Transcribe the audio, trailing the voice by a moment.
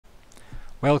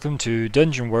Welcome to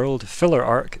Dungeon World Filler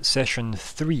Arc Session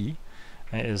 3.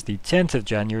 It is the 10th of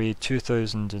January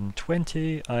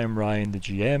 2020. I'm Ryan, the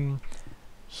GM.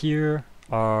 Here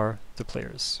are the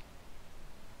players.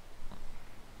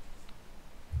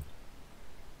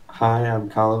 Hi, I'm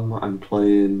Callum. I'm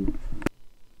playing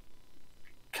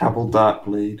Kavel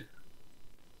Darkblade,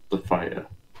 the Fire.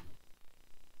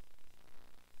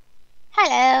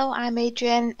 Hello, I'm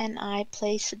Adrienne and I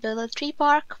play Sybilla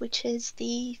Treebark, which is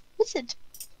the wizard.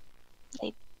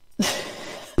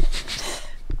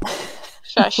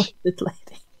 Shush. Wizard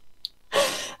lady.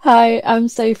 Hi, I'm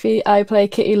Sophie. I play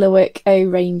Kitty Lewick, a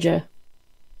ranger.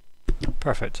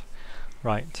 Perfect.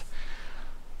 Right.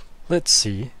 Let's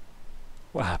see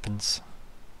what happens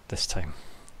this time.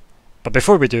 But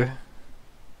before we do,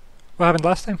 what happened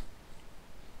last time?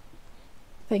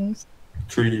 Things.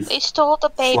 Trees. They stole the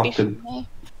baby Flapping. from me.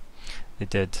 They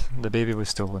did. The baby was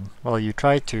stolen. Well, you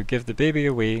tried to give the baby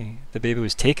away. The baby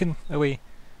was taken away.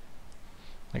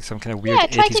 Like some kind of weird Yeah, I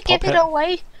tried 80s to pop give it hit.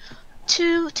 away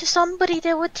to somebody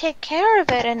that would take care of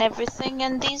it and everything,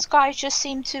 and these guys just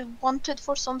seem to want it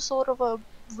for some sort of a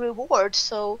reward,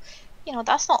 so, you know,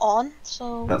 that's not on.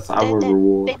 So That's our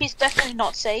reward. baby's definitely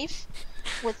not safe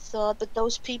with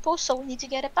those people, so we need to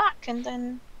get it back, and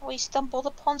then we stumbled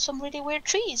upon some really weird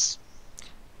trees.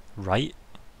 Right?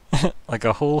 Like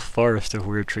a whole forest of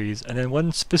weird trees, and then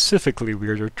one specifically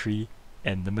weirder tree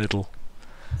in the middle.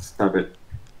 Stab it.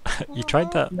 You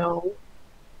tried that? No.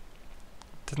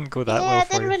 Didn't go that Yeah, well it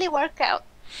for didn't you. really work out.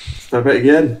 Stab it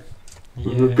again.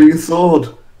 With a Yeah. big sword.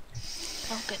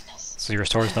 Oh goodness. So your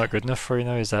sword's not good enough for you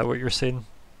now? Is that what you're saying?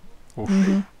 Oof.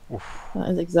 Mhm. Oof. That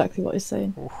is exactly what he's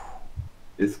saying. Oof.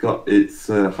 It's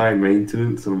high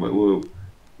maintenance, and I'm like,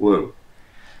 whoa.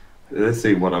 This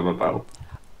ain't what I'm about.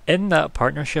 In that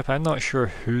partnership, I'm not sure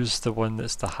who's the one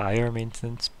that's the higher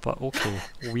maintenance, but okay,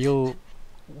 we'll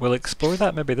explore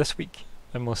that maybe this week,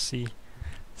 and we'll see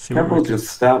what we Kavel can. just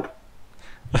stab.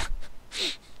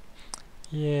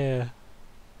 Yeah.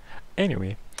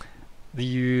 Anyway, the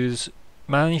yous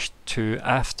managed to,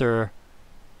 after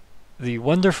the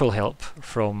wonderful help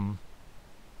from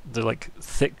the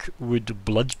thick wood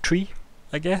blood tree,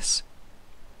 I guess.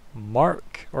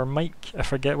 Mark or Mike, I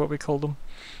forget what we called him.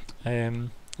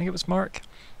 I think it was Mark.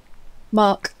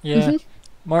 Mark. Yeah,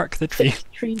 Mark the tree.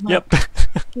 Tree Mark.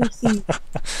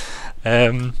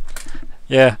 Yep.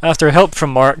 Yeah, after help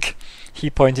from Mark, he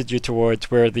pointed you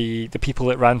towards where the people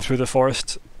that ran through the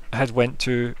forest had went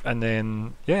to, and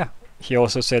then, yeah, he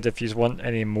also said if you want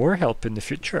any more help in the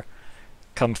future,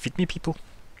 come feed me people.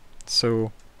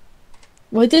 So,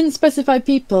 Well, he didn't specify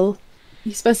people.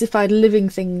 He specified living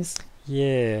things.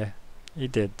 yeah, he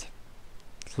did.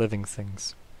 Living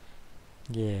things.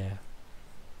 Yeah,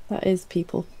 That is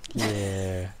people.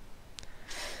 yeah.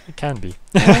 It can be.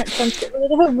 Alright, time to get rid of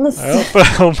the homeless.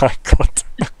 Oh my god.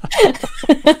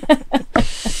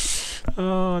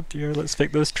 Oh dear, let's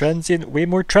make those way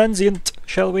more transient,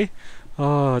 shall we?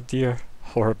 Oh dear,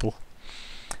 horrible.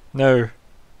 Now,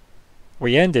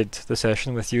 we ended the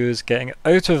session with you getting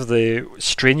out of the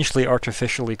strangely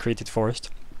artificially created forest,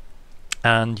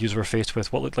 and you were faced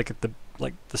with what looked like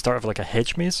the start of a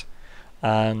hedge maze,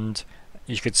 and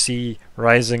you could see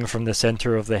rising from the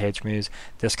centre of the hedge maze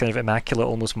this kind of immaculate,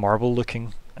 almost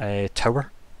marble-looking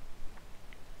tower.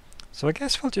 So I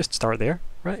guess we'll just start there,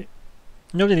 right?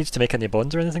 Nobody needs to make any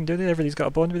bonds or anything, do they? Everybody's got a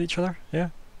bond with each other, yeah?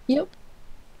 Yep.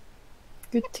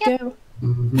 Good to go.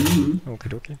 Mm-hmm.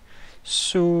 Okay.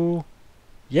 So,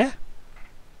 yeah,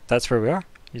 that's where we are.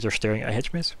 These are staring at a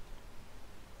hedge maze.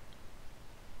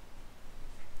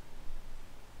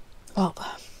 Well,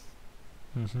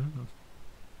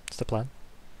 What's the plan?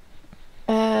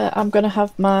 I'm gonna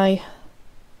have my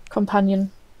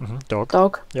companion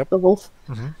Dog. Yep. the wolf,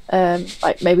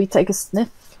 maybe take a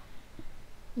sniff.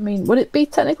 I mean, would it be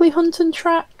technically hunt and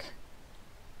track?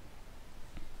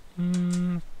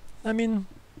 I mean,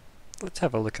 let's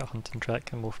have a look at hunt and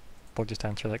track, and we'll just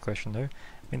answer that question now. I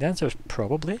mean, the answer is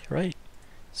probably, right?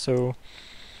 So,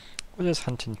 what does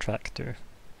hunt and track do?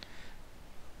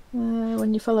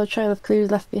 When you follow a trail of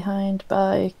clues left behind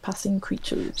by passing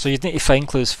creatures. So you'd need to find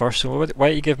clues first, so why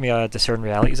don't you give me a discern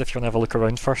realities if you want to have a look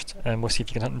around first, and we'll see if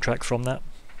you can hunt and track from that.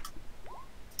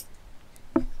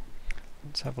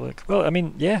 Let's have a look. Well, I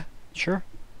mean, yeah, sure.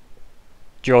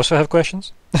 Do you also have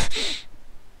questions?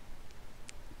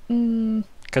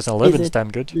 Because 11's it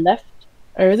damn good. Left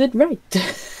or is it right?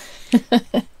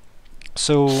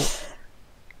 So,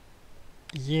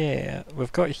 yeah,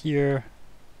 we've got here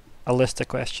a list of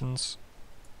questions.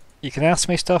 You can ask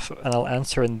me stuff and I'll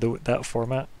answer in that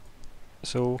format.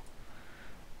 So,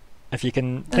 if you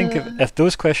can think of if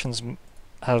those questions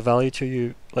have value to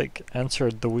you, like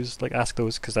answer those, like ask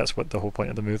those, because that's what the whole point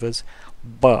of the move is.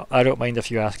 But I don't mind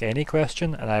if you ask any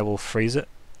question, and I will phrase it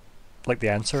like the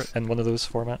answer in one of those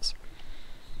formats.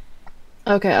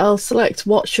 Okay, I'll select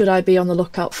what should I be on the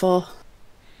lookout for.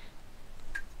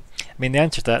 I mean, the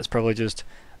answer to that is probably just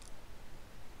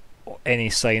any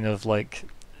sign of like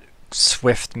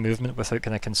swift movement without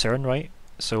kind of concern, right?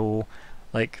 So,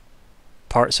 like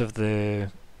parts of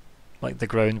the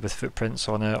ground with footprints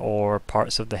on it, or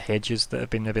parts of the hedges that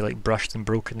have been maybe like brushed and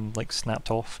broken and like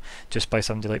snapped off just by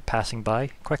somebody like passing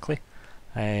by quickly.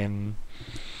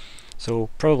 So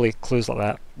probably clues like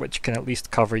that, which can at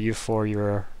least cover you for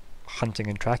your hunting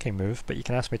and tracking move. But you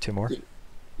can ask me 2 more.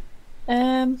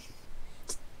 And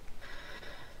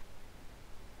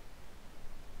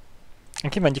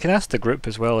keep in mind, you can ask the group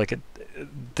as well. Like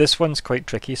this one's quite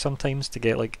tricky sometimes to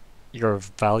get like your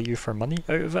value for money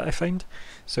out of it, I find.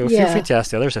 So feel free to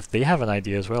ask the others if they have an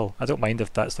idea as well. I don't mind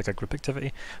if that's like a group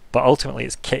activity, but ultimately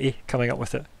it's Kitty coming up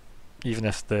with it, even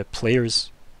if the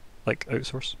players like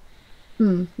outsource.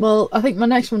 Well, I think my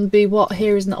next one would be what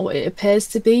here is not what it appears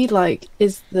to be. Like,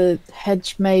 is the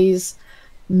hedge maze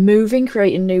moving,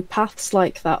 creating new paths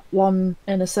like that one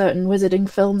in a certain wizarding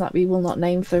film that we will not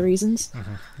name for reasons?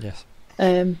 Yes.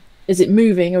 Is it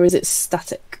moving or is it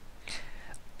static?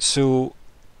 So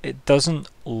it doesn't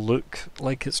look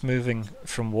like it's moving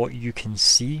from what you can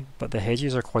see, but the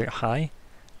hedges are quite high,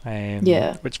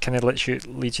 which kind of leads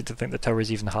you to think the tower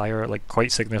is even higher, like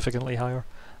quite significantly higher.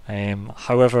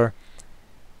 However,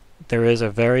 there is a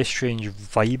very strange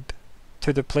vibe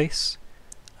to the place,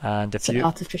 and if it's an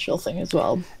artificial thing as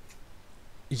well.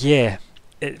 Yeah,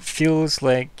 it feels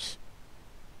like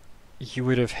you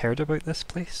would have heard about this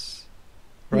place,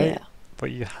 right? Yeah.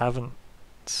 But you haven't,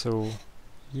 so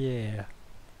yeah.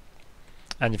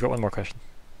 And you've got one more question.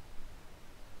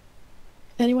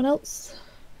 Anyone else?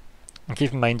 And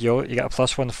keep in mind, you get a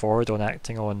 +1 forward on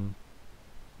acting on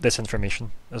this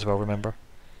information as well, remember?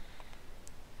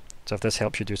 So if this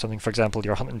helps you do something, for example,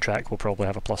 your hunt and track will probably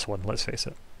have a +1, let's face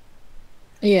it.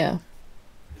 Yeah.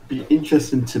 It'd be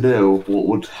interesting to know what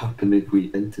would happen if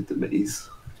we entered the maze.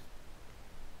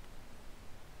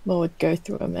 Well, we'd go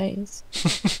through a maze.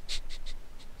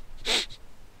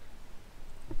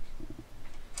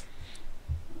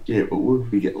 Yeah, but what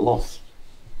if we get lost?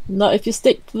 Not if you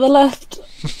stick to the left.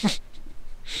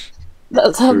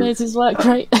 That's how mazes work,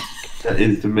 right? That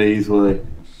is the maze way.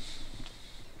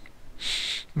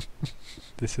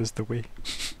 This is the way.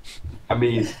 I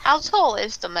mean, How tall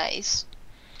is the maze?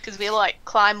 Because we like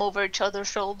climb over each other's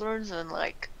shoulders and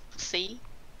like see.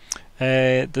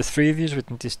 The 3 of you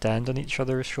would need to stand on each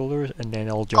other's shoulders and then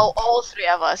all jump. Oh, all 3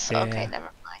 of us. Yeah. Okay,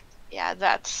 never mind. Yeah,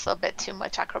 that's a bit too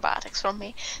much acrobatics from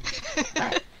me.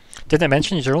 Didn't I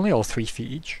mention you're only all 3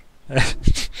 feet each? I'm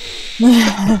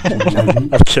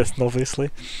kidding,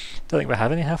 obviously. Don't think we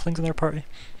have any halflings in our party.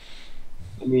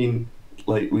 I mean,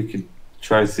 like we could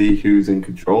try to see who's in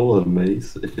control of the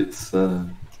maze if it's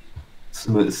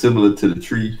similar to the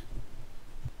tree.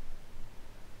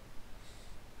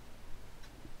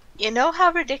 You know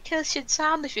how ridiculous you'd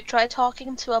sound if you try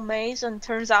talking to a maze and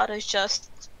turns out it's just,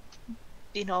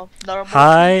 normal.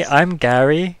 Hi, trees? I'm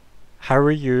Gary. How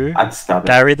are you? I'd stab it.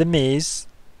 Gary the Maze.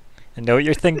 I know what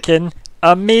you're thinking.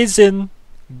 Amazing!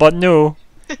 But no,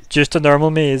 just a normal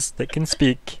maze that can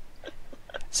speak.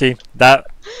 See, that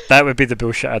would be the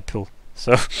bullshit I'd pull.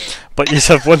 So, but you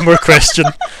have one more question.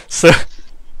 So,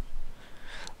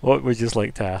 what would you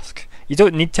like to ask? You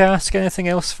don't need to ask anything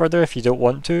else further if you don't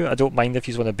want to. I don't mind if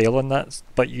you want to bail on that,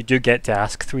 but you do get to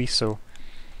ask 3, so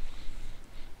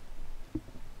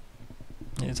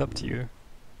it's up to you.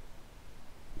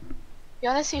 You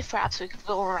wanna see if perhaps we could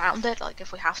go around it, like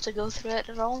if we have to go through it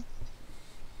at all?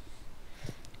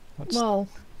 Well,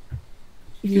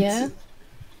 You could yeah.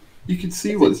 You can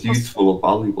see what's useful or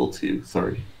valuable to you.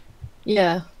 Sorry.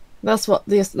 Yeah. That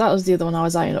was the other one I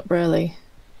was eyeing up, really.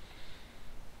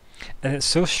 And it's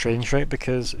so strange, right?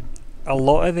 Because a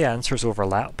lot of the answers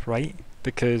overlap, right?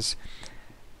 Because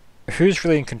who's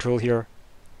really in control here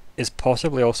is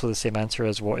possibly also the same answer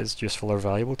as what is useful or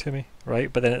valuable to me,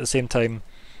 right? But then at the same time,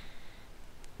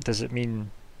 does it mean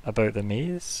about the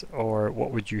maze, or what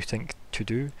would you think to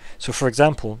do? So for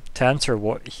example, to answer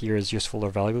what here is useful or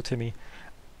valuable to me,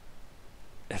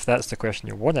 if that's the question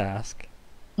you want to ask,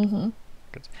 good.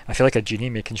 I feel like a genie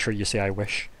making sure you say I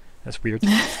wish. That's weird.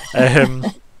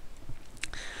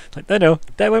 Like, no,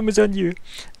 that one was on you.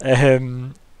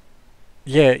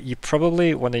 Yeah, you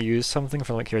probably want to use something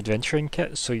from like your adventuring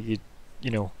kit, so you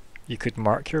could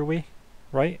mark your way,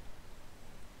 right?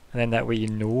 And then that way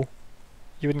you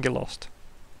wouldn't get lost.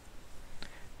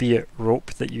 Be it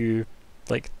rope that you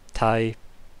like tie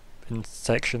in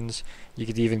sections. You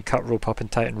could even cut rope up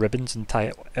and tie it in ribbons and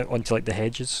tie it onto like the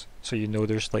hedges, so you know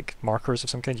there's like markers of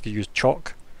some kind. You could use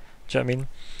chalk. Do you know what I mean?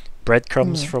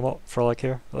 Breadcrumbs for all I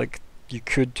care. Like you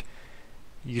could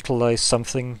utilize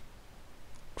something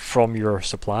from your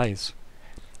supplies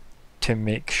to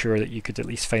make sure that you could at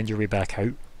least find your way back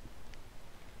out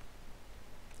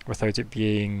without it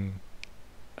being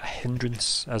a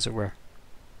hindrance, as it were.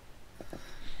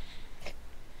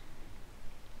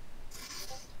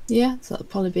 Yeah, so that'll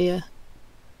probably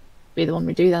be the one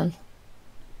we do then.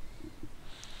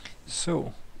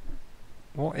 So,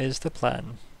 what is the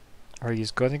plan? Are you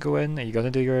going to go in? Are you going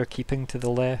to do your keeping to the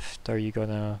left? Are you going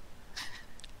to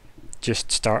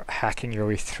just start hacking your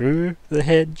way through the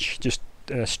hedge, just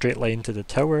in a straight line to the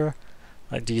tower?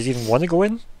 Like, do you even want to go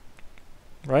in?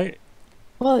 Right?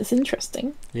 Well, it's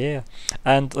interesting. Yeah,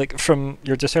 and like from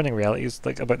your discerning realities,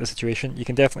 like about the situation, you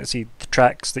can definitely see the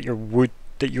tracks that you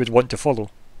would want to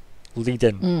follow lead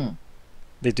in.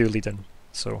 They do lead in.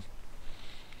 So.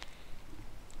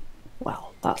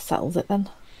 Well, that settles it then.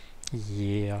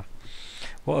 Yeah.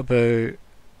 What about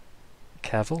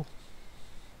Kavel?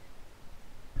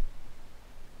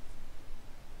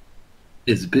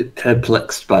 Is a bit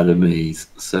perplexed by the maze,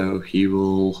 so he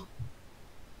will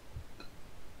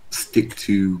stick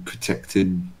to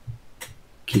protecting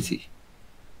Kitty.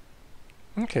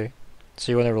 Okay.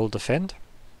 So you want to roll defend?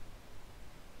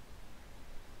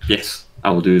 Yes,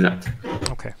 I will do that.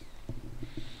 Okay.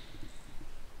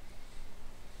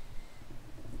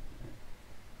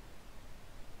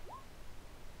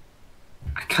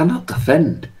 I cannot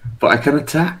defend, but I can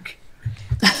attack.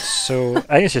 So I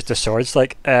think it's just the swords.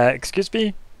 Like, excuse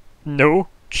me, no,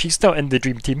 she's not in the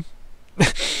dream team.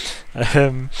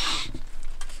 The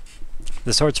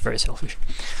sword's very selfish.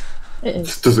 It is.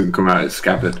 This doesn't come out as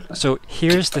scabbard. So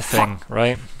here's the thing,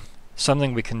 right?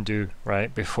 Something we can do,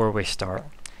 right, before we start.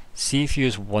 See if you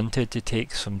wanted to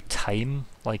take some time,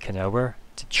 like an hour,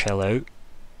 to chill out.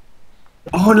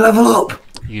 Oh, and level up!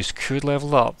 You could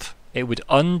level up. It would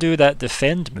undo that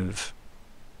defend move.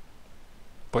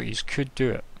 But you could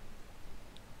do it.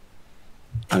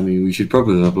 I mean, we should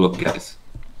probably level up, guys.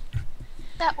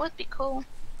 That would be cool.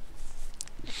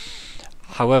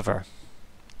 However,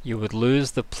 you would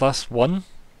lose the +1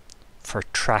 for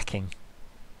tracking.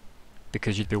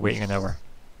 Because you'd be waiting an hour.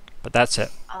 But that's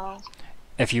it. Oh.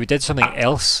 If you did something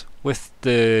else with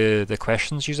the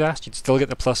questions you asked, you'd still get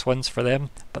the +1s for them,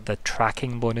 but the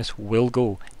tracking bonus will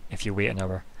go if you wait an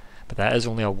hour. But that is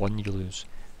only a 1 you lose,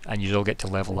 and you still get to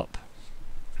level up.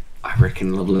 I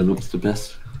reckon leveling up's the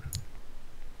best.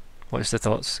 What's the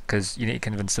thoughts? Because you need to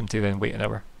convince them to then wait an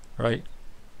hour, right?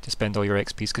 To spend all your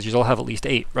XPs, because you all have at least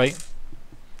 8, right?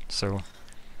 So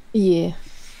Yeah.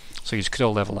 you could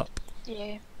all level up.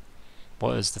 Yeah.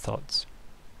 What is the thoughts?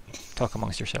 Talk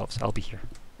amongst yourselves. I'll be here.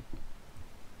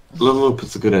 Level up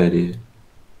is a good idea.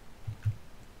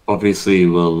 Obviously,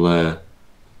 we'll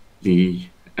be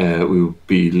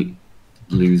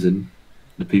losing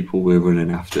the people we're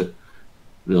running after.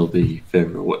 They'll be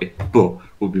further away, but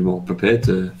we'll be more prepared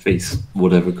to face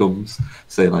whatever comes.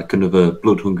 Say, like another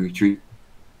blood-hungry tree.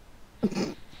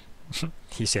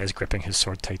 He says, gripping his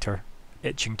sword tighter,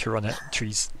 itching to run at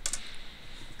trees.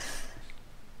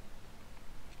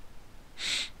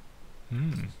 I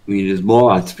mean, there's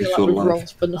more artificial Like life.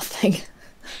 rolls for nothing.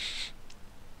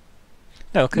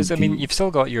 No, because I mean, Indeed. you've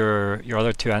still got your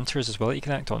other 2 answers as well that you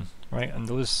can act on, right? And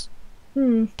those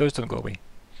don't go away.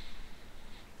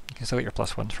 You can still get your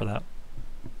 +1 for that.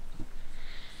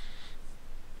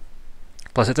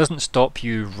 Plus, it doesn't stop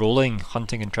you rolling,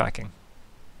 hunting, and tracking.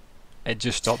 It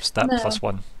just stops that No.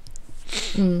 +1.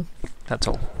 That's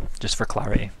all, just for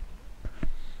clarity.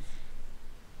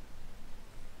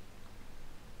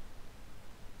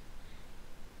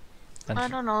 And I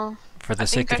don't know. for the I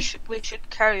sake think of we should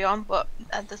carry on, but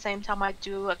at the same time, I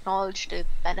do acknowledge the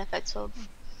benefits of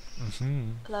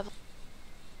level.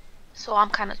 So I'm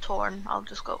kind of torn. I'll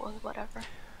just go with whatever.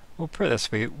 Well, put it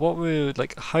this way: what would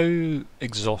how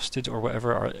exhausted or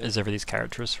whatever is everybody's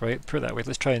characters, right? Put it that way.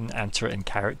 Let's try and answer it in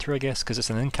character, I guess, because it's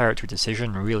an in-character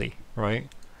decision, really, right?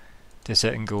 To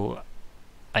sit and go,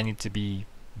 I need to be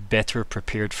better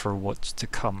prepared for what's to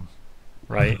come,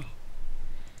 right?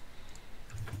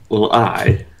 Well,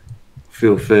 I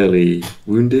feel fairly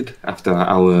wounded after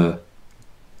our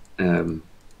Encounter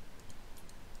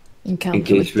with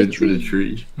the engagement with the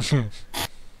tree.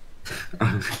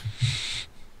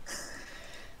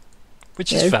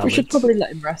 Which is Yeah, valid. we should probably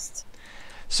let him rest.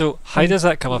 So, how does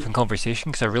that come up in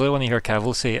conversation? Because I really want to hear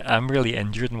Kavel say, I'm really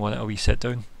injured and want a wee sit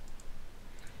down.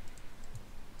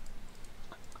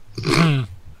 I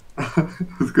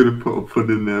was going to put a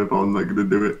pun in there, but I'm not going to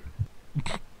do it.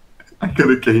 I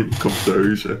gotta keep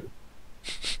composure.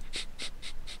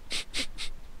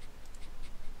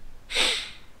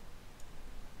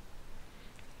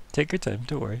 Take your time,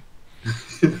 don't worry.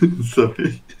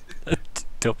 Sorry.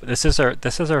 This is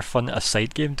our fun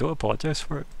aside game, don't apologise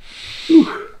for it.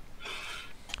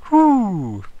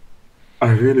 Whew. I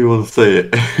really want to say it.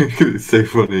 It's so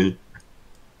funny.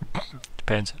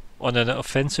 Depends. On an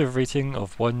offensive rating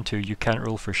of 1 to you can't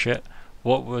roll for shit,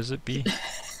 what was it be?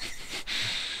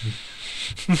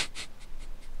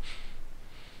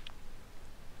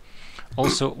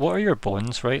 Also, what are your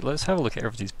bonds, right? Let's have a look at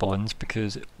everybody's bonds,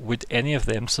 because would any of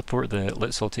them support the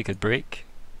let's all take a break?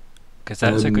 Because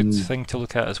that's a good thing to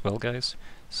look at as well, guys.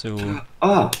 So...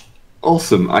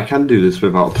 Awesome. I can do this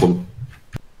without a pun.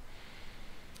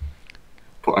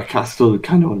 But I still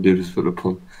kind of want to do this with a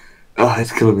pun.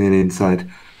 It's killing me on the inside.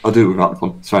 I'll do it without the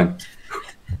pun. It's fine.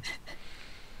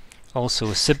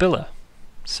 Also, Sybilla.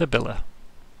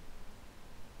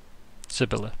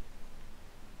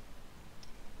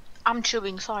 I'm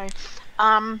chewing, sorry.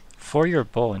 For your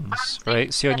bonds,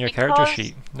 right? See on your character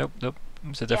sheet. Nope.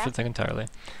 It's a different thing entirely.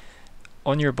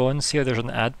 On your bonds, see how there's an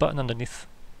add button underneath?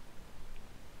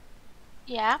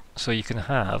 Yeah. So you can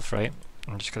have, right?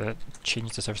 I'm just gonna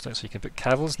change this so you can put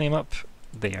Cavel's name up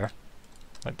there,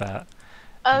 like that.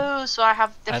 Oh, so I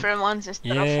have different ones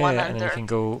instead of one and then you under. can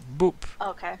go boop.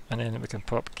 Okay. And then we can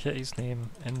pop Kitty's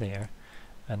name in there,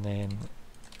 and then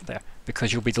there,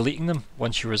 because you'll be deleting them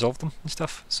once you resolve them and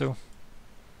stuff. So.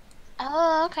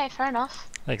 Oh, okay, fair enough.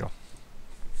 There you go.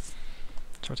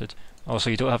 Sorted. Also,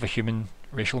 you don't have a human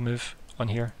racial move on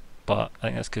here, but I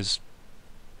think that's because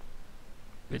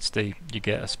it's the you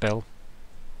get a spell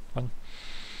one.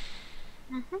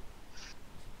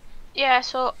 Yeah,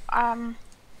 so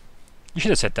You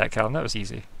should have said that, Callum. That was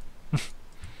easy.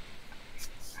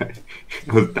 I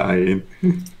was dying.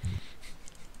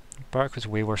 Bark was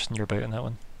way worse than your bout in that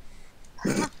one.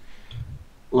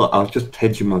 Look, I was just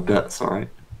hedging my bets, alright?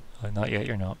 Not yet,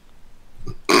 you're not.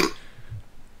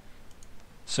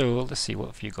 So let's see, what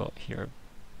have you got here,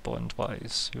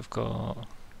 bond-wise? You've got...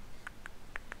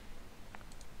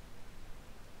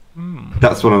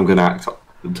 That's what I'm going to act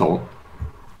on.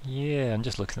 Yeah, I'm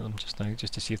just looking at them just now,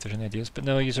 just to see if there's any ideas. But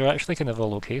no, these are actually kind of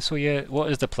all okay. So yeah,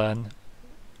 what is the plan?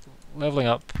 Leveling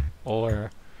up or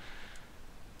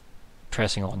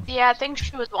pressing on? yeah, I think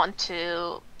she would want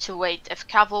to wait. If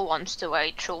Kavel wants to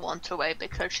wait, she'll want to wait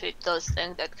because she does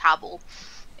think that Kavel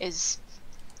is,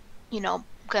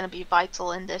 gonna be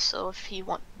vital in this. So if he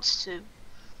wants to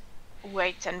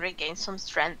wait and regain some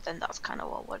strength, then that's kind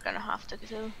of what we're gonna have to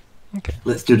do. Okay.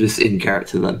 Let's do this in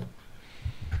character then.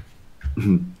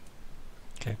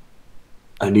 Okay.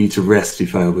 I need to rest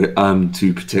if I am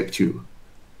to protect you.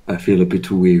 I feel a bit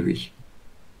weary.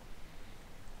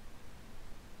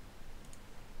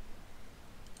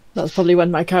 That's probably when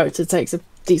my character takes a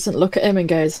decent look at him and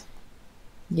goes,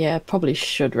 yeah, probably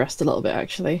should rest a little bit,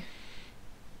 actually.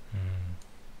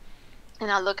 And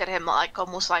I look at him like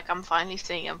almost like I'm finally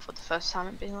seeing him for the first time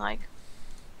and being like,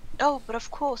 oh, but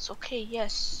of course, okay,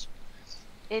 yes.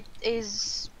 It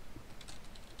is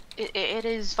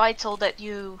vital that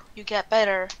you get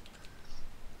better.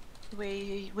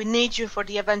 We need you for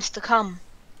the events to come.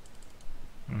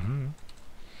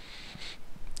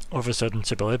 All of a sudden,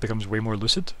 Sybilla becomes way more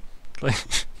lucid. I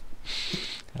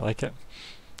like it.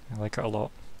 I like it a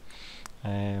lot.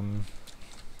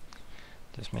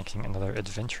 Just making another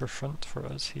adventure front for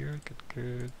us here.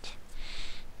 Good.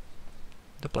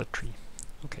 The blood tree.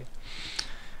 Okay.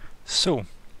 So,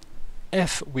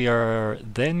 if we are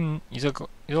then, you're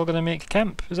all gonna make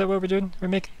camp. Is that what we're doing? We're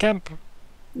making camp.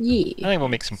 Yeah. I think we'll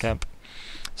make some camp.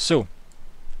 So,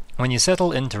 when you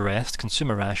settle into rest, consume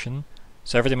a ration.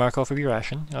 So everybody mark off a wee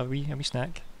ration, a wee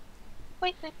snack.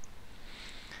 Wait.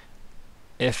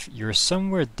 If you're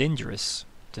somewhere dangerous,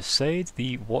 decide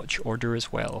the watch order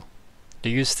as well. Do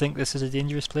you think this is a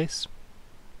dangerous place?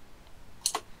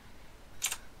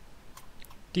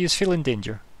 Do you feel in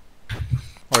danger?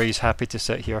 Or are you happy to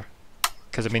sit here?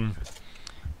 Because, I mean,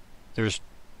 the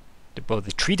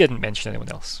tree didn't mention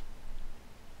anyone else.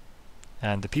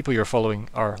 And the people you're following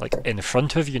are, like, in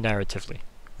front of you narratively,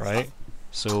 right?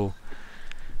 So,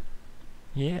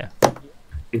 yeah.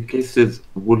 In case there's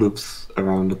wolves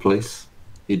around the place,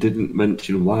 he didn't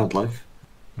mention wildlife.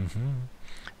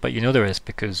 But you know there is,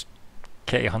 because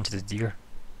Kitty hunted a deer.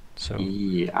 So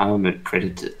Yeah, armored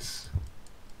predators.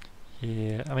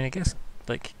 yeah, I mean, I guess,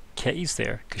 like, Kitty's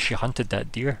there, because she hunted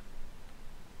that deer.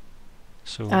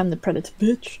 So, And the predator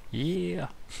bitch. yeah.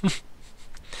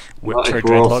 Well, Whipped her if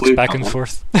we're all dreadlocks asleep, back and huh?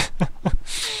 forth.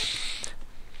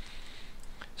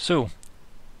 So,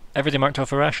 everybody marked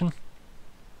off a ration?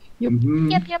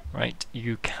 Yep. Right,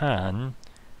 you can.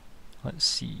 Let's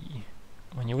see.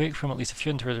 When you wake from at least a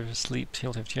few hours of sleep,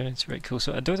 heal 50 units. Right, cool.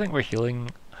 So I don't think we're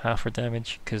healing half our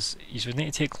damage because you would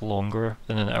need to take longer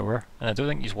than an hour, and I don't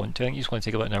think you want to. I think you want to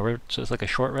take about an hour, so it's like a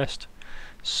short rest.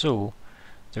 So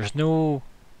there's no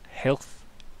health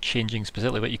changing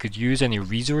specifically, but you could use any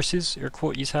resources or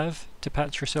quote you have to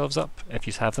patch yourselves up if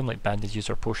you have them, like bandages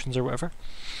or potions or whatever.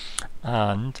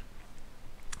 And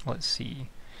let's see.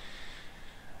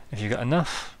 If you've got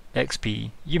enough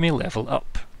XP, you may level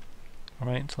up.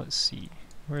 Alright, let's see.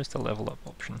 Where's the level up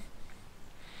option?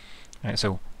 Alright,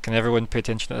 so can everyone pay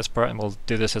attention to this part and we'll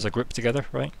do this as a group together,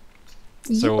 right?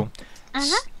 So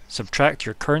subtract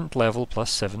your current level plus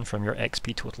 7 from your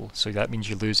XP total. So that means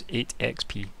you lose 8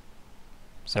 XP.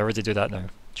 So I already do that now.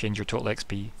 Change your total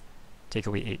XP, take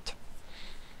away 8.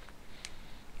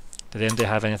 Did anybody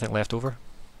have anything left over?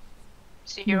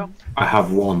 0. I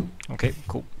have 1. Okay,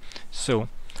 cool. So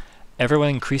everyone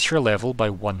increase your level by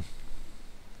 1.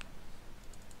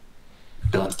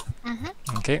 Done.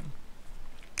 Okay.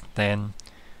 Then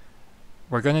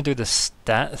we're going to do the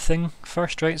stat thing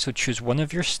first, right? So choose one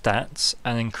of your stats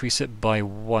and increase it by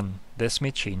 1. This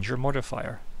may change your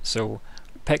modifier. So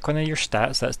pick one of your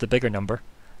stats, that's the bigger number,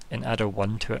 and add a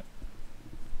 1 to it.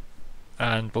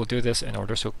 And we'll do this in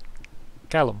order. So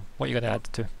Callum, what are you going to add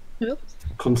to?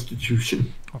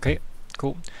 Constitution. Okay,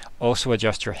 cool. Also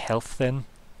adjust your health then.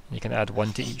 You can add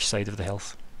 1 to each side of the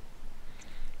health.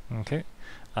 Okay.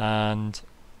 And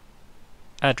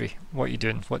Adri, what are you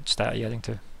doing? What stat are you adding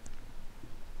to?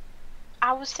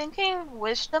 I was thinking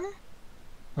wisdom.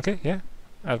 Okay, yeah.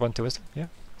 Add 1 to wisdom, yeah.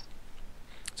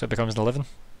 So it becomes an 11?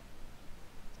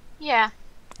 Yeah.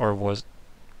 Or was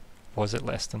it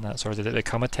less than that? Sorry, did it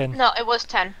become a 10? No, it was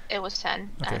 10. It was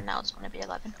 10, Okay. and now it's going to be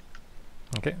 11.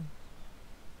 Okay.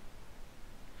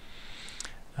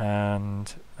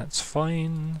 And that's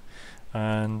fine.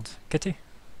 And Kitty?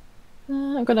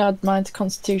 I'm going to add mine to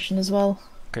Constitution as well.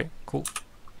 Okay, cool.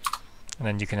 And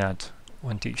then you can add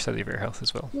 1 to each side of your health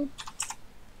as well.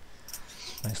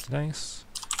 Nicely nice.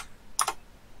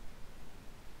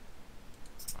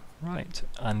 Right,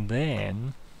 and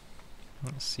then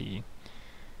let's see.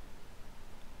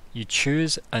 You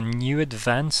choose a new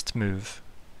advanced move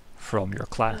from your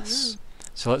class.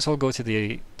 So let's all go to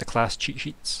the class cheat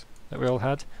sheets that we all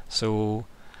had. So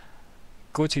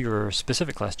go to your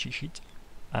specific class cheat sheet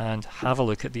and have a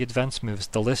look at the advanced moves.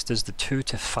 The list is the 2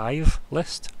 to 5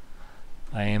 list.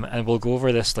 And we'll go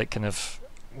over this like kind of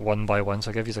one by one,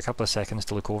 so I'll give you a couple of seconds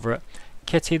to look over it.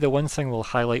 Kitty, the one thing we'll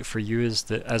highlight for you is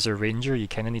that as a ranger you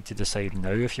kind of need to decide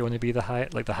now if you want to be the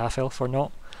half elf or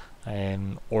not,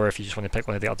 or if you just want to pick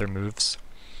one of the other moves.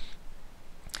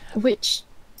 What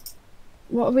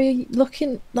are we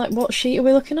looking, like what sheet are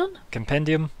we looking on?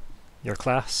 Compendium, your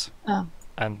class, Oh.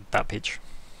 and that page.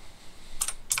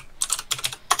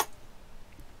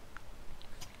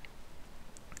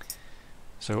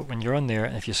 So when you're on there,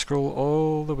 and if you scroll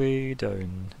all the way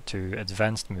down to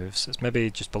advanced moves, it's maybe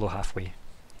just below halfway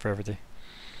for everybody.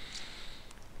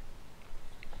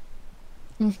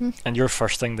 And your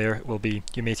first thing there will be,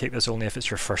 you may take this only if it's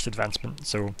your first advancement.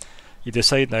 So you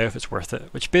decide now if it's worth it,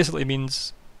 which basically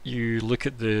means you look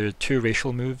at the 2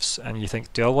 racial moves and you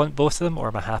think, do I want both of them or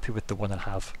am I happy with the one I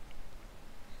have?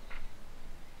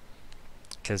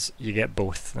 Because you get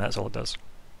both, and that's all it does.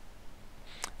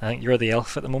 I think you're the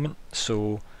elf at the moment,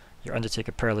 so you undertake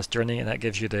a perilous journey and that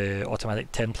gives you the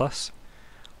automatic 10+.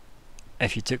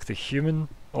 If you took the human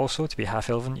also to be half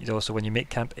elven, you'd also, when you make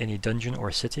camp any dungeon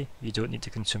or city, you don't need to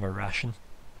consume a ration,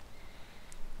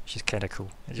 which is kind of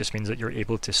cool. It just means that you're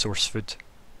able to source food.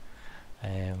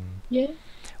 Yeah.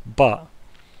 But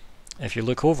if you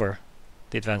look over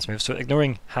the advanced moves, so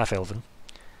ignoring half elven,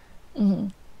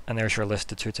 and there's your list,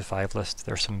 the 2 to 5 list,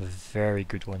 there's some very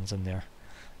good ones in there.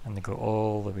 And they go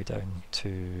all the way down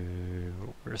to,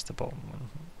 where's the bottom one?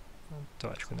 I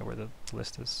don't actually know where the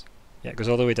list is. Yeah, it goes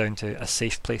all the way down to a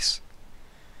safe place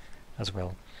as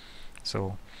well.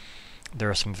 So there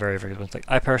are some very, very good ones. Like,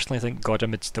 I personally think God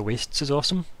Amidst the Wastes is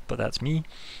awesome, but that's me.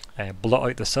 Blot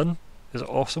Out the Sun is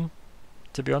awesome,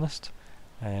 to be honest.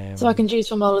 So I can choose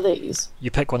from all of these? You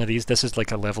pick one of these. This is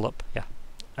like a level up, yeah.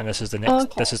 And this is the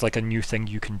next, this is like a new thing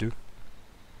you can do.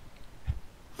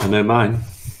 I know mine.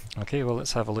 Okay, well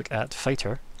let's have a look at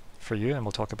Fighter for you, and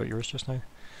we'll talk about yours just now.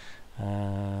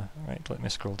 Right, let me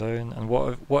scroll down. And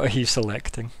what are you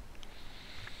selecting?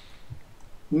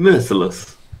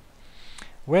 Merciless.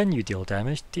 When you deal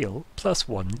damage, deal plus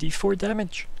 1d4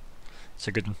 damage. It's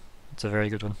a good one. It's a very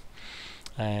good one.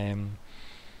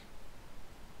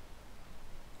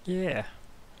 Yeah.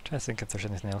 I'm trying to think if there's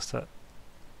anything else that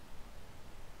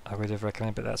I would have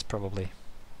recommended, but that's probably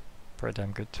pretty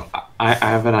damn good. I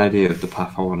have an idea of the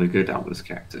path I want to go down with this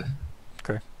character.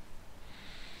 Okay.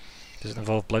 Does it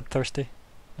involve Bloodthirsty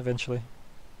eventually?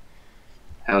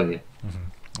 Hell yeah.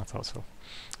 I thought so.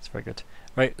 It's very good.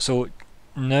 Right, so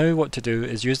now what to do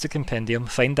is use the compendium,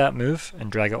 find that move,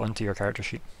 and drag it onto your character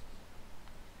sheet.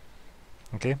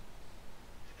 Okay?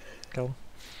 Callum?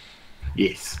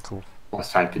 Yes. Cool. I was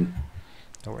typing.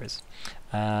 No worries.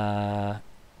 Adri?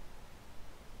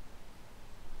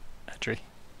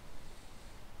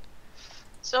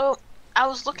 So I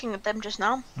was looking at them just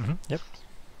now. Yep.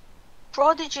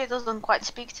 Prodigy doesn't quite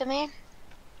speak to me.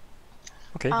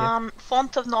 Okay, yeah.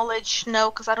 Font of knowledge,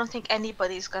 no, because I don't think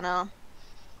anybody's gonna,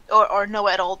 or know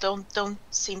at all. Don't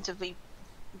seem to be.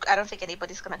 I don't think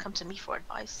anybody's gonna come to me for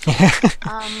advice.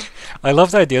 I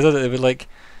love the idea that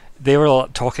they were all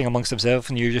talking amongst themselves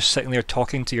and you're just sitting there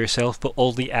talking to yourself, but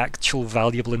all the actual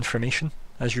valuable information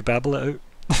as you babble it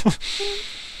out.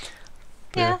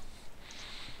 Yeah.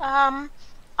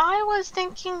 I was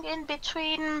thinking in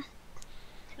between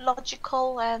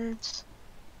logical and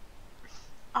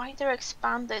either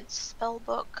expanded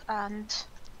spellbook and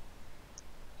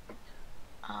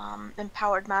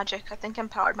empowered magic. I think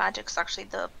empowered magic's actually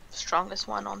the strongest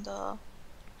one on the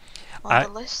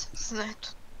list, isn't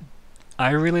it?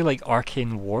 I really like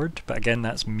Arcane Ward, but again,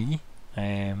 that's me.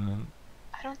 I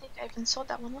don't think I even saw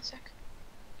that one. 1 sec.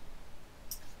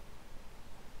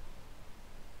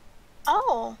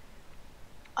 Oh.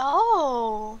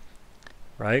 Oh.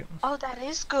 Right? Oh, that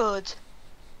is good.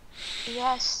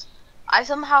 Yes. I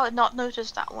somehow had not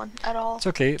noticed that one at all. It's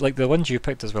okay. Like the ones you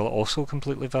picked as well, are also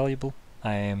completely valuable.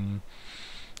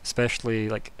 Especially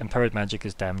like empowered magic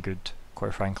is damn good,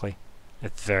 quite frankly.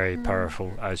 It's very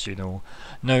powerful, as you know.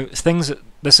 Now,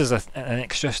 this is an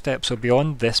extra step. So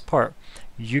beyond this part,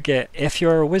 you get, if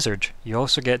you're a wizard, you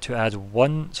also get to add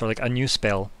a new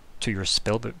spell to your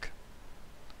spellbook.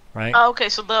 Right? Oh, okay,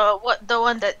 so the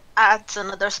one that adds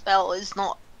another spell is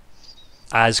not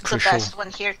as the crucial. best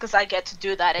one here, because I get to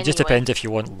do that anyway. It just depends if you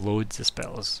want loads of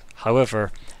spells.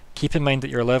 However, keep in mind that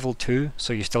you're level 2,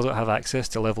 so you still don't have access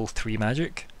to level 3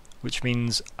 magic, which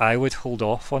means I would hold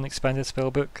off on expanded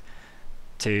spellbook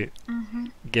to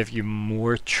give you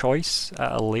more choice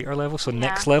at a later level. So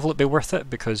next level it'd be worth it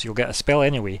because you'll get a spell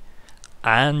anyway,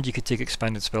 and you could take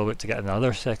expanded spellbook to get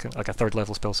a third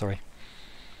level spell. Sorry.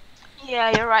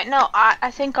 Yeah, you're right. No, I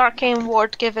think Arcane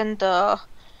Ward, given the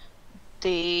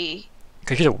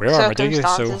because you don't wear armor, do you?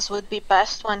 circumstances, So would be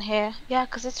best one here. Yeah,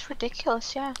 because it's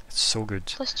ridiculous. Yeah. it's so good.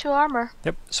 +2 armor.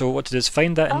 Yep. So what to do is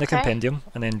find that in the Okay. compendium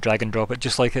and then drag and drop it,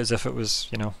 just like as if it was,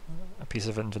 a piece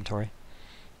of inventory,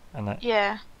 and that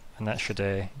Yeah. should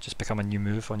just become a new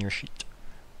move on your sheet,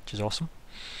 which is awesome.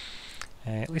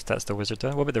 At least that's the wizard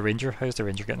done. What about the ranger? How's the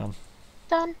ranger getting on?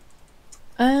 Done.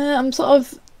 I'm sort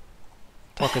of.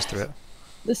 Talk us through it.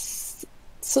 There's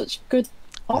such good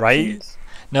options. Right.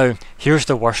 Now, here's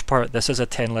the worst part. This is a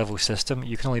 10 level system.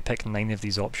 You can only pick 9 of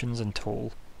these options in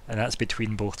total, and that's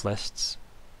between both lists.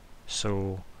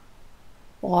 So.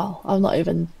 Wow, I've not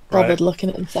even bothered looking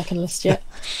at the second list yet.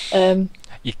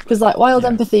 Because Wild yeah.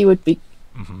 Empathy would be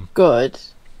good.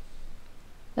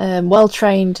 Well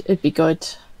Trained, it'd be good.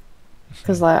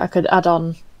 Because I could add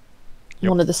on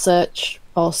one of the search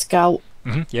or scout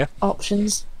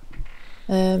options.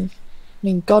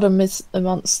 Goddam is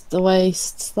amongst the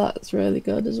wastes. That's really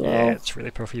good as well. Yeah, it's really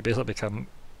powerful. You basically become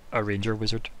a ranger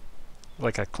wizard,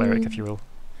 like a cleric, if you will,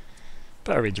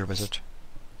 but a ranger wizard.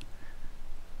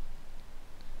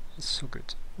 It's so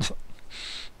good.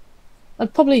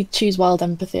 I'd probably choose Wild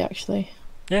Empathy actually.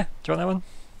 Yeah, do you want that one?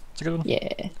 It's a good one.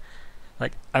 Yeah.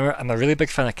 Like I'm a really big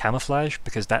fan of camouflage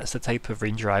because that's the type of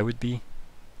ranger I would be.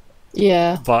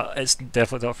 Yeah. But it's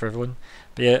definitely not for everyone.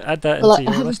 But yeah, add that Well, into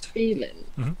I your have list. a feeling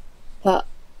that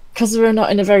because we're not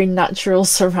in a very natural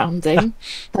surrounding,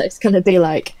 that it's going to be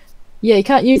like, yeah, you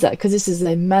can't use that because this is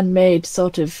a man-made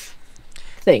sort of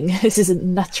thing. This isn't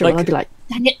natural. I'd be like,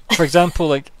 dang it. For example,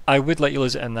 like I would let you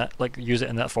use it in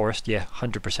that forest. Yeah,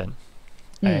 100%.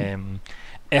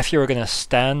 If you were going to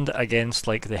stand against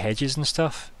like the hedges and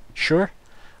stuff, sure.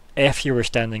 If you were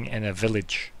standing in a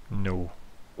village, no.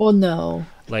 Oh no.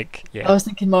 Like, yeah. I was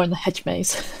thinking more in the hedge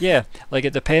maze. Yeah, like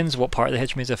it depends what part of the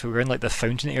hedge maze. If we were in like the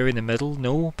fountain area in the middle,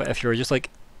 no. But if you were just like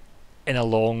in a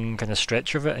long kind of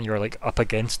stretch of it and you're like up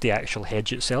against the actual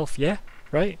hedge itself, yeah,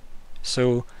 right.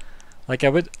 So, like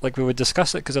we would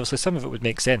discuss it because obviously some of it would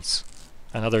make sense,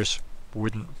 and others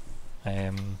wouldn't.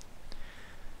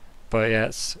 But yeah,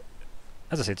 it's,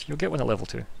 as I said, you'll get one at level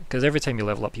 2 because every time you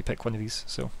level up, you pick one of these.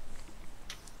 So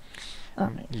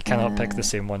you cannot pick the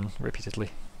same one repeatedly.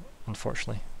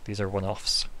 Unfortunately, these are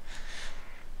one-offs.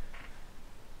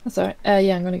 That's alright.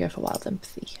 Yeah, I'm going to go for Wild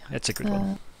Empathy. It's a good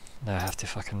one. Now I have to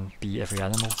fucking be every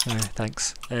animal now,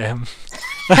 thanks.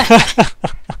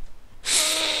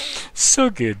 So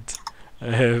good.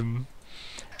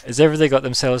 Has everybody got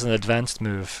themselves an advanced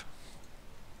move?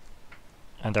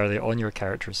 And are they on your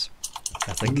characters?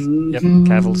 I think. Yep,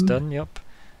 Cavel's done, yep.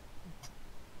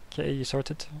 Okay, you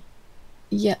sorted?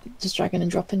 Yeah, just dragging and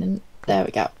dropping in. There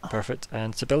we go. Perfect.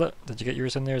 And Sybilla, did you get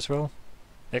yours in there as well?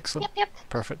 Excellent. Yep.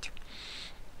 Perfect.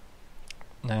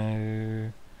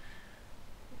 Now,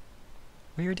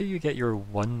 where do you get your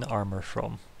 1 armor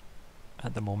from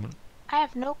at the moment? I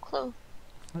have no clue.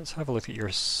 Let's have a look at your,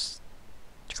 do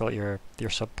you call it your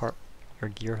sub part, your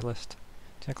gear list?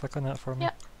 Can you click on that for me?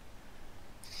 Yep.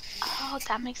 Oh,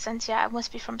 that makes sense. Yeah, it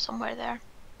must be from somewhere there.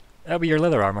 That'll be your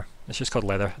leather armor. It's just called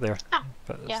leather there. Oh,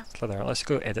 But yeah. it's leather. Let's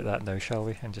go edit that now, shall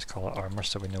we? And just call it armor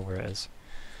so we know where it is.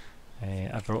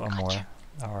 I've wrote Gotcha.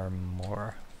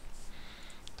 armor.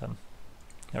 Done.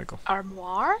 There we go.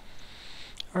 Armoire?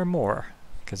 Armor,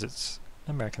 because it's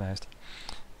Americanized.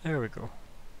 There we go.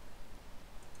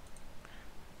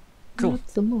 Cool.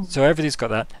 What's the more? So everybody's got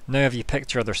that. Now have you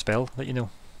picked your other spell that you know?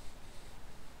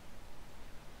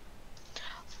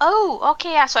 Oh,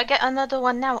 okay, yeah, so I get another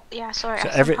one now. Yeah, sorry. So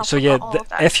I somehow yeah, forgot all of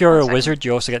that. if you're a 1 second. wizard,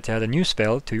 you also get to add a new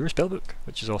spell to your spellbook,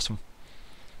 which is awesome.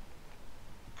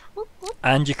 Whoop, whoop.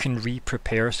 And you can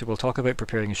re-prepare, so we'll talk about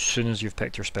preparing as soon as you've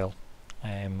picked your spell,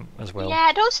 as well. Yeah,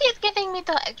 I don't see it giving me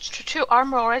the extra 2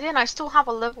 armor already, and I still have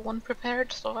a level 1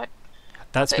 prepared, so I...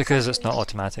 That's bit because it's not confused.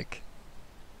 automatic.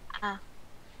 Ah.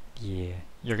 Yeah,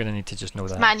 you're gonna need to just know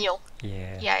It's that. manual.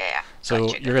 Yeah. Yeah. So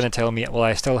Gotcha, you're gonna tell me, well,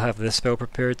 I still have this spell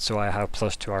prepared, so I have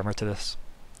 +2 armor to this,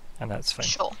 and that's fine.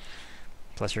 Sure.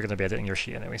 Plus, you're gonna be editing your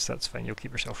sheet anyway, so that's fine. You'll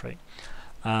keep yourself right.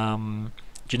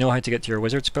 Do you know how to get to your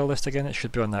wizard spell list again? It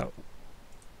should be on that.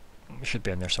 It should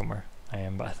be in there somewhere.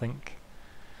 But I think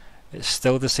it's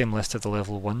still the same list of the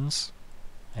level 1s,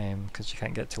 because you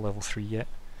can't get to level 3 yet.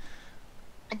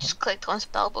 I just clicked on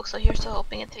spellbook, so here's still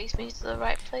hoping it takes me to the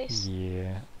right place.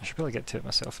 Yeah, I should be able to get to it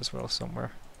myself as well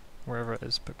somewhere. Wherever it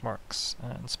is, bookmarks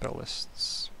and spell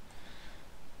lists.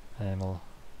 And we'll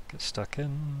get stuck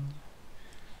in.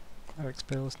 Cleric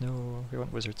spells, no, we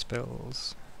want wizard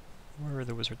spells. Where are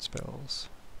the wizard spells?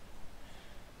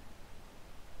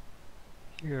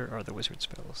 Here are the wizard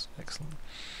spells, excellent.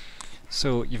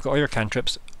 So you've got all your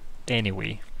cantrips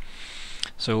anyway.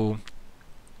 So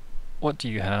what do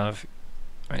you have?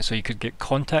 Right, so you could get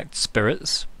contact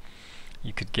spirits,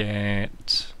 you could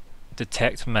get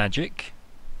detect magic,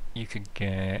 you could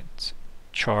get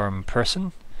charm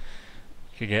person,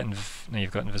 you could get no,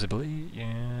 you've got invisibility,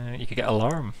 yeah, you could get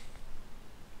alarm.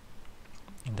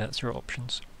 And that's your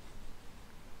options.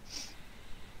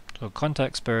 So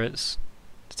contact spirits,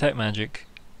 detect magic,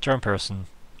 charm person,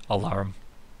 alarm,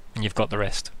 and you've got the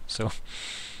rest. So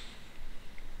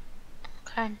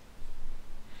Okay.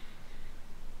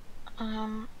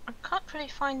 I can't really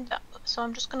find that, so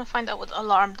I'm just gonna find out what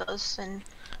alarm does and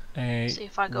see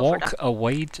if I go for walk that. a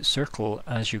wide circle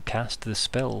as you cast the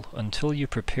spell. Until you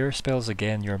prepare spells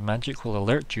again, your magic will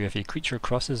alert you if a creature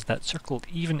crosses that circle.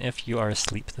 Even if you are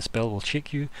asleep, the spell will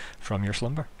shake you from your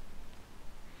slumber.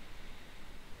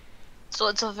 So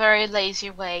it's a very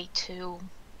lazy way to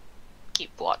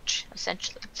keep watch,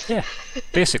 essentially. Yeah,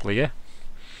 basically, yeah.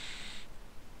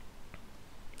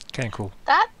 Kind of cool.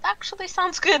 That actually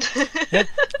sounds good. Yeah,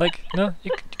 like, no,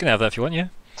 you can have that if you want, yeah.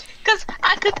 Because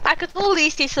I could totally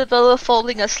see Sybilla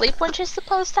falling asleep when she's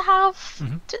supposed to have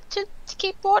Mhm. to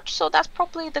keep watch, so that's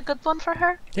probably the good one for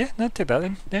her. Yeah, no, take that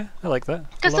then. Yeah, I like that.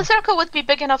 Because the Alarm. circle would be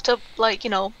big enough to, like,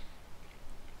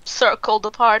 circle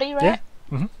the party, right? Yeah.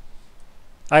 Mhm.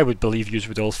 I would believe yous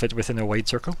would all fit within a wide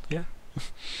circle, yeah.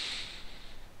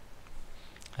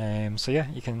 So yeah,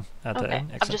 you can add that Okay, in.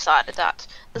 I've Excellent. just added that.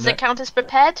 Does No- it count as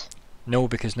prepared? No,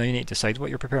 because now you need to decide what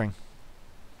you're preparing.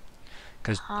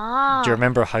 Because Ah. do you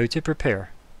remember how to prepare?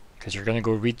 Because you're going to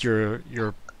go read your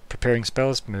preparing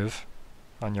spells move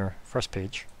on your first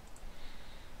page.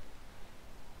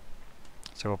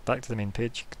 So back to the main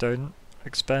page, go down,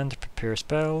 expand, prepare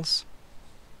spells,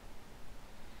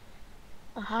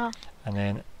 Uh-huh. and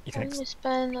then you can Only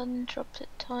spend uninterrupted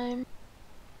time.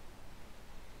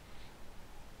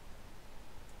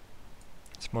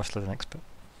 it's mostly the next bit.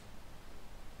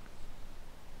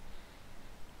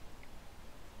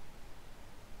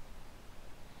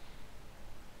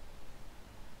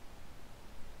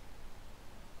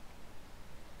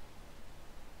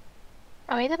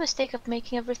 I made the mistake of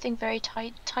making everything very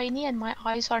tiny and my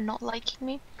eyes are not liking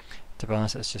me. To be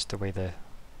honest, it's just the way the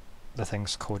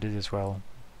thing's coded as well.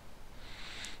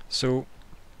 So,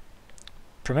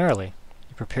 primarily,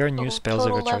 you prepare new Total- spells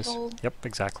of your total choice. level. Yep,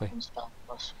 exactly. One spell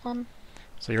plus one.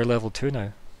 So you're level 2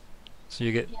 now. So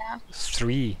you get Yeah.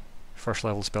 3 first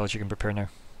level spells you can prepare now.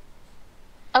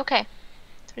 Okay.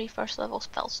 3 first level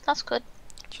spells. That's good.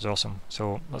 Which is awesome.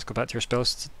 So let's go back to your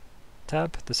spells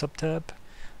tab, the sub tab,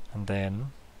 and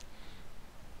then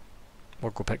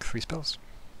we'll go pick 3 spells.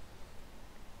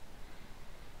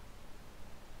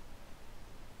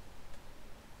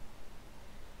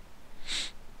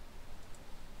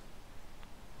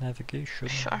 Navigation.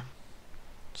 Sure.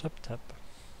 Sub tab.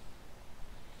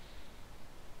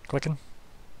 Clicking.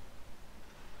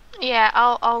 Yeah,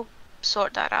 I'll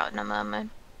sort that out in a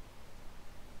moment.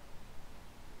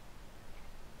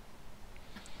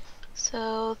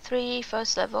 So 3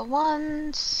 first level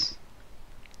ones.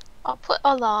 I'll put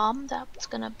alarm. That's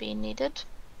gonna be needed.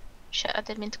 Shit, I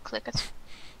didn't mean to click it.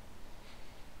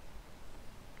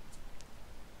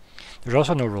 There's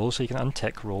also no roll, so you can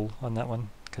untick roll on that one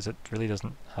because it really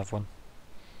doesn't have one.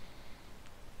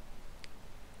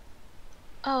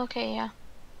 Oh, okay, yeah.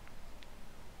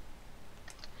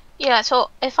 Yeah, so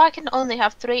if I can only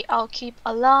have 3, I'll keep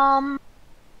alarm,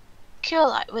 cure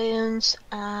light wounds,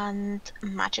 and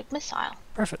magic missile.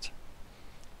 Perfect.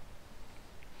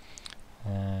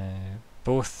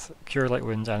 Both Cure Light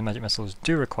Wounds and Magic Missiles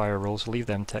do require rolls, so leave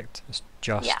them ticked. It's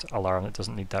just Alarm that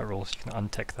doesn't need that roll, so you can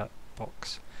untick that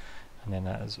box. And then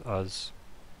that is us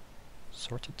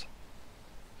sorted.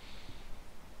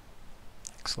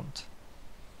 Excellent.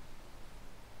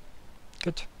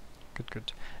 Good. Good,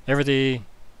 good. Everybody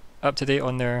up to date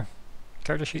on their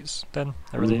character sheets then?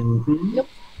 Everybody? Yep.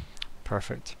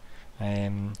 Perfect.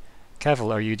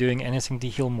 Kavel, are you doing anything to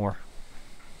heal more?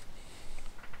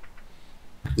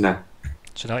 No.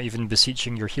 So not even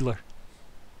beseeching your healer?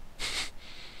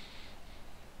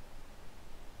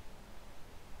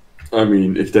 I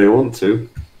mean, if they want to.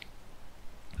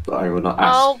 But I will not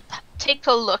ask. I'll take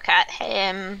a look at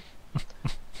him,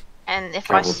 and if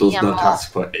I Kavel see does him, not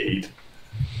ask for aid.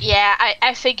 yeah,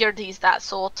 I figured he's that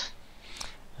sort.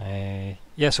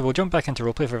 Yeah, so we'll jump back into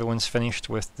roleplay if everyone's finished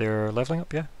with their leveling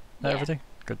up, yeah? That Yeah. everything?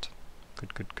 Good.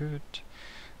 Good, good, good.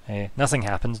 Nothing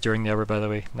happens during the hour, by the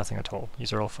way. Nothing at all.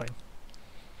 These are all fine.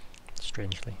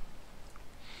 Strangely.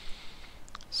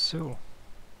 So.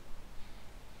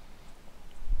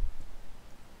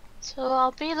 So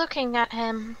I'll be looking at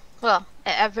him, well,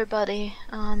 at everybody,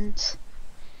 and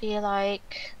be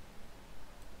like,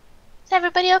 is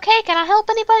everybody okay? Can I help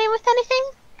anybody with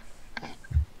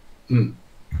anything?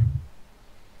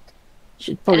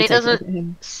 Should probably he take a look doesn't- at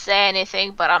him. Say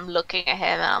anything, but I'm looking at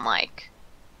him and I'm like,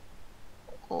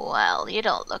 well, you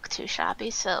don't look too shabby,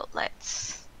 so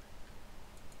let's...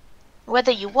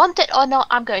 Whether you want it or not,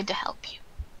 I'm going to help you.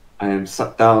 I am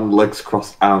sat down, legs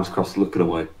crossed, arms crossed, looking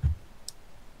away.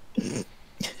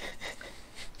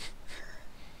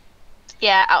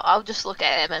 Yeah, I'll just look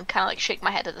at him and kind of like shake my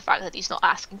head at the fact that he's not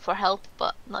asking for help,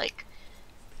 but like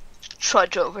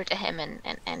trudge over to him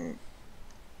and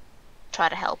try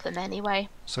to help him anyway.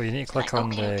 So you need to click Like,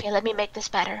 on okay, the... let me make this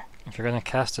better. If you're going to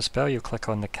cast a spell, you click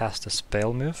on the cast a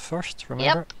spell move first,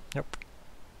 remember? Yep.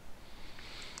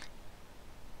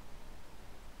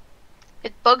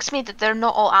 It bugs me that they're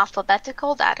not all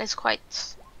alphabetical. That is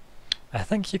quite... I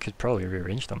think you could probably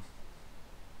rearrange them.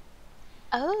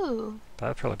 Oh.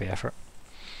 That'd probably be effort.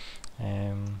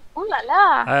 Ooh la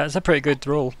la. It's a pretty good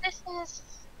roll. This is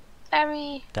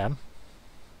very Damn.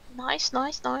 nice.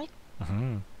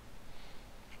 Mm-hmm.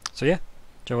 So yeah,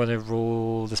 do you want to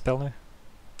roll the spell now?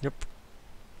 Yep.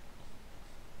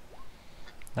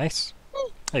 Nice.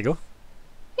 There you go.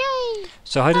 Yay!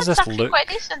 So how does That's this actually look? quite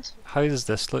decent. How does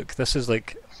this look? This is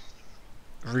like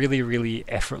really, really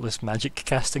effortless magic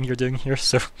casting you're doing here.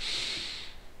 So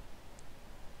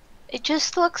It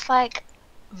just looks like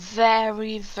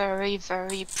very, very,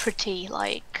 very pretty,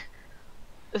 like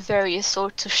various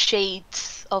sorts of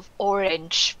shades of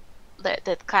orange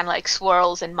that kind of like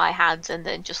swirls in my hands and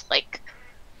then just like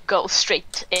go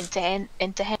straight into him.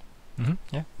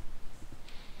 yeah.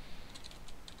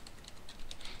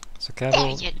 So There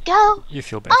Kavel, you go. you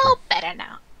feel better. Oh, better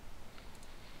now.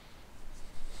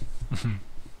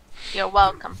 You're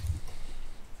welcome.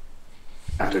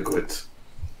 Adequate.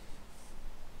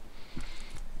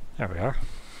 There we are.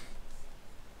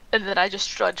 And then I just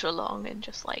trudge along and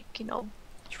just like, you know,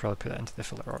 Should probably put that into the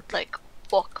filler arc. like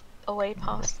walk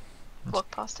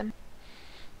past him.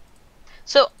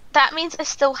 So that means I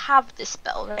still have this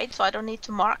spell, right? So I don't need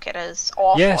to mark it as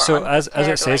off. Yeah, or so as it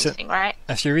unprepared or says it- anything, right?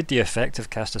 If you read the effect of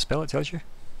cast a spell, it tells you.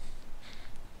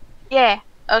 Yeah.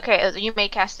 Okay, you may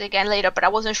cast it again later, but I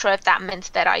wasn't sure if that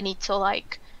meant that I need to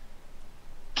like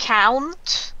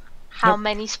count how Nope.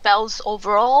 many spells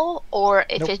overall, or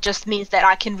if Nope. it just means that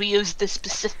I can reuse the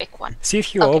specific one. See,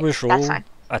 if you Okay, always that's roll fine.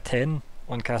 a 10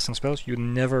 on casting spells, you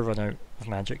never run out of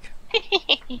magic.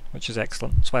 which is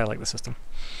excellent. That's why I like the system.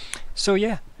 So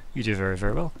yeah, you do very,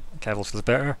 very well. Kavel feels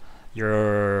better.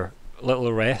 Your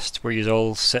little rest where you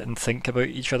all sit and think about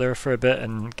each other for a bit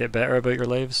and get better about your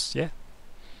lives. Yeah.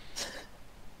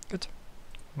 Good.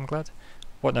 I'm glad.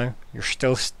 What now? You're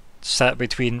still sat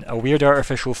between a weird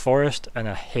artificial forest and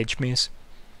a hedge maze.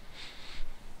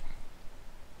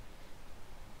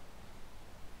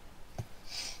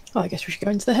 Well, I guess we should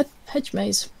go into the hedge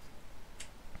maze.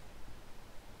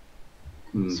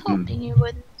 I was hoping you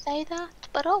wouldn't say that,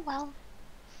 but oh well.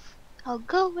 I'll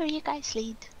go where you guys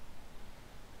lead.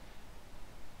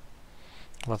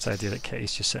 I love the idea that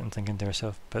Kitty's just sitting thinking to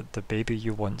herself, but the baby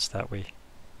you want's that way.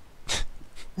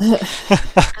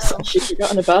 She's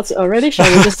forgotten about it already.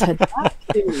 Shall we just head back?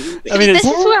 I mean, This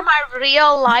is where my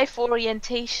real life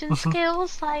orientation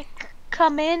skills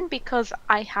come in, because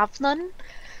I have none.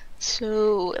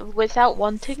 So without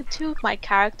wanting to, my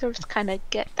characters kind of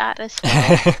get that as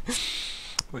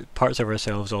well. Parts of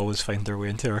ourselves always find their way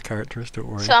into our characters, don't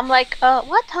worry. So I'm like,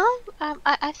 what, huh?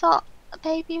 I thought a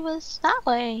baby was that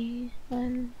way.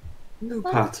 And No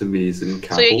part of me is in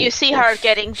Kavel. so you see her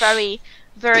getting very,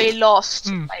 very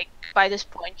lost. Like by this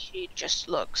point, she just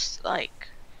looks like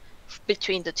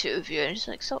between the two of you, and she's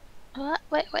like, so what?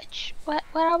 Where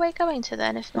are we going to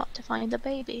then, if not to find the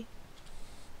baby?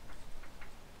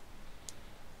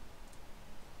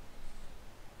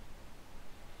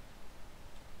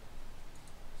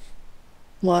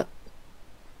 What?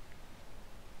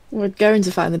 We're going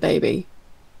to find the baby.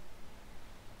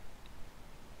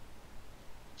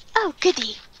 Oh,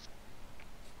 goody.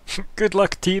 Good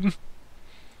luck, team.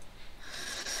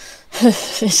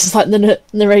 It's just like the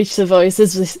narrator voice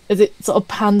as it sort of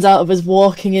pans out of us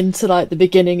walking into like the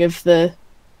beginning of the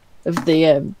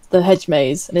hedge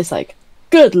maze, and it's like,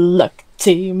 good luck,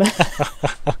 team. It's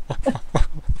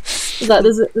like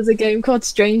there's a game called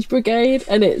Strange Brigade,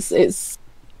 and it's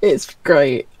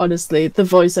great. Honestly, the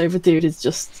voiceover dude is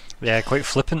just Quite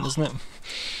flippant, isn't it?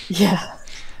 Yeah.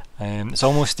 It's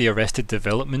almost the Arrested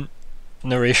Development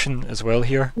narration as well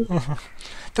here.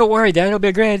 Don't worry, Dad, it'll be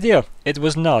a great idea. It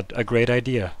was not a great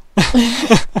idea.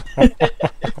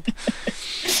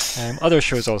 Other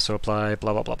shows also apply,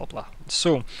 blah blah blah blah blah.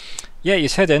 So, yeah, you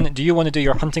head in. Do you want to do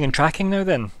your hunting and tracking now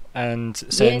then? And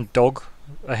send Dog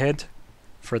ahead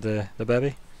for the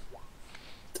baby?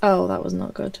 Oh, that was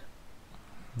not good.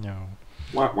 No.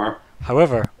 Wah.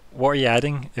 However, what are you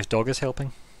adding if Dog is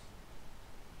helping?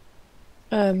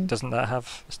 Doesn't that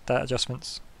have stat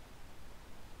adjustments?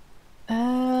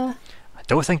 I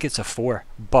don't think it's a 4,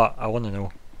 but I want to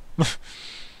know.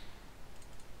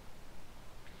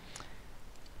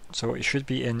 So it should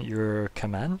be in your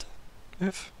command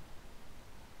move.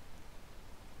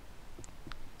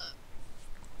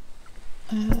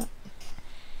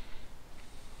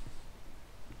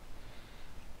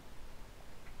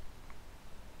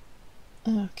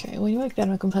 Okay, when you make the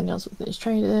animal companions with this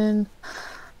training.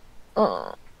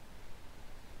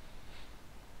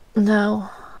 No.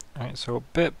 Alright, so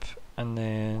Bip, and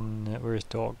then where's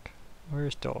Dog?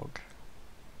 Where's Dog?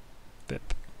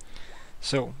 Bip.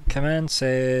 So, command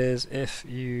says if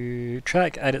you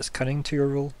track, add its cunning to your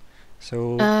roll.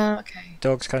 So, Okay.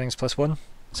 Dog's cunning's +1.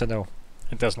 So no,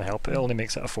 it doesn't help. It only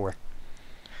makes it a 4.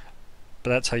 But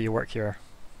that's how you work your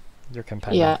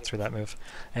companion through that move.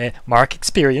 Mark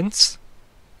experience.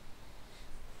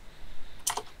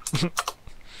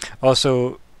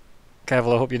 Also,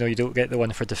 Kavel, I hope you know you don't get the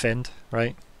one for defend,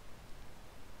 right?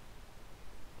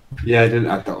 Yeah, I didn't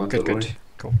add that one. Good.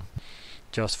 Cool.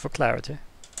 Just for clarity.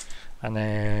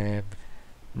 And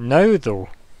now though,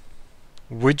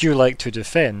 would you like to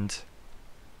defend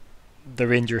the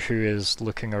ranger who is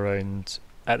looking around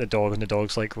at the dog, and the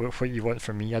dog's like, what you want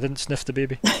from me? I didn't sniff the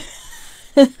baby.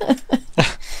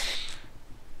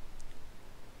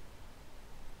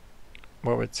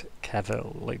 What would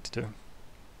Kavel like to do?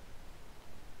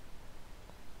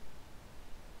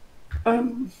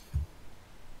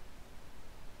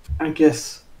 I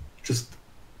guess just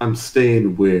I'm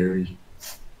staying wary.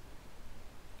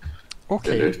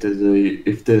 Okay. If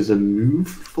there's a move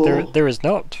for there is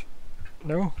not.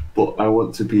 No. But I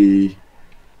want to be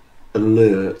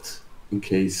alert in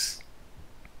case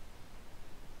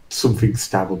something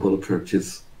stabbable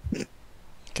approaches.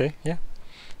 Okay, yeah.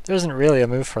 There isn't really a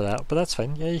move for that, but that's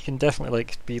fine. Yeah, you can definitely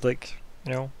be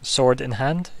sword in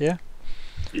hand, yeah?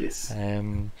 Yes.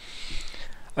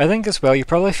 I think as well, you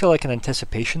probably feel like an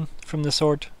anticipation from the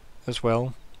sword as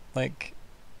well. Like,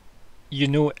 you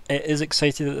know it is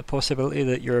excited at the possibility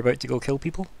that you're about to go kill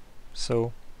people.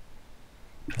 So,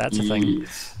 that's a thing.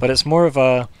 Yes. But it's more of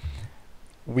a,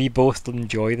 we both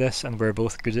enjoy this and we're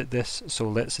both good at this, so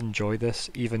let's enjoy this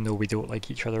even though we don't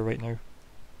like each other right now.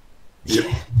 Yep.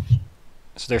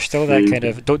 So there's still that kind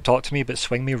of don't talk to me but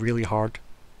swing me really hard.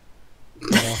 You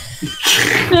know?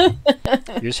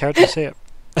 You just heard me say it.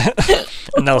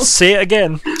 And I'll say it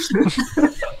again.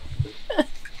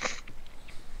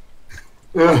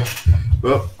 Well,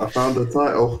 I found the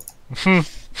title.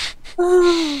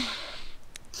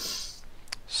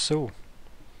 So,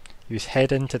 you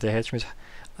head into the hedgerows.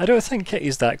 I don't think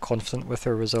Kitty's that confident with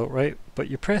her result, right? But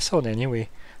you press on anyway.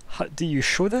 Do you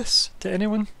show this to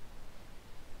anyone?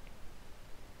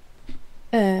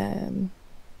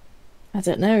 I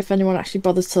don't know if anyone actually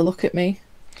bothers to look at me.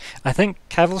 I think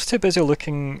Cavel's too busy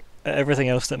looking at everything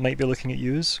else that might be looking at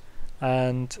yous,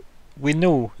 and we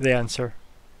know the answer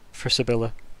for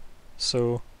Sybilla.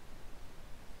 So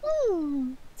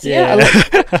So yeah, I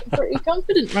look pretty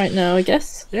confident right now, I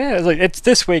guess. Yeah, it's like, it's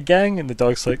this way, gang, and the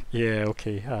dog's like, yeah,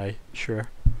 okay, aye,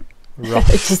 sure.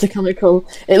 Rough. It's just a comical.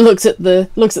 It looks at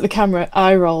the camera,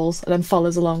 eye rolls, and then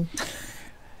follows along.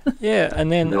 Yeah,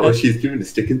 and then No, she's doing a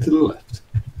sticking to the left.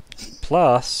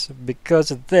 plus,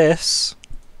 because of this,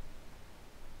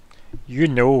 you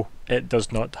know it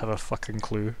does not have a fucking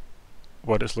clue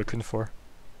what it's looking for.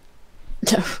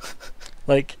 No.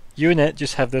 Like, you and it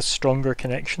just have this stronger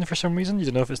connection for some reason. You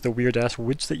don't know if it's the weird ass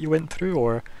woods that you went through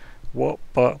or what,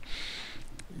 but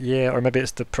yeah, or maybe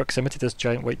it's the proximity to this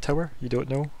giant white tower. You don't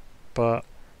know, but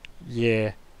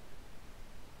yeah,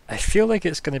 I feel like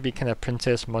it's going to be kind of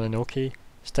Princess Mononoke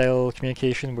style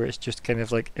communication, where it's just kind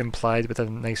of like implied with a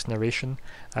nice narration,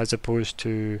 as opposed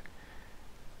to,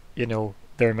 you know,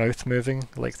 their mouth moving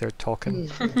like they're talking.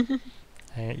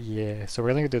 Yeah, so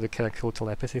we're going to do the kind of cool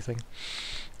telepathy thing,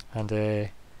 and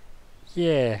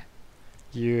yeah,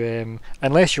 you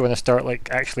unless you want to start like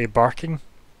actually barking,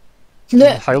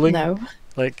 howling. No.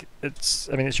 Like, it's,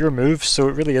 I mean, it's your move, so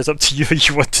it really is up to you how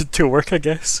you want it to work, I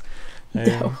guess.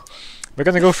 No. We're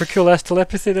gonna go for cool ass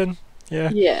telepathy then. Yeah.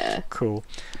 Yeah. Cool.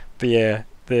 But yeah,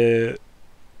 the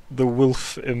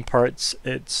wolf imparts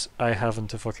its I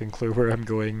haven't a fucking clue where I'm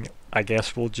going. I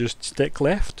guess we'll just stick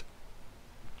left,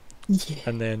 Yeah.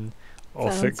 and then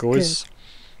off Sounds it goes.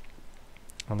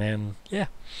 And then yeah,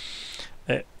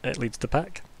 it leads the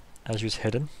pack as you's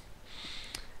hidden.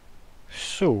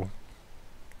 So,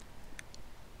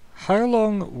 how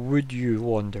long would you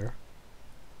wander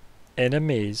in a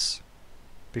maze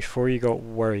before you got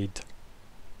worried?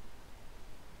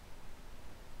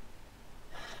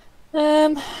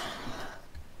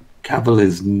 Kavel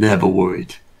is never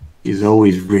worried. He's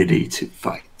always ready to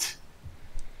fight.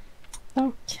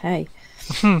 Okay.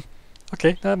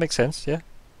 Okay, that makes sense, yeah.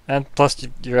 And plus,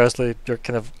 you're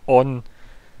kind of on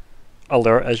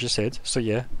alert, as you said, so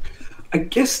yeah. I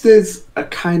guess there's a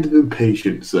kind of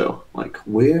impatience, though. Like,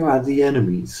 where are the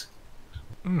enemies?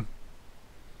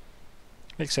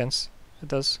 Makes sense. It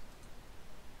does.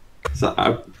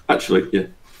 So, actually, yeah.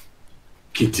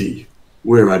 Kitty,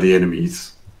 where are the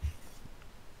enemies?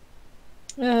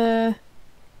 Up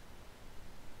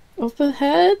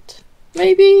ahead,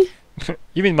 maybe?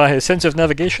 You mean my sense of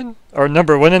navigation? Our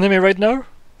number one enemy right now?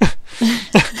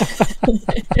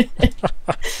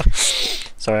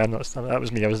 Sorry, I'm not. That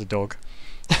was me. I was the dog.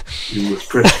 You must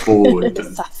press forward. The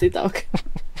sassy dog.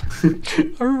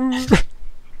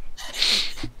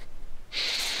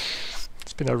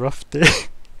 It's been a rough day.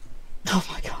 Oh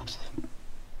my god.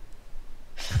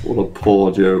 What a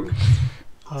poor joke.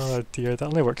 Oh dear, that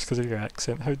only works because of your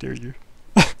accent. How dare you?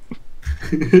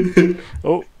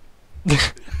 Oh.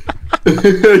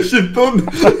 She's done.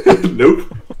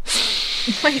 Nope.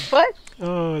 Wait, what?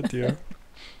 Oh dear.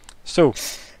 So,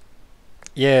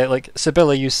 yeah, like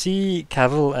Sybilla, you see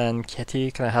Kavel and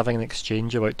Kitty kind of having an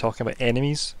exchange about talking about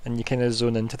enemies, and you kind of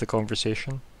zone into the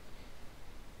conversation.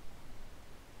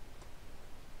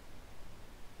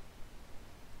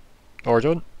 Or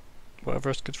don't.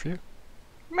 Whatever's good for you.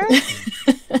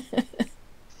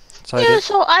 So Yeah,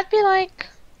 so I'd be like,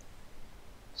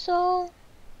 so,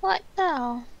 what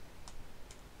now?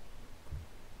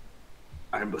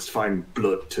 I must find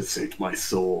blood to suit my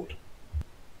sword.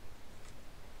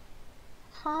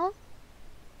 Huh?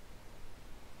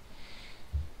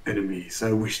 Enemies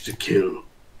I wish to kill.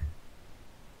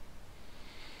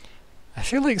 I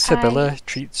feel like Sybilla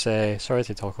treats, sorry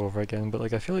to talk over again, but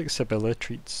like I feel like Sybilla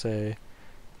treats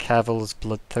Cavel's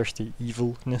bloodthirsty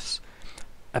evilness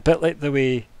a bit like the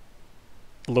way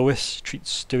Lois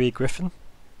treats Stewie Griffin.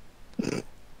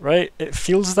 Right? It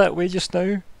feels that way just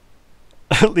now.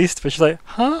 At least, but she's like,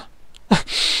 huh?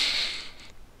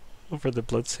 Over the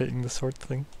bloods hitting the sword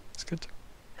thing. It's good.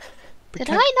 But Did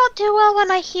I not do well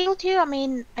when I healed you? I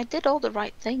mean, I did all the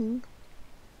right thing.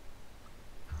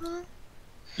 Huh?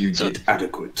 You did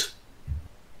adequate.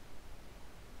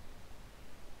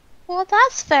 Well,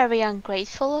 that's very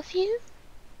ungrateful of you.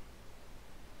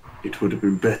 It would have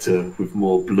been better with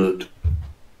more blood.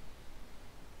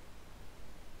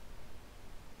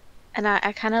 And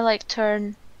I kind of like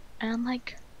turn, and I'm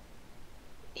like,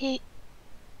 he's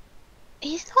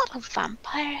not a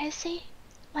vampire, is he?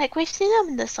 Like, we've seen him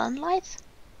in the sunlight.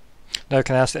 Now,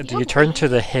 can I ask, do you turn to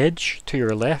the hedge to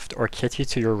your left or Kitty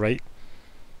to your right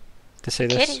to say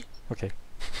this? Kitty. Okay.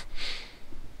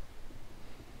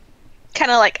 Kind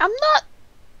of like, I'm not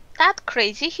that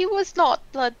crazy. He was not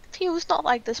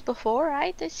like this before,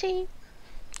 right? Is he?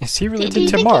 Is he Do related you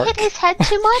to think Mark? he hit his head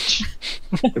too much?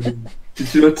 I mean,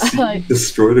 did you not see me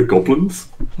destroy the goblins?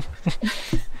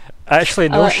 Actually,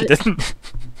 no, she didn't.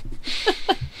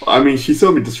 I mean, she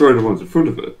saw me destroy the ones in front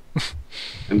of her,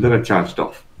 and then I charged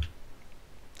off.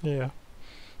 Yeah.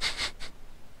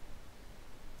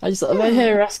 I just sort of I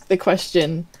hear her ask the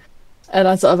question, and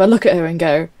I look at her and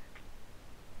go,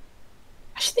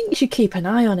 I just think you should keep an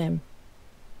eye on him.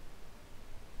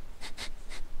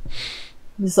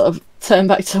 Just sort of turn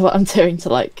back to what I'm doing to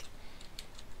like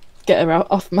get her out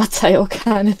off my tail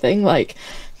kind of thing. Like,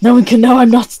 no one can know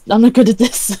I'm not good at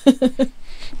this.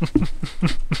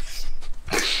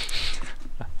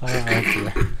 Oh,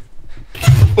 dear.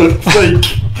 Fuck's sake.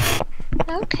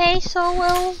 Okay, so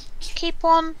we'll keep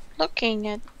on looking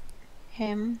at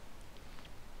him.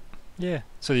 Yeah.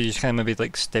 So you just kind of maybe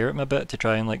like stare at him a bit to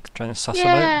try and suss him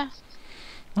Yeah.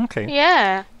 out? Okay.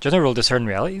 Yeah. Do you want to roll discern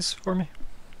realities for me?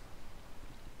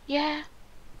 Yeah.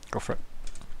 Go for it.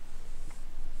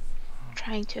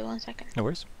 Trying to, 1 second. No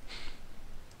worries.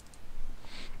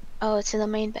 Oh, it's in the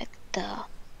main bed. Duh.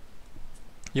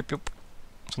 Yep.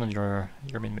 It's one of your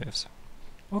main moves.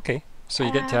 Okay. So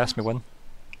you get to ask me one.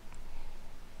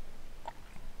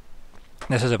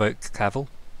 This is about Kavel,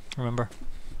 remember?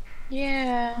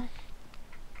 Yeah.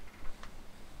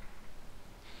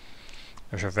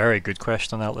 There's a very good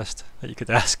question on that list that you could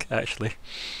ask, actually.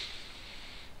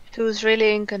 Who's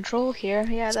really in control here?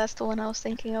 Yeah, that's the one I was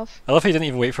thinking of. I love how you didn't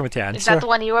even wait for me to answer. Is that the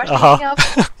one you were thinking of?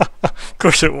 Of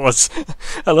course it was.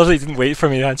 I love that you didn't wait for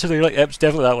me to answer. You're like, yep, it's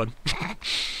definitely that one.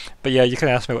 But yeah, you can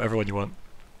ask me whatever one you want.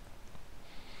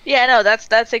 Yeah, no,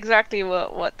 that's exactly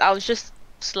what I was just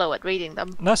slow at reading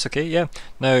them. That's okay, yeah.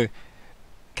 Now,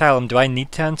 Callum, do I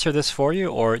need to answer this for you,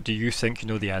 or do you think you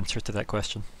know the answer to that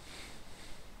question?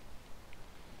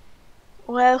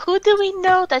 Well, who do we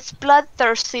know that's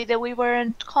bloodthirsty that we were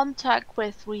in contact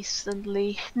with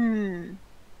recently?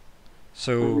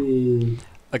 So,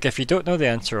 like, if you don't know the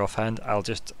answer offhand, I'll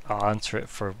answer it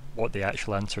for what the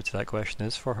actual answer to that question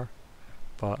is for her.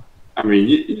 But I mean,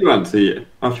 you answer it.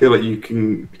 I feel like you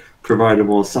can provide a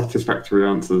more satisfactory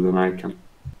answer than I can.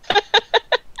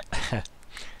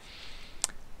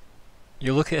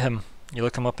 you look at him, you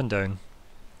look him up and down,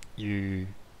 you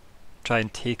try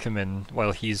and take him in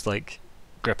while he's like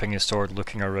gripping his sword,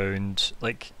 looking around,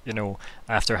 like, you know,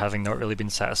 after having not really been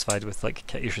satisfied with like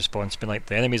Kitty's response, being like,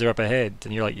 the enemies are up ahead,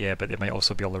 and you're like, yeah, but they might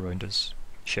also be all around us.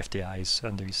 Shifty eyes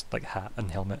under his like hat and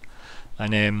helmet,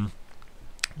 and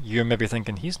you're maybe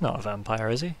thinking, he's not a vampire,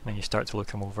 is he? And you start to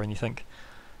look him over and you think,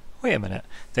 wait a minute.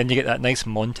 Then you get that nice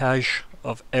montage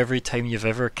of every time you've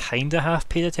ever kinda half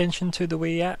paid attention to the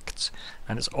way he acts,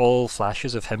 and it's all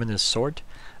flashes of him and his sword.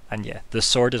 And yeah, the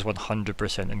sword is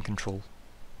 100% in control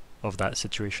of that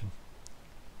situation.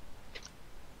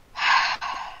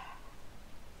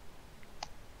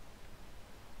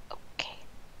 Okay.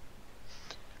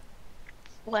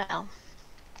 Well,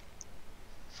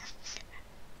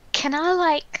 can I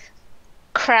like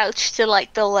crouch to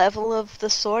like the level of the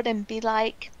sword and be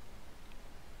like,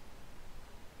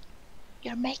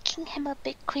 you're making him a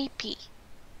bit creepy.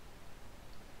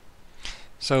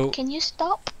 So Can you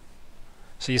stop?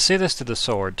 So you say this to the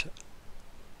sword.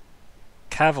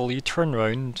 Kavel, you turn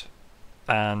round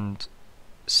and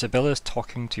Sybilla's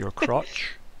talking to your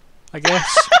crotch, I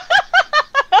guess.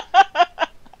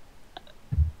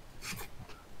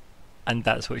 And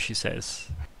that's what she says.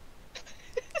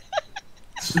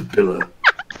 Sybilla,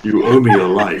 you owe me your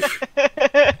life.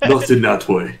 Not in that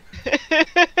way.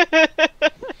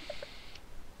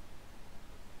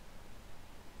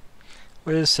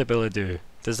 What does Sybilla do?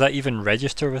 Does that even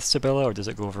register with Sybilla, or does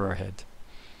it go over her head?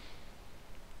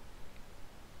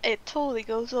 It totally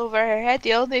goes over her head.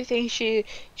 The only thing she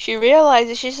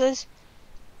realizes, she says,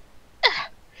 "Ah,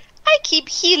 I keep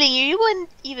healing you. You wouldn't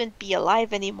even be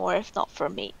alive anymore if not for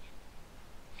me.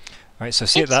 Right, so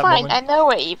see It's at that fine. moment, I know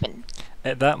we're even."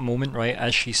 at that moment, right,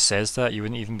 as she says that, you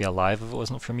wouldn't even be alive if it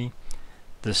wasn't for me.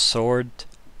 The sword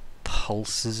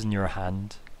pulses in your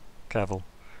hand, Kavel,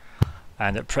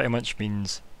 and it pretty much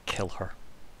means kill her.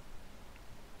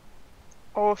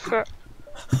 Oh shit.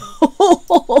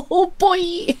 Oh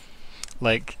boy!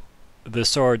 like the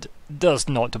sword does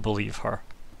not believe her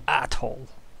at all.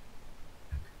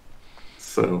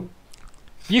 So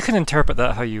You can interpret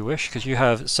that how you wish, because you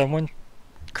have someone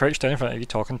crouched down in front of you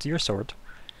talking to your sword,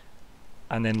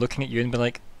 and then looking at you and being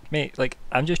like, mate, like,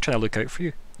 I'm just trying to look out for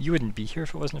you. You wouldn't be here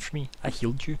if it wasn't for me. I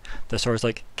healed you. The sword's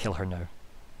like, kill her now.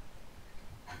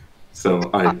 So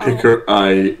I pick her,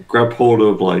 I grab hold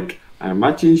of, like, I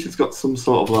imagine she's got some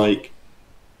sort of, like,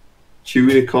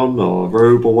 tunic-on or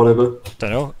robe or whatever.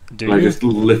 Dunno, do And I you? just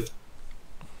lift.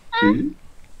 Do you?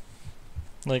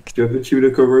 Like, Do you have a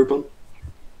tunic or robe on?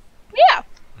 Yeah.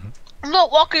 I'm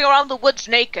not walking around the woods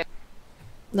naked.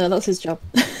 No, that's his job.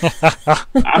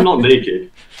 I'm not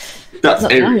naked. That's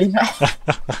Not Eric. mine.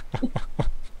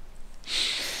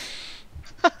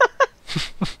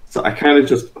 So I kind of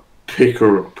just pick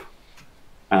her up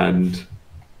and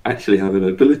actually have an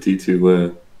ability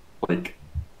to, like,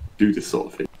 do this sort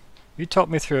of thing. you talk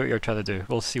me through what you're trying to do.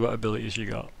 We'll see what abilities you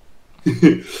got.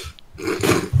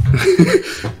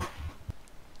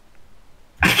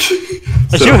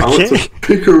 So you I want okay? to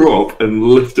pick her up and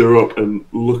lift her up and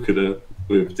look at her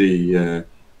with the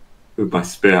with my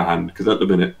spare hand, because at the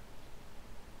minute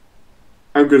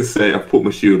I'm going to say I've put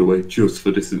my shield away just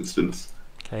for this instance.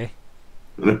 Okay.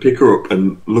 And I pick her up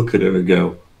and look at her and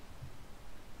go,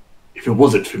 if it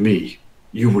wasn't for me,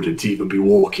 you wouldn't even be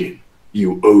walking.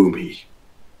 You owe me.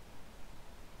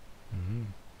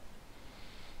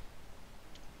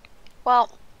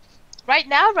 Well, right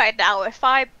now, if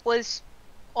I was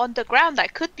on the ground, I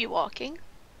could be walking.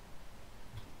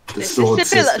 The This sword is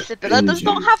Sybilla. says to Sybilla end does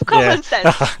not you. have common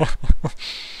Yeah. sense.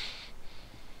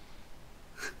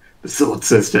 The sword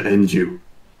says to end you.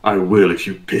 I will if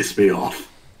you piss me off.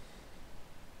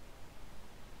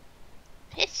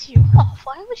 Piss you off?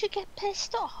 Why would you get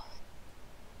pissed off?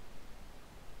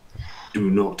 Do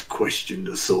not question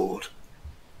the sword.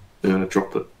 Then I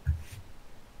drop it.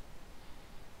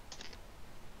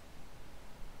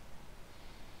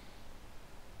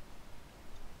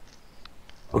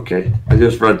 Okay, I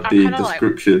just read I the kinda like-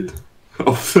 description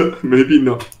of the, maybe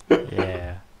not.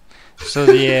 Yeah. So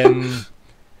the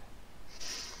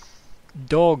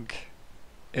dog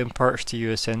imparts to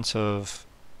you a sense of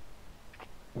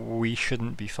we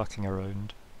shouldn't be fucking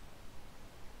around.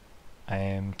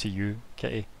 To you,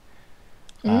 Kitty.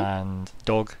 And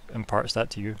dog imparts that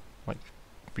to you, like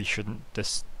we shouldn't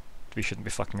be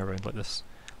fucking around like this.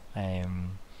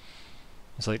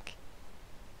 It's like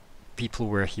people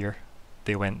were here,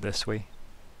 they went this way,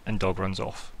 and dog runs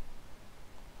off.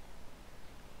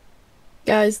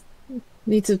 Guys,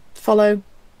 need to follow,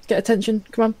 get attention.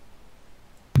 Come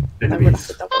on.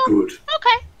 Enemies. Oh. Good.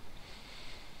 Okay.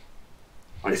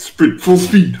 I sprint full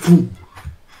speed.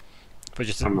 But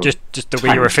just I'm not just the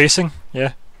way you were tired. facing,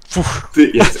 yeah.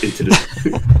 Yes, into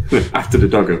the after the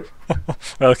doggo.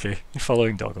 Okay, you're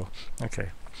following Doggo. Okay.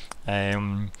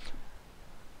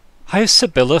 How's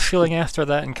Sybilla feeling after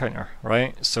that encounter?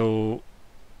 Right. So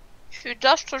She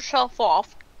dusts herself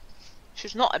off.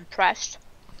 She's not impressed.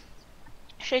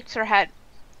 Shakes her head,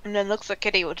 and then looks at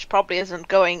Kitty, which probably isn't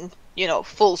going,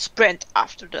 full sprint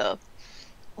after the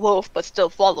wolf, but still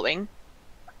following.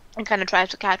 And kind of tries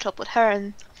to catch up with her,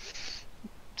 and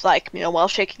it's like, while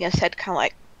shaking his head, kind of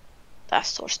like, that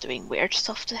sword's doing weird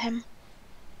stuff to him.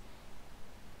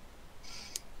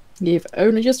 You've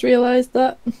only just realised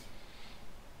that?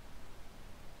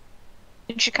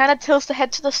 And she kind of tilts the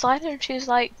head to the side, and she's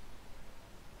like,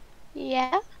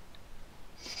 yeah?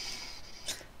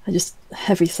 I just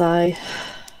heavy sigh.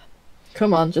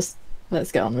 Come on, just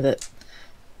let's get on with it.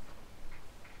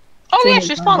 Oh yeah, Join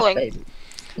she's us, following. baby.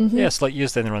 Mhm. yes, like you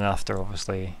then run after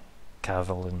obviously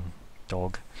Kavel and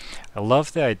Dog. I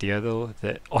love the idea though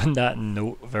that on that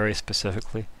note very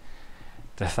specifically,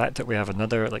 the fact that we have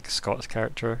another like Scots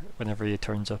character whenever he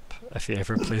turns up, if he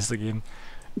ever plays the game.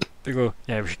 They go,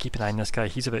 yeah, we should keep an eye on this guy,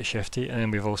 he's a bit shifty, and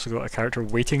then we've also got a character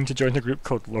waiting to join the group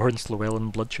called Lawrence Llewellyn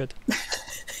Bloodshed.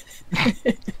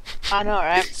 I know,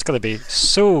 right? It's gonna be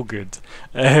so good.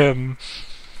 Definitely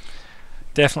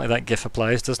that gif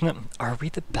applies, doesn't it? Are we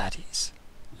the baddies?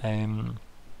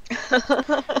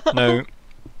 Now,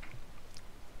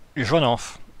 you run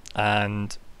off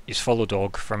and you follow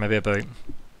Dog for maybe about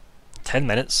 10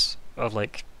 minutes of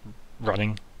like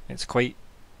running. It's quite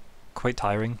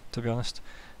tiring, to be honest.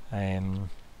 And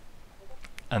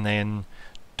then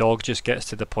Dog just gets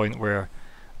to the point where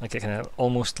like it kind of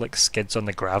almost like skids on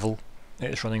the gravel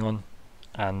it's running on,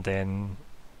 and then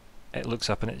it looks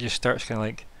up and it just starts kind of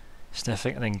like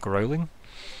sniffing and then growling.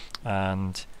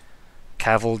 And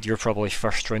Kavel, you're probably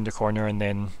first round the corner, and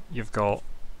then you've got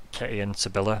Kitty and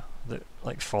Sybilla that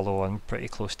like follow on pretty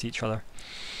close to each other.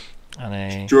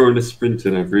 And During the sprint,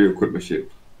 and I've re-equipped my shield.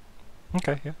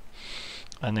 Okay, yeah.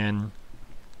 And then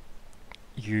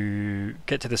you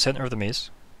get to the center of the maze,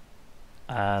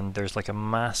 and there's like a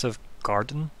massive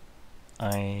garden,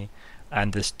 and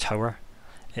this tower.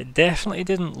 It definitely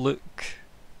didn't look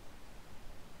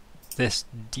this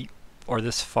deep or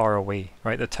this far away,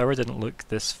 right? The tower didn't look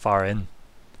this far in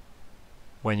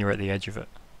when you were at the edge of it.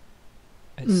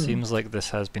 It seems like this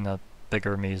has been a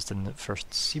bigger maze than it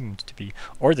first seemed to be,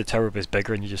 or the tower was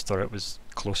bigger and you just thought it was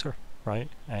closer, right?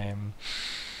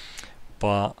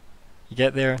 But you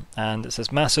get there and it's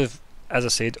this massive, as I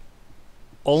said,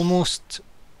 almost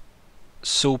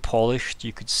so polished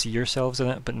you could see yourselves in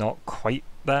it, but not quite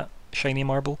that shiny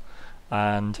marble.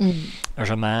 And there's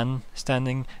a man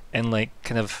standing in like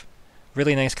kind of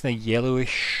really nice kind of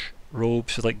yellowish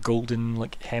robes with like golden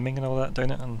like hemming and all that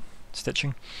down it and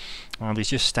stitching. And he's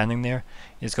just standing there.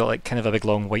 He's got like kind of a big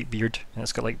long white beard, and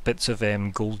it's got like bits of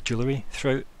gold jewellery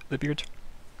throughout the beard.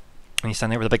 And he's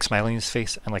standing there with a big smile on his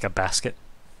face and like a basket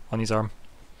on his arm.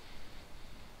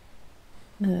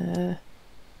 Hello.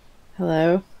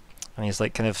 And he's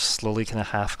like kind of slowly kind of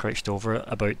half crouched over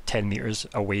about 10 metres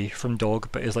away from dog,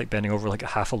 but is like bending over like a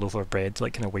half a loaf of bread,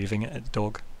 like kind of waving it at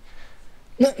dog.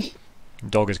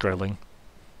 Dog is growling.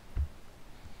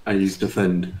 I use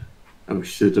defend. I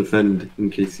wish to defend in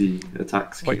case he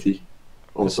attacks Wait. Kitty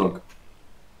or dog.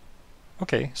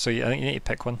 Okay, so I think you need to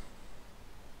pick one.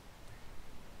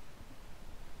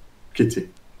 Kitty.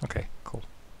 Okay, cool.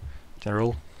 Can I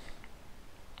roll?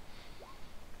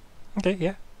 Okay,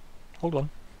 yeah. Hold on.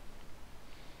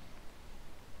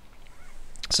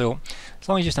 So, as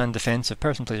long as you stand defensive,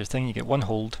 person, player, thing, you get one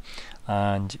hold,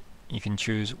 and you can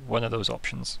choose one of those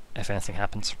options if anything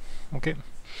happens. Okay.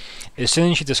 As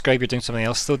soon as you describe you're doing something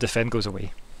else, though, defend goes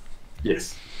away.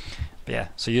 Yes. But yeah,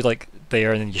 so you're like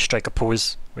there, and then you strike a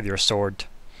pose with your sword,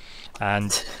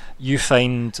 and you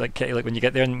find like when you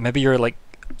get there, and maybe you're like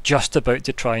just about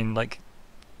to try and like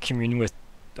commune with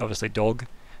obviously dog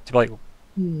to be like,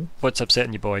 what's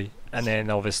upsetting you, boy? And then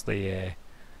obviously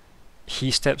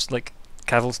he steps like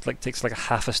Kavel like takes like a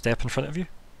half a step in front of you,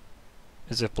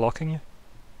 as if blocking you.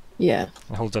 Yeah.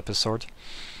 And holds up his sword.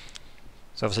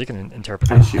 So obviously you can interpret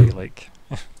it how you like.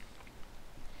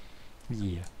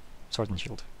 Yeah, sword and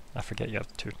shield. I forget you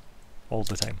have two all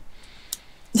the time.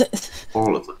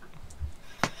 All of them.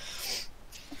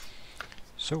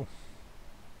 So,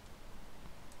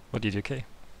 what do you do, Kay?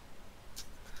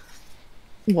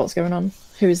 What's going on?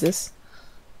 Who is this?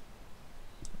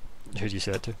 Who do you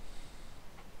say that to?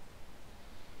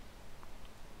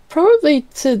 Probably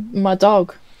to my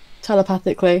dog,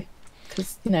 telepathically,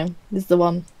 because this is the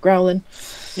one growling.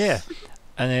 Yeah,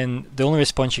 and then the only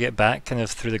response you get back, kind of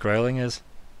through the growling, is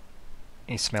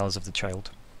he smells of the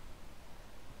child.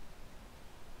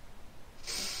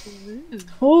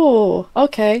 Oh,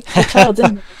 okay. The child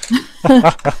didn't.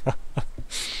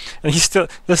 And he's still,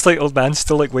 this like old man's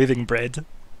still like waving bread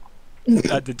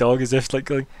at the dog as if like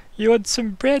going, "You want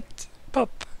some bread,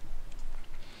 pup?"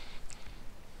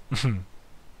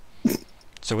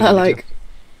 So what I do you like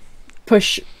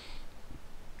push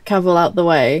Kavel out the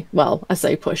way. Well, I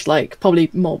say push, like probably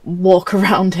more walk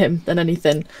around him than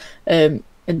anything, and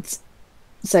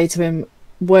say to him,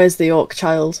 "Where's the orc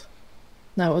child?"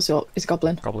 No, it's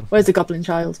goblin. Goblin. Where's the goblin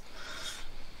child?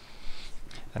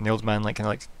 And the old man like kind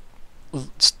of like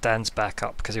stands back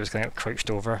up because he was kind of crouched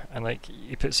over, and like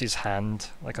he puts his hand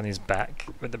like on his back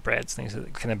with the breads, and he's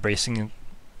like, kind of bracing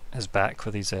his back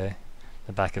with his the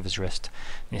back of his wrist,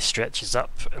 and he stretches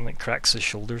up and like cracks his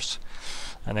shoulders,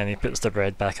 and then he puts the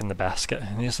bread back in the basket,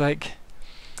 and he's like,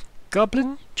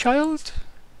 "Goblin child,"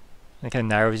 and he kind of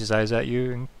narrows his eyes at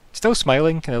you, and still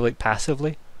smiling, kind of like passively.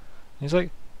 And he's like,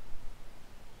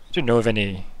 "I don't know of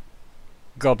any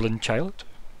goblin child."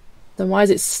 Then why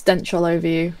is it stench all over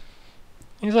you?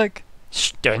 He's like,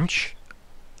 "Stench?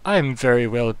 I am very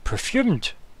well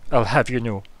perfumed, I'll have you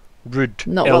know. Rude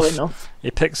Not elf." well enough. He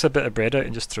picks a bit of bread out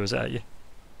and just throws it at you.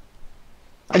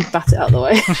 And bat it out of the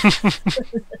way.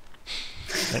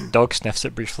 And dog sniffs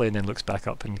it briefly and then looks back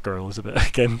up and growls a bit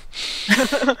again.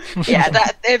 Yeah,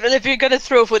 that if you're gonna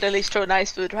throw food, at least throw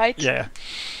nice food, right? Yeah.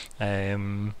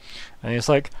 And he's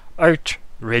like,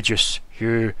 "Outrageous,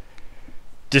 you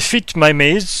defeat my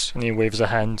maze," and he waves a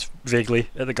hand vaguely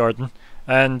at the garden,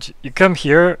 "and you come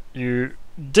here, you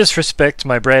disrespect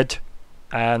my bread,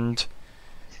 and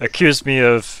accuse me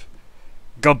of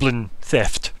goblin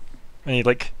theft." And he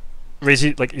like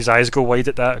raises, like his eyes go wide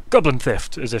at that. "Goblin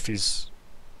theft," as if he's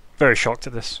very shocked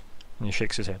at this, and he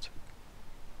shakes his head.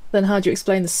 Then how do you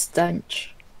explain the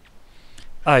stench?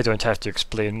 "I don't have to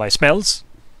explain my smells."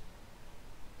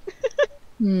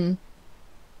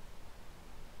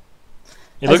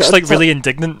 He I looks gotta like tell- really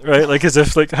indignant, right? Like as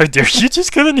if like, how dare you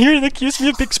just come in here and accuse me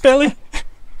of big spelly?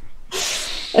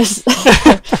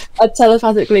 I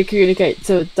telepathically communicate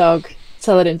to a dog,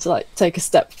 telling him to like take a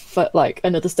step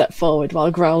another step forward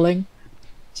while growling.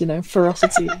 You know,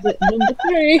 ferocity is at number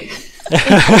 3.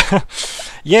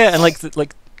 Yeah, and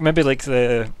like maybe like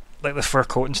the fur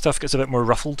coat and stuff gets a bit more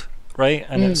ruffled, right?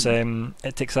 And it's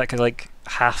it takes that kind of like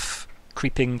half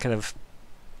creeping kind of,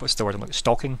 what's the word I'm like,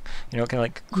 stalking, you know, kind of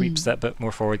like creeps that bit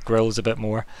more forward, grills a bit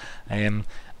more, and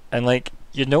like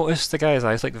you notice the guy's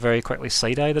eyes like very quickly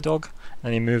side eye the dog,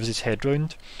 and he moves his head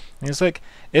round, and he's like,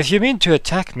 if you mean to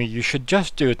attack me, you should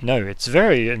just do it now. It's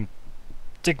very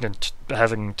indignant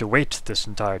having to wait this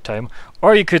entire time,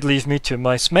 or you could leave me to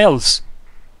my smells.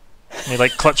 And he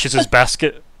like clutches his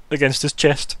basket against his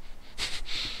chest.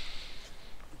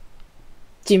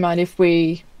 Do you mind if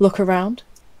we look around?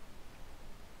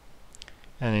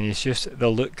 And then he's just, the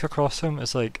look across him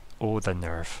is like, oh, the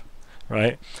nerve,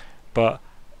 right? But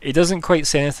he doesn't quite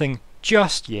say anything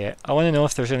just yet. I want to know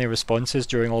if there's any responses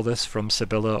during all this from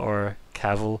Sybilla or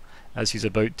Kavel, as he's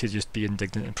about to just be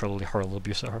indignant and probably hurl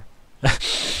abuse at her.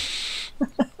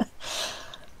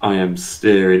 I am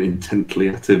staring intently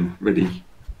at him, ready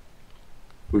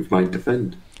with my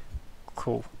defend.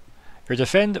 Cool. Your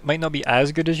defend might not be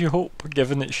as good as you hope,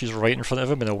 given that she's right in front of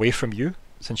him and away from you,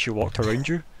 since she walked around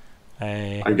you.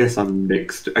 I guess I'm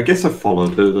mixed. I guess I followed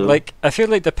her though. Like, I feel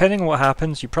like depending on what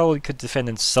happens, you probably could defend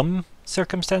in some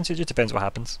circumstances. It just depends what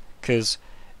happens. Because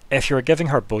if you were giving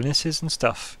her bonuses and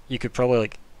stuff, you could probably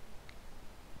like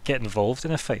get involved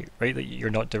in a fight, right? That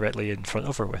you're not directly in front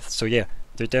of her with. So yeah,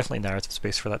 there's definitely narrative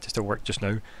space for that just to work just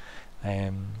now.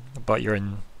 But you're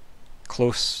in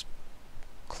close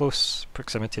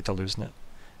proximity to losing it,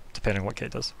 depending on what Kate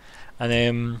does.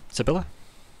 And Sybilla?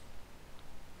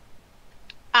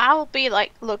 I'll be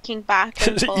like looking back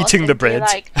and forth Eating the and be bread.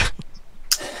 like,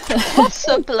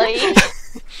 possibly,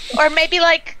 or maybe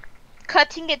like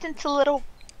cutting it into little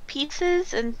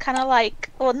pieces and kind of like,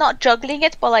 well, not juggling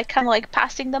it, but like kind of like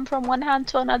passing them from one hand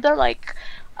to another, like.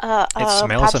 It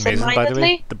smells amazing, by the way.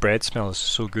 absent-mindedly. The bread smells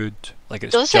so good, like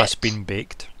it's Does just it? been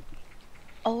baked.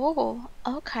 Oh,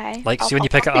 okay. Like, see when I'll you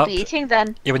pick it probably up- be eating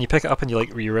then. Yeah, when you pick it up and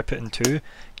you rip it in two,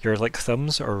 your like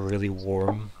thumbs are really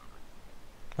warm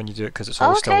when you do it because it's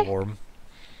all still Okay. warm.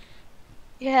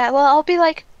 Yeah, well, I'll be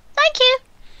like, thank you.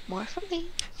 More for me.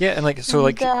 Yeah, and like so,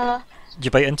 like And, you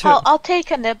bite into I'll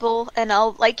take a nibble and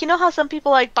I'll like, you know how some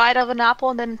people like bite of an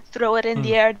apple and then throw it in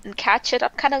the air and catch it. I'm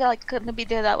kind of like gonna be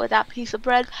doing that with that piece of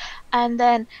bread, and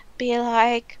then be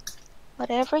like,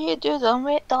 whatever you do,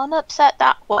 don't upset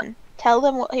that one. Tell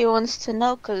him what he wants to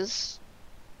know, 'cause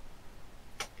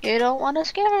you don't want to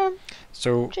scare him.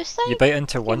 So Just saying. you bite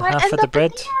into one might half end of the up in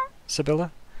bread, the air.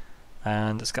 Sybilla,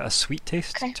 and it's got a sweet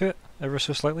taste Okay. to it, ever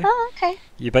so slightly. Oh, okay.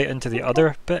 You bite into the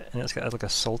other bit, and it's got like a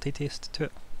salty taste to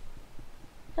it.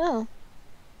 Oh.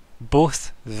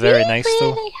 Both very You nice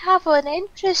really have an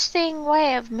interesting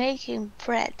way of making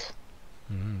bread.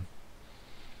 though.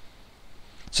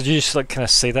 So do you just like kind of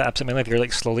say that absentmindedly? If you're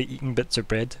like slowly eating bits of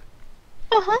bread.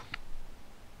 Uh-huh.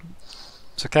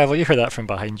 So Kavel, you heard that from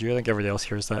behind you. I think everybody else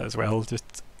hears that as well.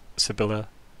 Just Sybilla.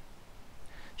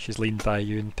 She's leaned by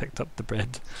you and picked up the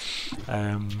bread.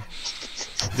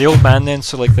 The old man then,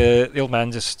 so like the old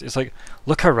man just is like,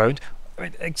 look around. I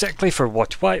mean, exactly for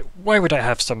what? Why would I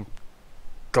have some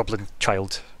goblin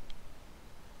child?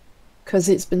 Because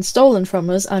it's been stolen from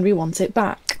us and we want it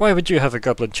back. Why would you have a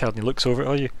goblin child? And he looks over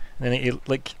at you, and then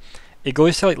he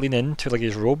goes to like lean into like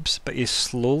his robes, but he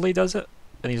slowly does it,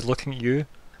 and he's looking at you,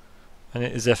 and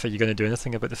it is as if you're going to do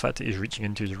anything about the fact that he's reaching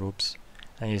into his robes,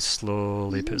 and he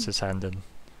slowly puts his hand in,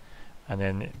 and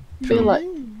then I feel like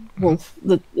Wolf,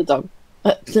 the dog.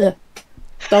 The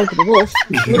dog, the wolf.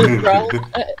 would growl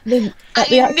at the I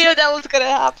act- knew that was gonna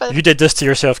happen. you did this to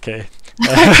yourself, Kay.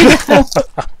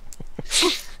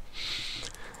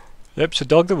 Yep. So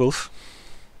dog the wolf.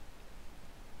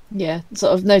 Yeah,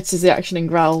 sort of notices the action and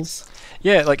growls.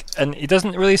 Yeah, like, and he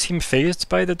doesn't really seem phased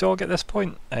by the dog at this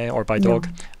point, or by dog.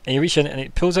 And he reaches in and he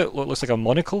pulls out what looks like a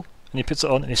monocle, and he puts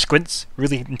it on and he squints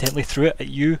really intently through it at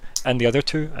you and the other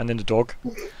two, and then the dog.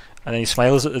 And then he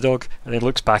smiles at the dog, and then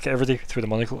looks back at everybody through the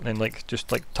monocle, and then like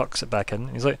just like tucks it back in.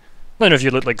 And he's like, "None of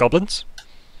you look like goblins."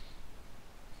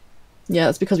 Yeah,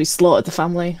 that's because we slaughtered the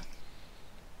family.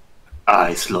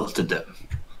 I slaughtered them.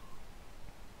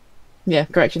 Yeah,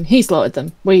 correction. He slaughtered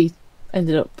them. We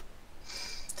ended up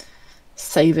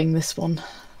saving this one.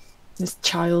 This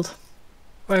child.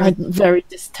 I'm very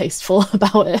distasteful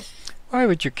about it. Why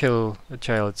would you kill a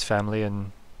child's family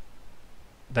and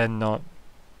then not?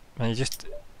 And he just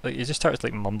starts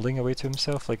like mumbling away to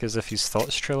himself, like as if his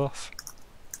thoughts trail off.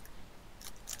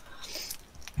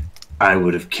 I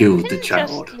would have killed the You can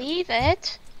child. just leave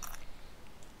it.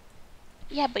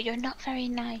 Yeah, but you're not very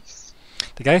nice.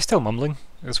 The guy's still mumbling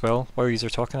as well while these are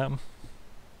talking at him.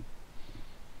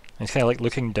 And he's kind of like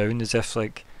looking down as if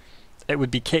like it would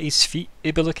be Kitty's feet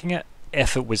he'd be looking at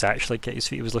if it was actually Kitty's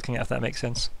feet he was looking at, if that makes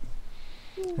sense.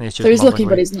 And he's just So he's mumbling looking,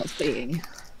 away. but he's not speaking.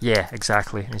 Yeah,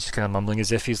 exactly. And he's just kind of mumbling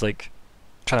as if he's like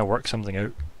trying to work something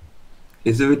out.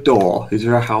 Is there a door? Is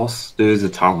there a house? There is a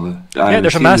tower. Yeah,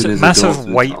 there's a assuming massive door to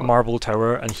the white tower. marble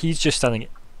tower, and he's just standing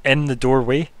in the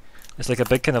doorway. It's like a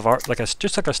big kind of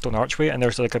just like a stone archway, and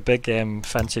there's like a big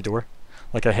fancy door,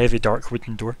 like a heavy dark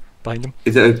wooden door behind him.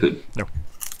 Is it open? No.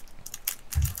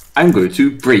 I'm going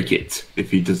to break it if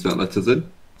he does not let us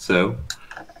in. So,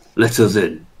 let us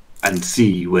in and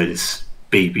see where this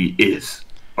baby is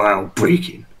while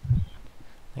breaking.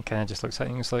 He kind of just looks at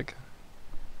you and he's like,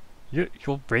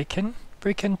 "You'll break in?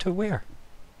 Break into where?"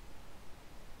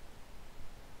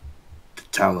 The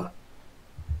tower.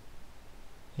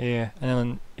 Yeah, and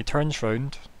then he turns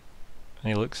round and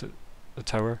he looks at the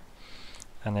tower,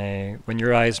 and when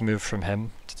your eyes move from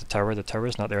him to the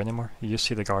tower's not there anymore. You just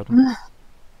see the garden.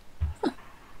 And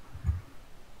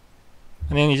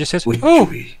then he just says, Which "Oh,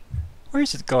 way?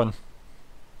 where's it gone?"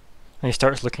 And he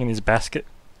starts looking in his basket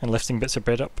and lifting bits of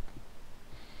bread up.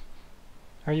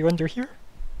 "Are you under here?"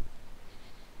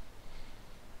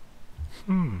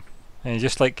 And he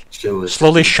just like Show us.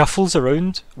 slowly shuffles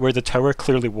around where the tower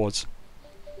clearly was.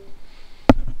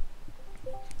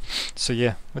 So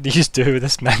yeah, what do you just do with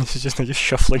this man? He's just like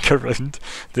shuffling around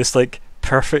this like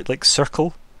perfect like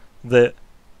circle that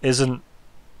isn't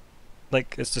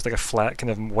like, it's just like a flat kind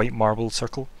of white marble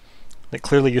circle that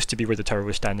clearly used to be where the tower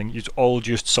was standing. You all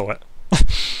just saw it.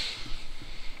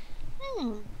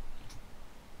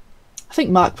 I think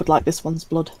Mark would like this one's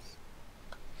blood.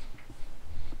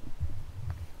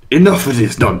 Enough of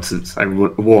this nonsense. I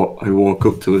walk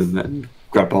up to him and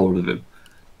grab hold of him.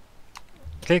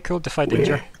 Okay, cool. Defy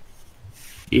danger.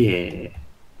 Yeah.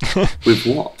 With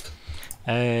what?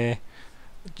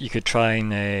 You could try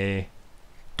and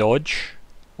dodge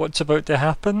what's about to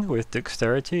happen with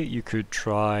dexterity. You could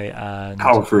try and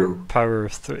Power through. power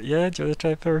through. Yeah, do you want to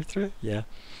try power through? Yeah.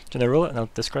 Do you want to roll it and I'll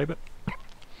describe it?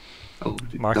 Oh,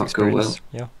 did Mark not go well. experience.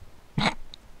 Yeah.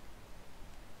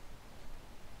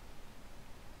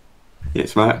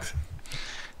 Yes, Max.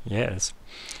 Yeah, it is.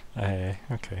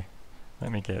 Okay.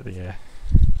 Let me get the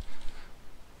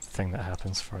thing that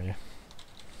happens for you.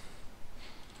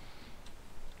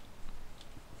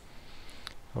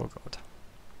 Oh god.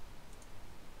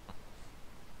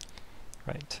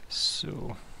 Right,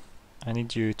 so I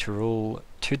need you to roll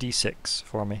 2d6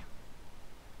 for me.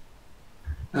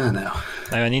 Oh no.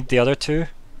 Now I need the other two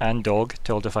and dog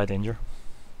to all defy danger.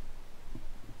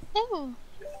 Oh.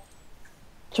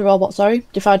 To roll what, sorry?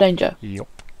 Defy danger. Yup.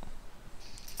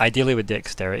 Ideally with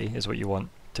dexterity is what you want,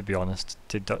 to be honest,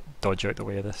 to dodge out the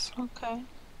way of this. Okay.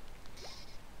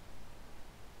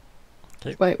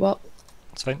 Wait, what?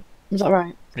 It's fine. Is that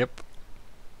right? Yep.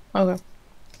 Okay.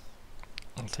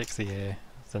 I'll take the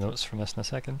notes from this in a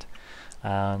second.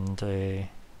 And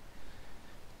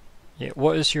yeah,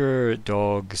 what is your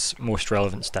dog's most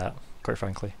relevant stat, quite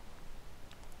frankly?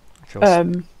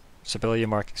 Sybilla, your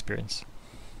mark experience.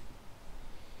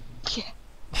 Yeah.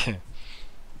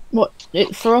 What?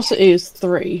 Ferocity is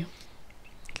 3.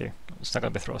 Okay, it's not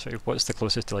going to be ferocity. What's the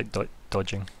closest to like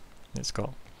dodging it's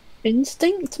got?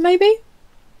 Instinct, maybe?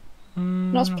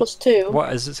 That's +2.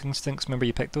 What is its instincts? Remember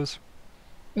you picked those?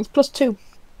 It's +2.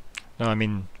 No, I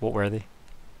mean, what were they?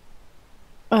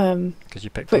 Because you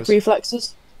picked Quick those.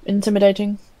 reflexes,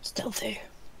 intimidating, stealthy.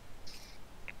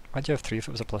 Why'd you have 3 if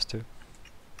it was a +2?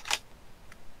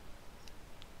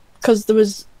 Because there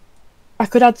was... I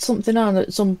could add something on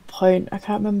at some point, I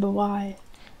can't remember why.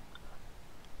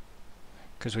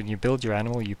 Because when you build your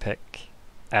animal, you pick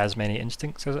as many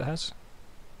instincts as it has.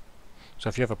 So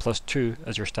if you have a +2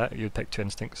 as your stat, you'd pick 2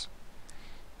 instincts.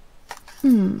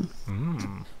 No,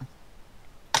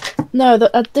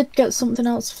 I did get something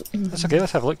else. That's okay,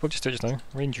 let's have a look. We'll just do it just now.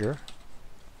 Ranger.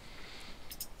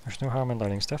 There's no harm in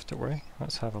learning stuff, don't worry.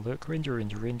 Let's have a look.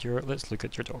 Ranger. Let's look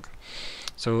at your dog.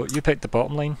 So you picked the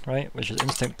bottom line, right? Which is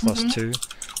instinct +2.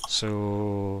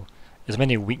 So as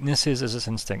many weaknesses as its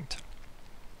instinct.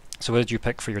 So what did you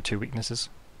pick for your 2 weaknesses?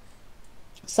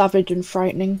 Savage and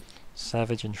frightening.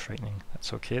 Savage and frightening.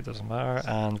 That's okay, it doesn't matter.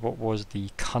 And what was the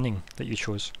cunning that you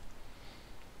chose?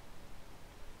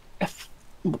 I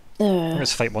think it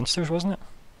was fight monsters, wasn't it?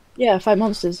 Yeah, fight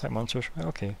monsters. Fight monsters. Right,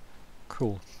 okay,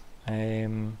 cool.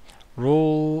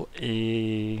 Roll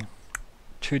a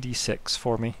 2d6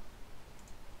 for me.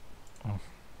 Oh.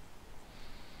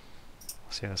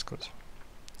 Let's see how this goes.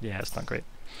 Yeah, it's not great.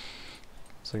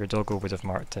 So your doggo would have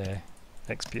marked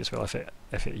XP as well if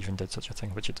it even did such a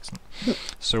thing, which it doesn't.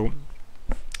 So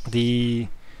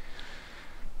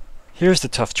here's the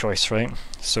tough choice, right?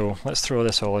 So let's throw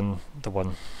this all in the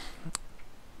one.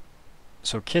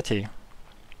 So Kitty,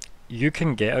 you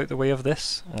can get out the way of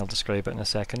this, and I'll describe it in a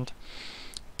second,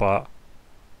 but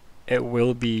it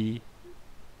will be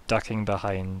ducking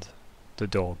behind the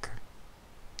dog.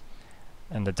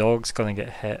 And the dog's going to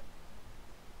get hit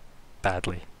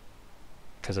badly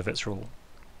because of its role.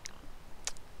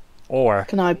 Or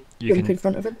Can I you jump can, in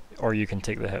front of him? or you can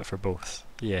take the hit for both.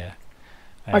 Yeah.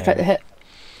 I take the hit.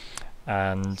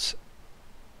 And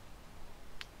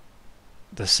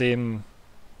the same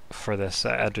for this.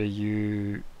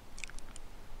 Adri,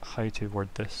 how to word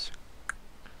this?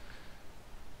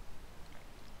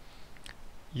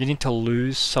 You need to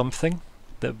lose something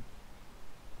that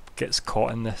gets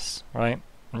caught in this, right?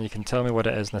 And you can tell me what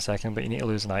it is in a second, but you need to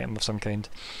lose an item of some kind,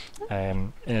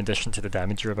 in addition to the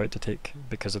damage you're about to take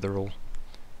because of the roll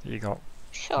that you got.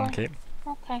 Sure. Okay.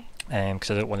 Okay.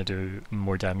 Because I don't want to do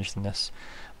more damage than this.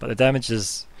 But the damage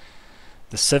is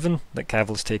the 7 that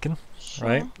Cavel's taken, Sure.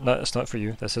 right? No, it's not for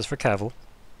you. This is for Kavel.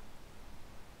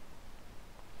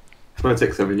 I'm going to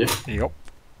take 7, yeah? Yup.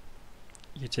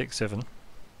 You take 7.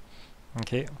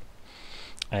 Okay.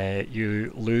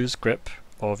 You lose grip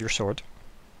of your sword.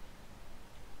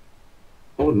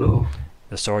 Oh no.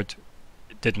 The sword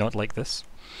did not like this.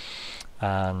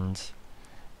 And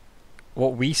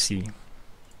what we see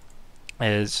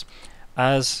is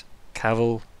as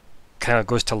Kavel kind of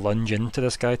goes to lunge into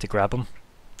this guy to grab him,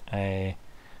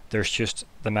 there's just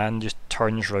the man just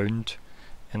turns round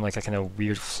in like a kind of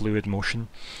weird fluid motion,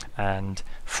 and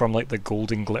from like the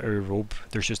golden glitter robe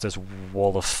there's just this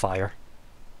wall of fire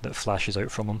that flashes out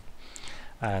from him,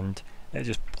 and it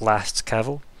just blasts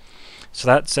Kavel. So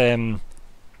that's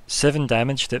 7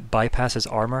 damage that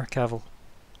bypasses armor, Kavel.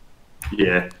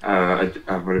 Yeah, I've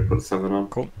already put 7 on.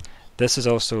 Cool. This is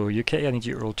also you, Kitty. I need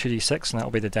you to roll 2d6, and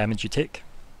that'll be the damage you take.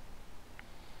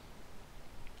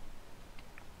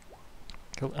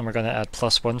 Cool. And we're going to add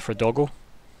 +1 for Doggo.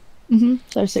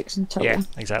 So 6 in total. Yeah,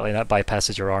 exactly. That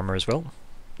bypasses your armor as well.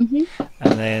 And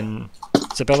And then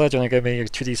Sybilla, do you want to give me your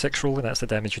 2d6 roll? That's the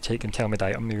damage you take, and tell me the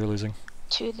item you're losing.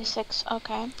 2d6.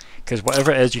 Okay. Because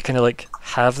whatever it is, you kind of like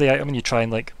have the item, and you try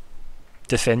and like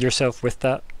defend yourself with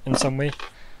that in some way.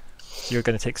 So you're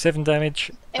going to take 7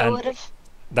 damage, It and would have.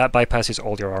 that bypasses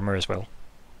all your armor as well.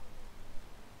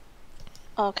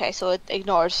 Okay, so it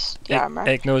ignores the armor.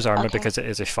 It ignores armor Okay. because it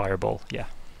is a fireball. Yeah.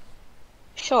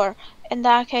 Sure. In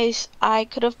that case, I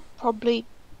could have probably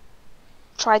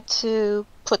tried to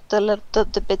put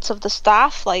the bits of the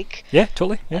staff Yeah,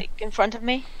 totally. Yeah. like in front of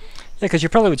me. Yeah, because you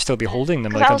probably would still be holding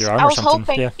them 'Cause like I under was, your arm I or was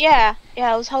something. hoping, Yeah.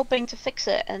 yeah, I was hoping to fix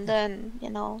it, and then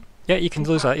Yeah, you can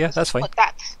lose that. Yeah, that's fine. put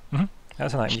that.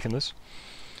 That's an item you can lose.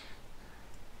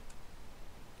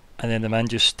 And then the man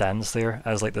just stands there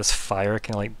as like this fire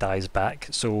kind of like dies back.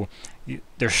 So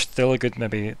there's still a good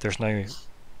there's now,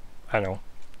 I don't know,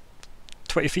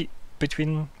 20 feet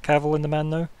between Kavel and the man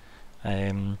now.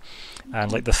 And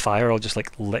like the fire all just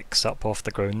like licks up off the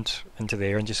ground into the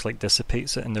air and just like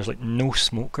dissipates it, and there's like no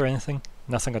smoke or anything,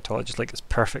 nothing at all. It's just like it's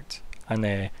perfect. And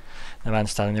the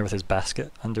man's standing there with his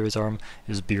basket under his arm,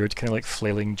 his beard kind of like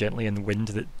flailing gently in the wind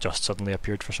that just suddenly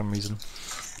appeared for some reason,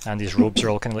 and his robes are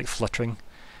all kind of like fluttering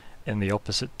in the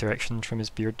opposite direction from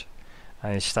his beard,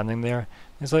 and he's standing there.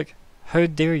 He's like, "How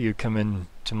dare you come in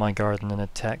to my garden and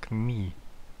attack me?"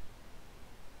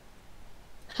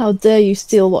 how dare you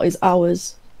steal what is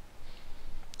ours?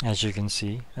 As you can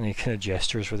see, and he kind of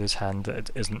gestures with his hand that it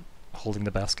isn't holding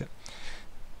the basket.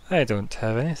 I don't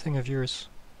have anything of yours.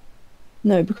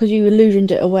 No, because you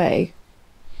illusioned it away.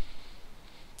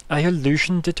 I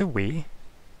illusioned it away?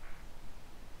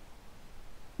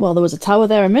 Well, there was a tower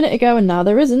there a minute ago, and now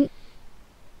there isn't.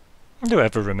 I don't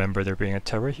ever remember there being a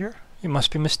tower here. You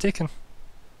must be mistaken.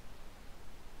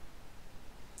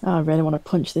 Oh, I really want to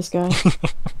punch this guy.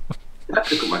 I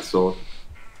pick up my sword.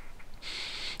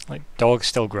 Like, dog's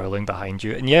still growling behind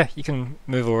you, and yeah, you can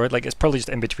move over. Like, it's probably just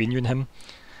in between you and him.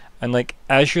 And like,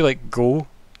 as you like go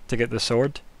to get the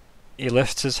sword, he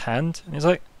lifts his hand, and he's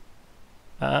like,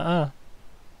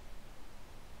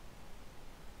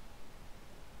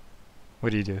 What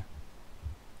do you do?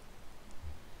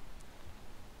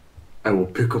 I will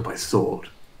pick up my sword,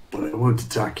 but I won't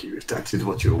attack you if that is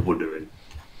what you're wondering.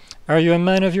 Are you a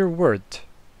man of your word,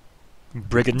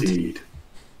 brigand? Indeed.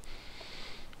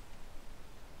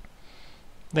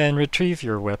 Then retrieve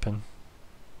your weapon.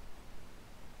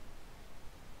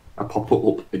 I pop it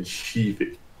up and sheathe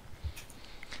it.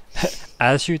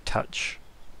 As you touch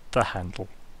the handle,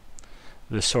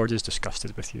 the sword is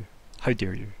disgusted with you. How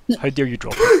dare you? How dare you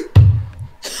drop it?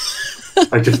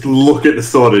 I just look at the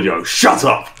sword and go, "Shut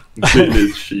up!" and put it in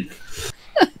its sheath.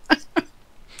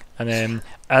 And then,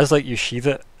 as like you sheath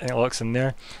it and it locks in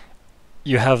there,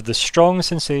 you have the strong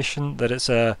sensation that it's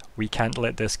a we can't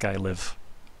let this guy live.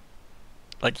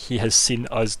 Like he has seen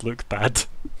us look bad.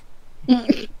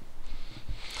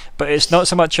 But it's not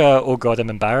so much a oh god I'm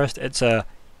embarrassed. It's a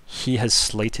he has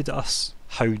slighted us.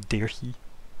 How dare he?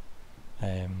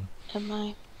 Am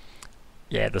I?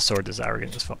 Yeah, the sword is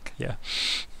arrogant as fuck. Yeah.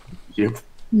 Yep.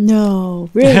 No,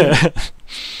 really?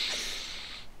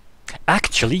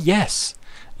 Actually, yes.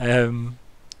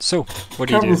 So, what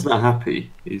do you Cavel's do? not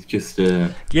happy. He's just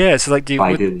Yeah, so like,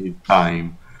 biding his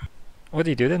time. what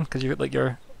do you do then? Because you got like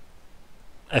your.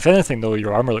 If anything, though,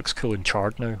 your armor looks cool and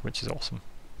charred now, which is awesome.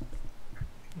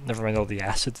 Never mind all the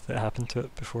acid that happened to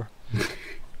it before.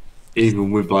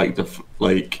 Even with like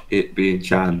like it being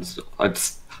chance,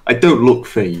 I don't look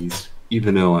phased,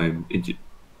 even though I'm injured,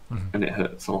 and it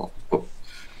hurts a lot. But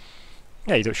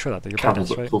Yeah, you don't show that, though. You're Cavel's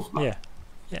badass, a right? tough man. Yeah.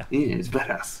 Yeah, it's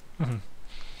badass.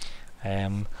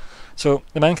 So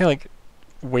the man kind of like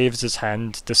waves his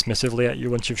hand dismissively at you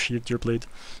once you've sheathed your blade.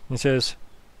 And he says,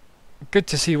 "Good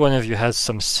to see one of you has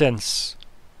some sense."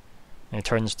 And he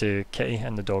turns to Kitty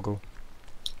and the doggo,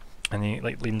 and he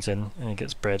like leans in and he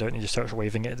gets bread out and he just starts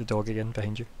waving it at the dog again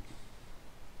behind you.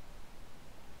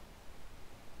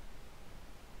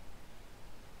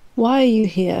 Why are you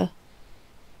here?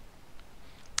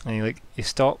 And he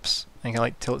stops and he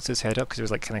like tilts his head up because he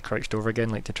was like kind of crouched over again,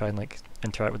 like to try and like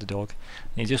interact with the dog.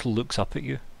 And he just looks up at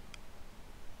you,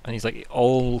 and he's like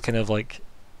all kind of like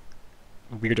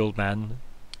weird old man,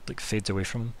 like fades away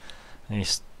from him, and he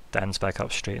stands back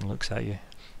up straight and looks at you.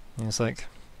 And he's like,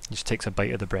 he just takes a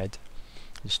bite of the bread,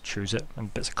 just chews it,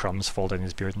 and bits of crumbs fall down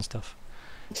his beard and stuff.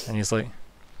 And he's like,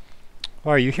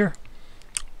 "Why are you here?"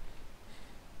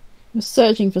 We're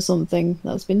searching for something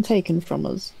that's been taken from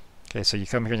us. Okay, so you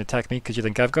come here and attack me because you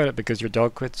think I've got it because your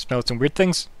dog quit smelled some weird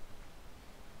things?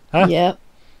 Huh? Yep.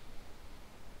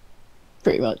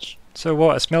 Pretty much. So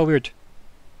what? I smell weird.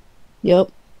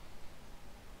 Yep.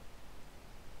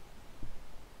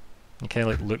 He kind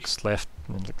of like looks left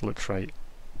and looks right.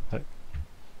 Like,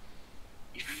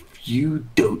 If you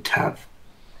don't have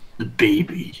the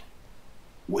baby,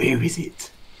 where is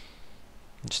it?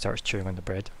 he just starts chewing on the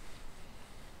bread.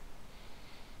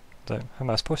 So, how am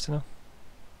I supposed to know?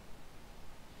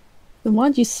 Then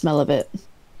why do you smell of it?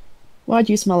 Why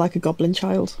do you smell like a goblin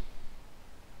child?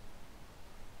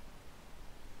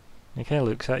 He kind of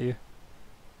looks at you.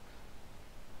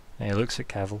 And he looks at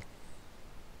Kavel.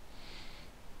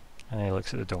 And he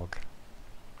looks at the dog.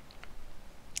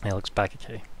 And he looks back at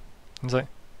Kay. He's like,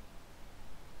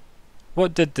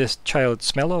 "What did this child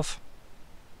smell of?"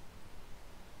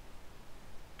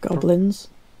 Goblins.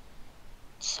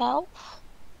 Self?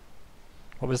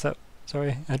 What was that?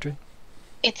 Sorry, Adrienne?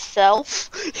 Itself?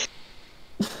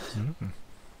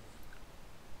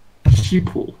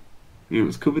 Sheep wool. It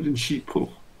was covered in sheep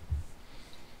wool.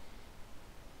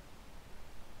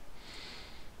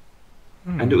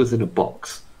 And it was in a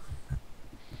box.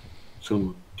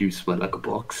 So, do you smell like a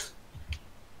box?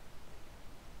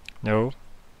 No.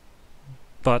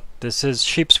 But this is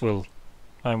sheep's wool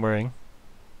I'm wearing.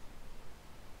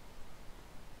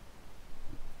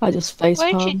 I just face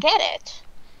Where'd palm. you get it?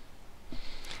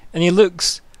 And he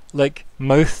looks like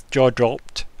mouth jaw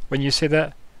dropped when you say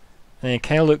that. And he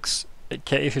kind of looks at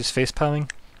Kitty who's face palming.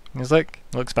 And he's like,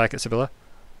 looks back at Sybilla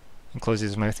and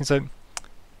closes his mouth. He's like,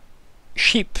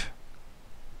 "Sheep."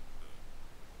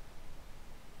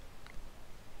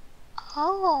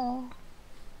 Oh.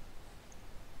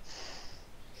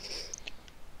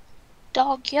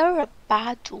 Dog, you're a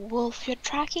bad wolf. You're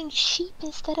tracking sheep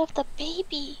instead of the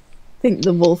baby. I think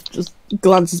the wolf just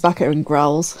glances back at her and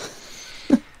growls.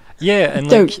 Yeah, and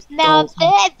like, Don't. Now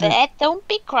Oh, there, don't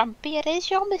be grumpy. It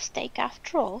is your mistake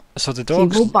after all. so the She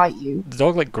dog's will bite you. the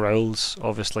dog like growls,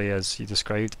 obviously as you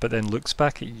described, but then looks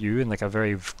back at you in like a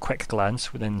very quick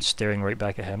glance, with then staring right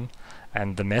back at him.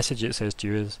 And the message it says to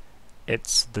you is,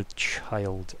 "It's the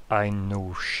child. I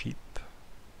know sheep."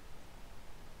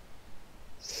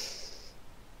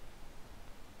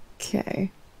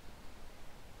 Okay.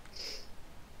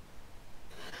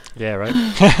 Yeah, right.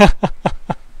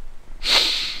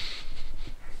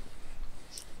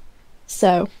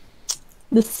 So,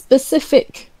 the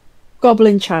specific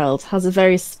goblin child has a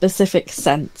very specific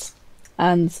scent,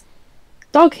 and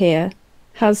Dog here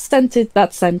has scented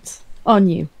that scent on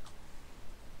you.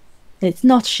 It's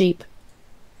not sheep.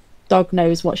 Dog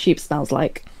knows what sheep smells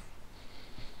like.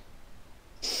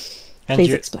 And Please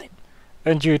you explain.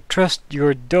 and you trust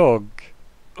your dog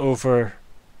over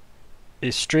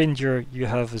a stranger you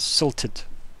have assaulted.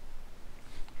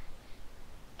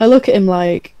 I look at him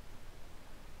like,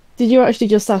 did you actually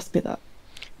just ask me that?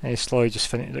 And he slowly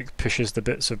just pushes the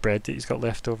bits of bread that he's got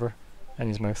left over in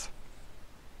his mouth.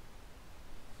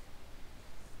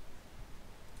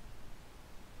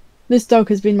 This dog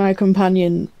has been my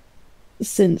companion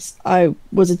since I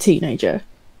was a teenager.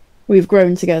 We've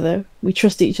grown together. We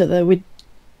trust each other. We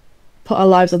put our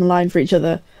lives on the line for each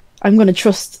other. I'm going to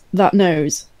trust that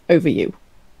nose over you.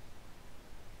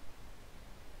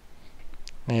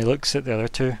 And he looks at the other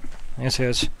two and he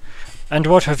says, "And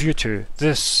what have you two?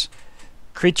 This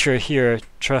creature here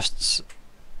trusts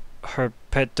her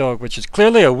pet dog, which is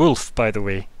clearly a wolf, by the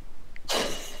way,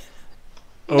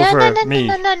 over me."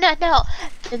 No.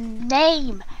 The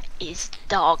name is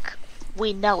Dog.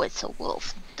 We know it's a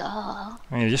wolf. Duh.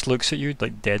 And he just looks at you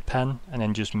like deadpan and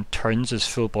then just turns his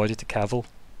full body to Kavel.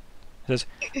 He says,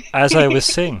 "As I was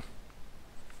saying."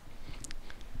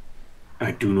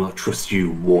 I do not trust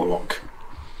you, warlock.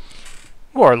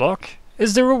 "Warlock?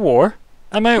 Is there a war?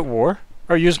 Am I at war?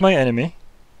 Are you my enemy?"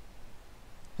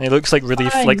 And he looks like really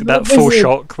Fine, like what that was faux it?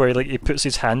 shock where he puts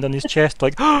his hand on his chest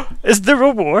like, "Oh, is there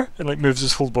a war?" and moves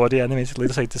his whole body animatedly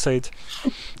side to side.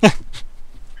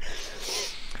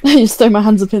 I just throw my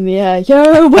hands up in the air.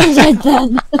 You're a wizard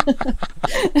then!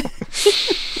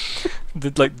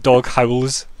 The dog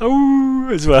howls, "Oh,"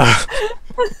 as well.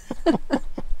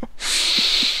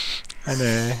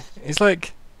 And he's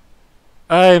like,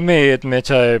 "I may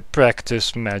admit I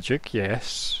practice magic,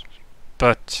 yes,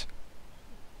 but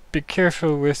be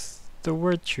careful with the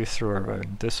words you throw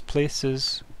around. This place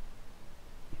is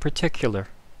particular."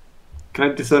 Can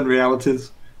I discern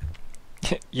realities?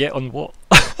 Yeah, on what?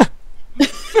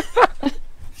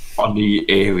 On the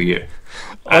area.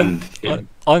 And him.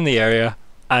 On the area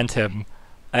and him.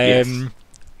 Yes.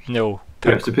 No. Do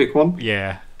you have to pick one?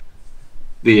 Yeah,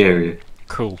 The area.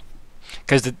 cool.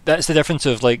 Because that's the difference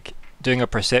of doing a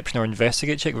perception or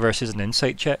investigate check versus an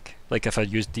insight check. Like if I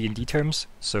use D&D terms.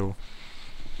 So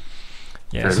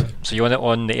yes. Fair enough. So you want it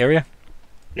on the area?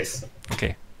 Yes.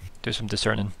 Okay. Do some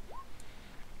discerning.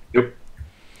 Yep.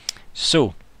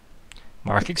 So,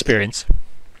 mark experience.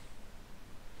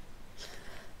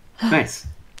 Nice.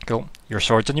 Go. Your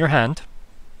sword's in your hand.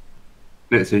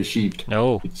 No, it says sheathed.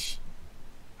 No. Which...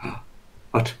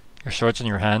 What? Your sword's in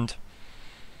your hand.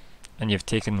 And you've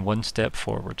taken one step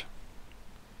forward.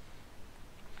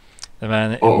 The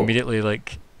man immediately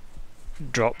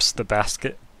drops the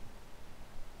basket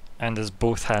and has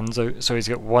both hands out. So he's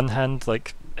got one hand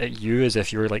at you as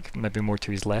if you were maybe more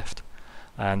to his left,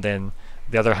 and then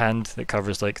the other hand that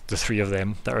covers the three of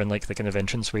them that are in the kind of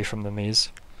entranceway from the maze.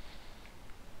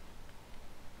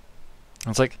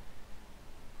 It's like,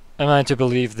 am I to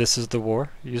believe this is the war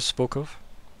you spoke of?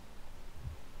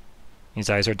 His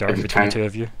eyes are dark Every between the time. two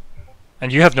of you.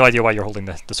 And you have no idea why you're holding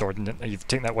the sword, and you've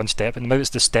taken that one step, and the moment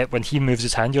it's the step when he moves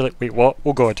his hand, you're like, wait, what?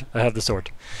 Oh god, I have the sword.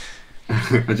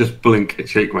 I just blink and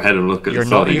shake my head and look at You're the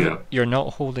not sword. even, you're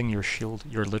not holding your shield,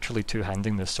 you're literally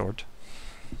two-handing this sword.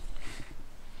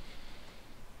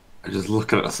 I just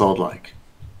look at the sword like,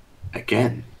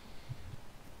 again.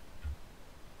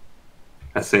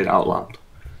 I say it out loud.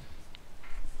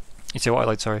 You say what I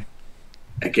like, sorry.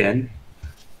 Again.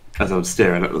 As I'm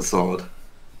staring at the sword.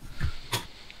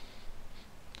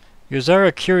 Yous are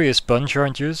a curious bunch,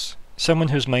 aren't yous? Someone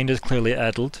whose mind is clearly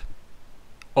addled.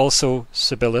 Also,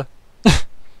 Sybilla.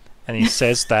 And he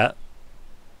says that.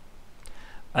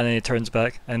 And then he turns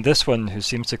back. And this one who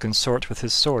seems to consort with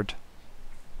his sword.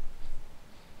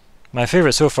 My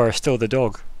favourite so far is still the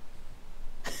dog.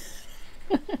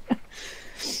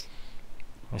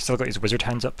 He's still got his wizard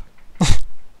hands up.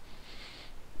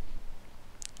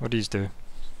 What do you do?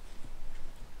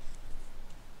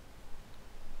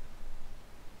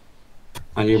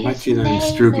 I imagine I'm His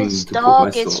struggling name is to put my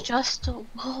Dog. It's sword. just a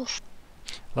wolf.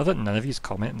 I love that none of you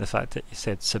comment on the fact that you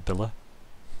said Sybilla.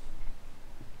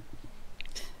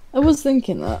 I was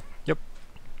thinking that. Yep.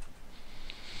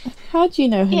 How do you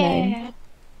know her name? Yeah.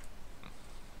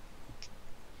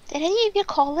 Did any of you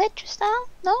call it just now?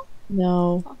 No?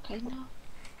 No. Okay, no.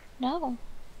 No.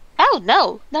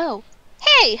 Oh, no.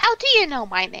 Hey, how do you know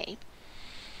my name?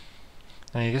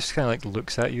 And he just kind of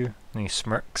looks at you and he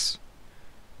smirks.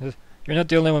 He says, "You're not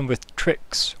the only one with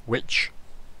tricks, witch.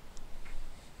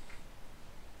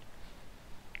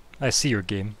 I see your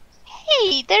game."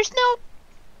 Hey, there's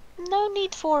no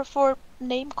need for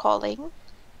name calling.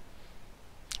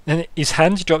 And his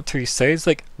hands drop to his sides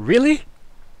really?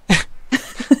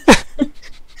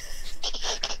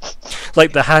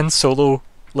 Like the Han Solo,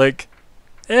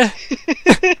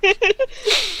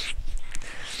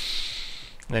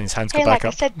 And then his hands Hey, go back like I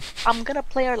up. said, I'm gonna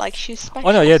play her like she's special.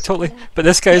 Oh no, yeah, totally. But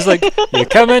this guy's like, you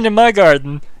come into my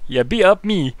garden, you beat up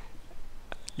me,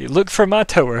 you look for my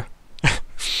tower.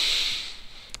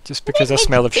 Just because I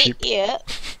smell of sheep. Yeah,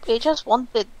 we just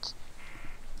wanted.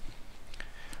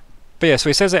 But yeah, so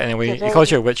he says it anyway. You're He very- calls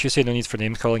you a witch. You say no need for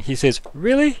name calling. He says,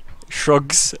 really?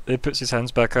 Shrugs. He puts his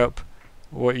hands back up.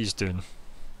 What he's doing.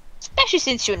 Especially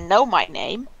since you know my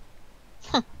name.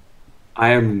 I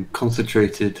am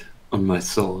concentrated on my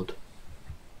sword.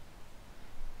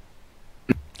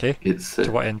 Okay. It's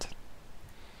To what end?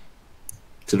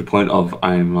 to the point of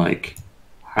I'm like,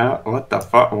 how? What the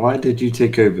fuck? Why did you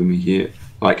take over me here?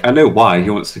 Like, I know why he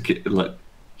wants to kill. Like,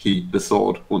 the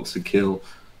sword wants to kill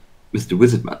Mr.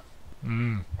 Wizardman.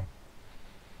 Mm.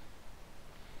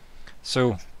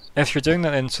 So, if you're doing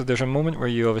that then, so there's a moment where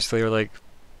you obviously are like,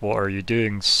 what are you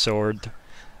doing, sword?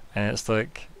 And it's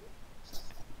like,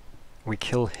 we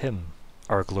kill him,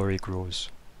 our glory grows.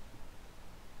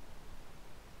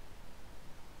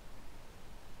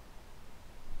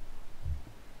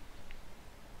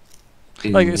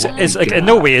 Like, it's like, in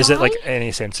no way is it like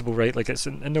any sensible, right? Like, it's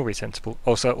in no way sensible.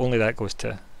 Also, only that goes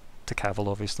to Kavel,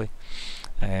 obviously.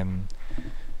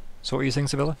 So what are you saying,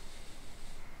 Sybilla?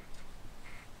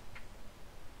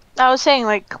 I was saying,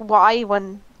 like, why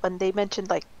when they mentioned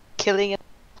like killing it?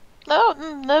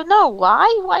 No.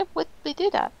 Why would they do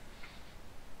that?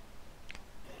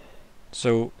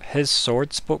 So his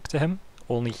sword spoke to him.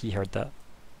 Only he heard that.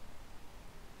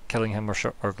 Killing him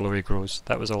or glory grows.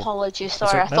 That was all. Apologies,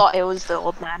 That's sorry. I okay. thought it was the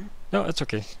old man. No, it's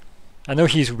okay. I know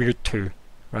he's weird too,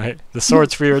 right? The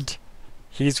sword's weird.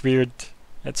 He's weird.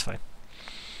 It's fine.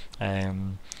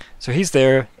 So he's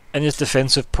there in his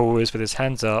defensive pose with his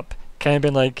hands up, kind of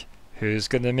being like, who's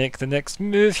gonna make the next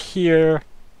move here?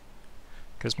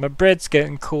 Because my bread's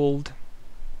getting cold.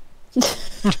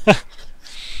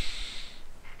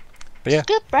 But yeah,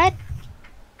 Good bread.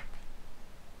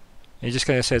 he just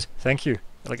kind of says, thank you,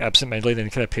 like absent-mindedly, then he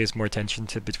kind of pays more attention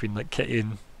to between like Kitty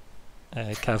and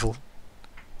Kavel.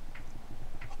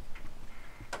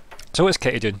 So what's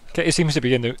Kitty doing? Kitty seems to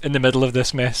be in the middle of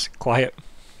this mess, quiet.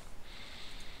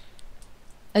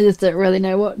 I just don't really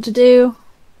know what to do.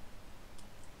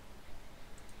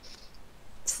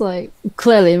 It's like,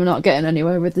 clearly I'm not getting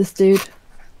anywhere with this dude.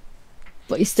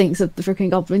 But he stinks of the freaking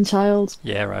goblin child.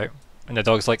 Yeah, right. And the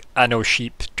dog's like, I know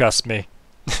sheep, trust me.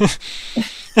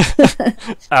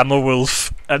 I'm a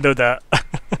wolf, I know that.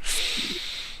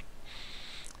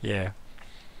 Yeah.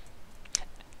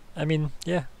 I mean,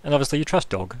 yeah, and obviously you trust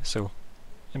dog, so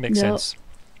it makes Yep. sense.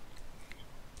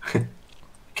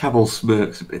 Kavel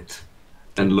smirks a bit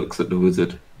and looks at the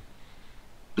wizard.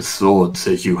 The sword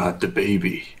says you had the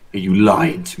baby. Are you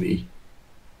lying to me?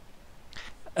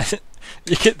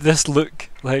 You get this look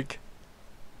like,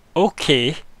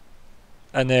 okay,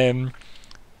 and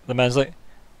the man's like,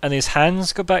 and his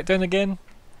hands go back down again,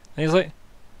 and he's like,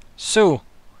 so,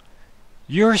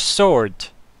 your sword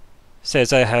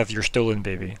says I have your stolen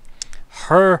baby.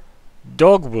 Her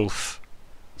dog wolf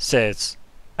says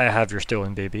I have your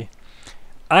stolen baby.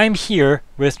 I'm here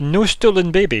with no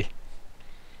stolen baby.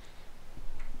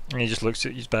 And he just looks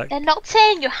at his back. They're not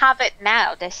saying you have it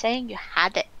now. They're saying you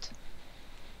had it.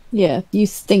 Yeah, you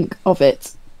stink of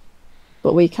it.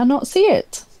 But we cannot see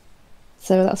it.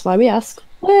 So that's why we ask,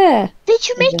 where? Did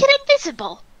you make it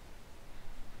invisible?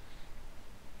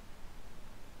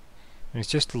 And he's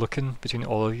just looking between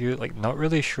all of you, like not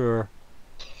really sure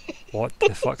what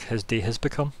the fuck his day has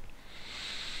become.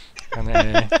 And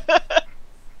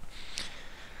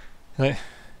like,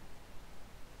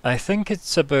 I think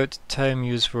it's about time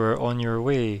yous were on your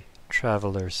way,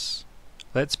 travellers.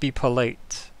 Let's be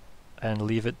polite and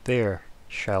leave it there,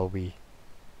 shall we?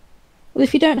 Well,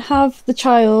 if you don't have the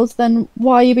child, then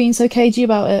why are you being so cagey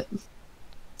about it?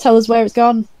 Tell us where it's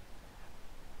gone.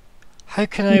 How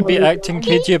can I be acting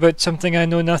cagey about something I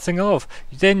know nothing of?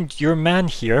 Then your man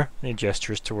here, and he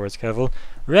gestures towards Kavel,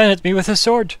 ran at me with a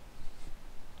sword.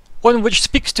 One which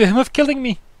speaks to him of killing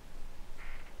me.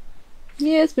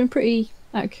 Yeah, it's been pretty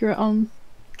accurate on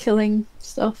killing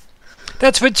stuff.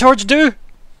 That's what swords do!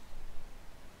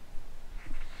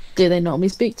 Do they normally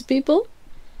speak to people?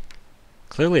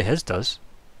 Clearly his does.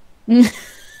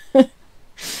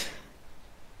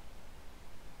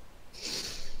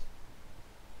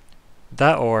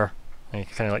 That or he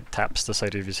kind of like taps the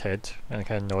side of his head and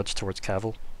kind of nods towards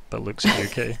Kavel, but looks at you,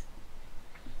 Kitty.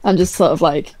 I'm just sort of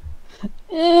like,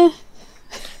 eh.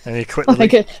 And he quickly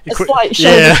Like like, a slight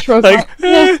shoulder shrug. like,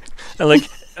 Yeah. and like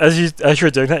as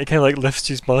you're doing that, he kind of like lifts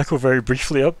his monocle very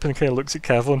briefly up and kind of looks at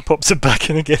Kavel and pops it back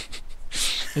in again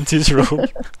into his robe.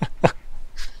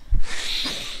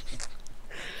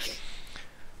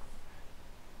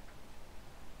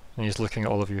 and he's looking at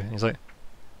all of you, and he's like,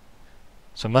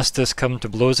 "So must this come to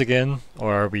blows again,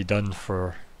 or are we done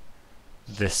for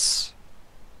this?"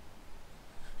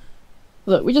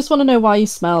 Look, we just want to know why you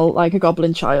smell like a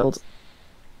goblin child.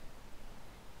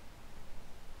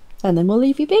 And then we'll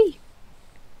leave you be.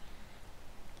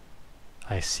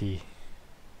 I see.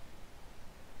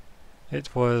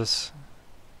 It was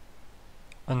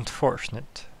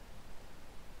unfortunate.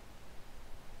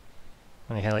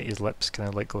 And he kind of like his lips kind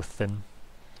of like go thin,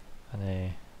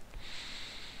 and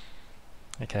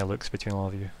he kind of looks between all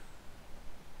of you.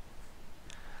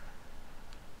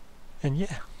 And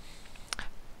yeah,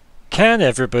 can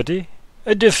everybody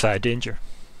defy danger?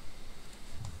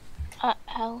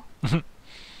 Uh-oh.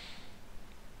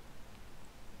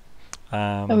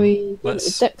 Are we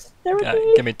let's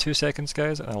dexterity? give me 2 seconds,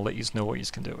 guys, and I'll let you know what you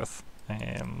can do it with.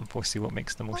 We'll see what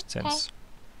makes the most Okay. sense.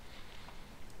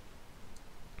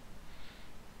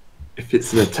 If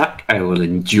it's an attack, I will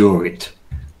endure it.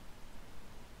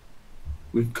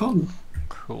 We've gone.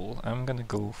 Cool. I'm gonna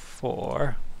go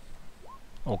for.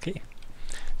 Okay.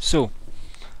 So,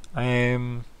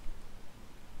 can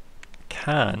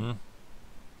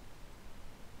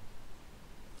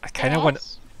I kind of want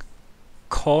Yes.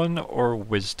 con or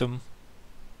wisdom,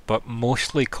 but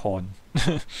mostly con.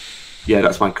 Yeah,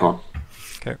 that's my con.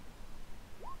 Okay.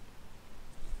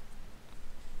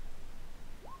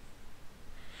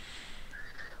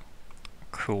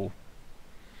 Cool.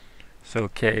 So,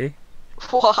 okay.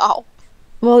 Wow.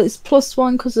 Well, it's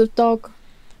 +1 because of dog.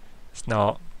 It's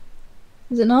not.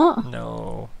 Is it not?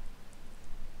 No.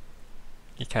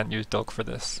 You can't use dog for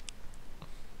this.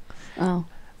 Oh.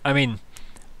 I mean,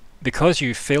 because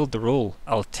you failed the roll,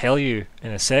 I'll tell you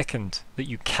in a second that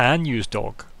you can use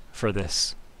dog for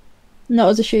this. Not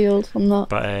as a shield, I'm not.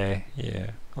 But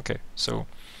yeah, okay. So,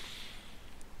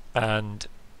 and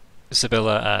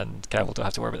Sybilla and Kavel don't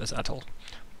have to worry about this at all.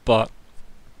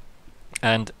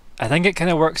 And I think it kind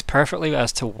of works perfectly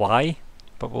as to why,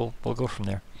 but we'll go from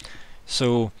there.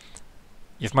 So,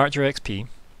 you've marked your XP,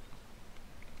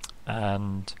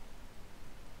 and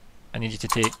I need you to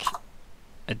take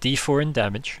a D4 in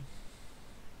damage.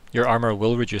 Your armor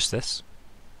will reduce this,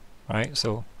 right?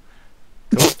 So,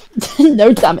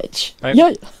 No damage. Right.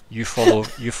 Yeah. you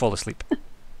fall asleep.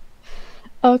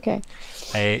 Okay.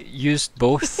 I used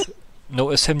both.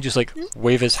 Notice him just like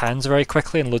wave his hands very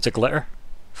quickly, and loads of glitter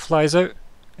flies out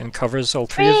and covers all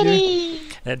three of you. Pretty.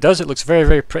 And it does. It looks very,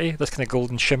 very pretty. This kind of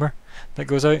golden shimmer that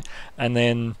goes out, and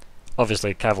then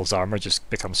obviously Cavel's armor just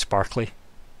becomes sparkly,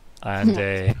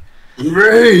 and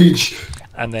Rage!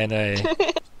 and then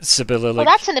Sybilla Well, like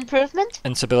that's an improvement.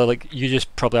 and Sybilla like you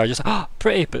just probably are just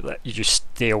pretty, but like, you just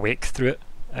stay awake through it.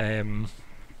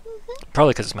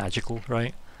 Probably because it's magical,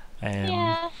 right?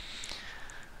 Yeah.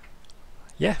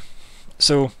 Yeah.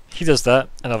 So he does that,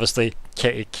 and obviously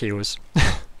Kitty KOs.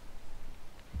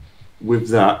 With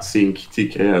that, seeing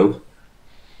TKO,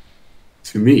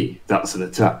 to me, that's an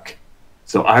attack.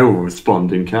 So I will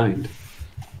respond in kind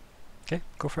Okay,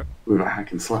 go for it. with a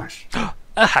hack and slash.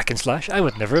 A hack and slash. I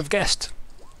would never have guessed.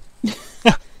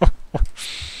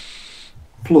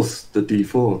 Plus the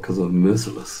D4 because I'm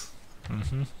merciless.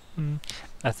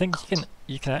 I think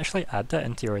you can actually add that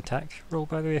into your attack roll,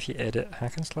 by the way, if you edit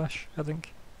hack and slash. I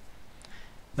think.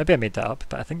 Maybe I made that up,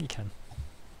 but I think you can.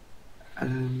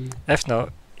 If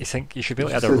not, you think you should be able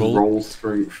to add a says roll. roll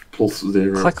strength plus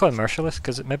 0. Click on merciless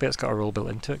because maybe it's got a roll built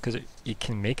into it because you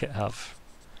can make it have.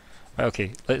 Right,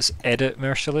 okay, let's edit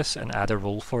merciless and add a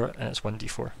roll for it, and it's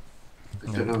 1d4.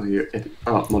 I don't know. You edit.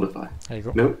 Oh, modify. There you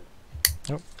go. Nope.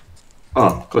 Nope.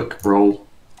 Oh, click roll.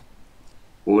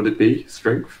 What would it be?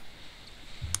 Strength?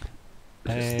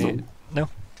 Just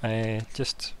none.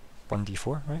 Just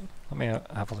 1d4, right? Let me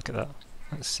have a look at that.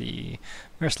 Let's see.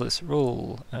 Merciless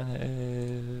roll, and it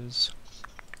is.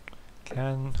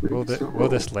 Will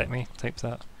this let me type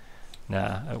that?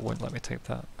 Nah, it won't let me type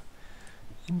that.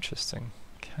 Interesting.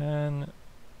 Can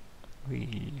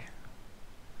we?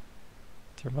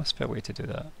 There must be a way to do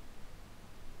that.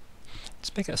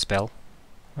 Let's make it a spell,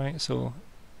 right? So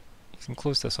you can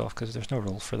close this off because there's no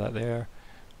rule for that there.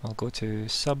 I'll go to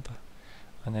sub,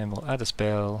 and then we'll add a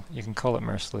spell. You can call it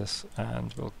merciless,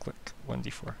 and we'll click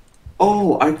 1d4.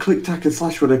 Oh, I clicked hack and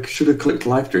slash when I should have clicked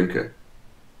life drinker.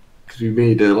 Because we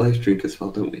made a life drinker spell,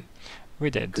 don't we? We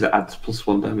did. Because it adds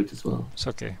 +1 damage as well. It's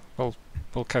okay. We'll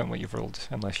count what you've rolled,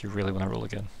 unless you really want to roll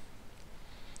again.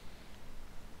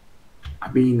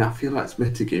 I mean, I feel like it's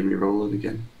metagaming rolling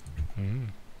again.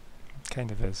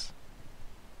 Kind of is.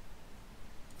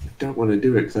 I don't want to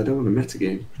do it because I don't want to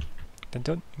metagame. Then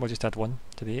don't. We'll just add 1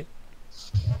 to the 8.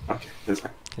 Okay, that's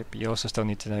fine. Okay, but you also still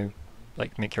need to now,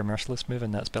 like, make your merciless move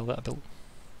in that spell that I built.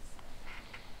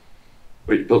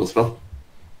 Wait, you built a spell?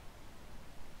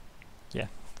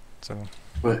 So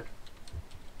Where?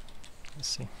 let's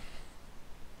see.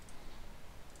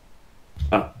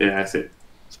 Ah, yeah, I see.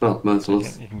 Spell, So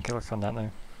merciless. you can click on that now.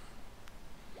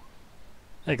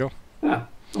 There you go. Ah,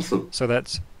 awesome. So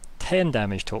that's 10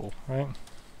 damage total, right?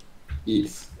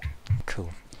 Yes. Cool.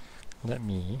 Let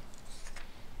me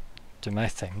do my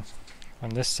thing on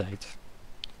this side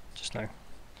just now.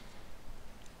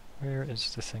 Where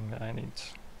is the thing that I need?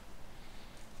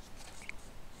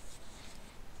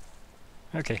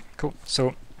 Okay, cool.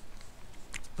 So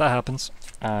that happens,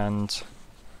 and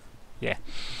yeah,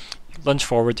 you lunge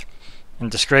forward and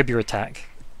describe your attack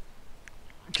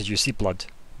because you see blood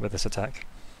with this attack.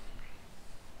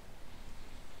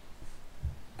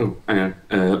 Oh, hang on.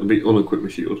 Let me unequip my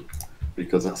shield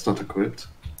because that's not equipped.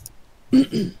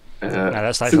 that's like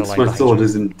the Since line my behind sword you.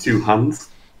 is in two hands,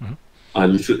 Mhm. I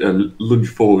lunge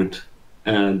forward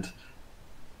and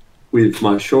with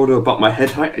my shoulder about my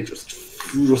head height, I just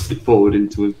thrust it forward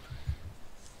into him.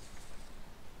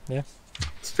 Yeah.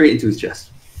 Straight into his chest.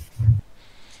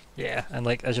 Yeah, and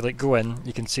like as you like go in,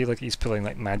 you can see like he's pulling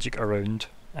like magic around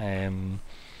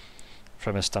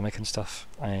from his stomach and stuff,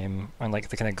 and like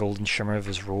the kind of golden shimmer of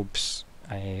his robes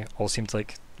all seem to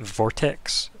like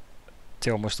vortex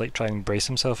to almost like try and brace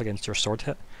himself against your sword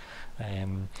hit.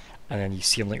 And then you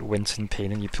see him like wince in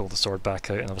pain, and you pull the sword back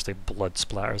out, and obviously blood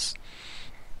splatters.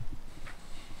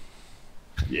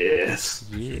 Yes.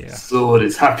 Yeah. Sword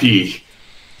is happy.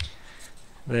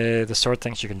 The sword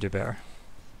thinks you can do better.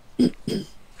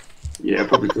 Yeah,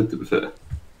 probably could, to be fair.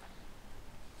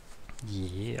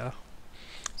 Yeah.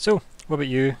 So, what about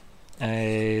you,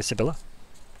 Sybilla?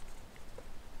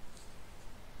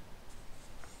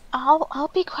 I'll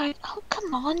be quiet. Oh,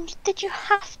 come on. Did you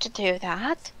have to do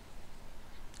that?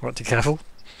 What to Kavel?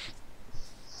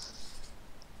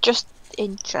 Just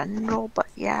in general, but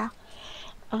yeah.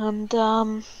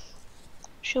 And,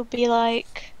 she'll be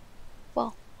like,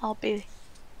 well, I'll be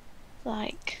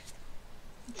like,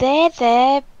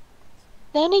 there.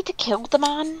 No need to kill the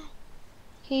man.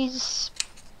 He's,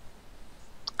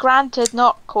 granted,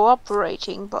 not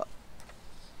cooperating, but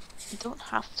you don't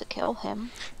have to kill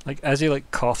him. Like as he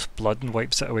like coughs blood and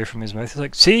wipes it away from his mouth, he's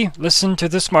like, "See, listen to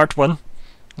the smart one."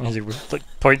 And he like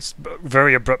points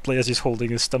very abruptly as he's holding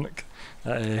his stomach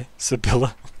at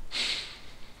Sybilla.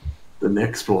 The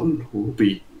next one will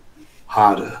be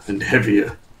harder and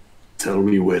heavier. Tell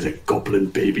me where the goblin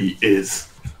baby is.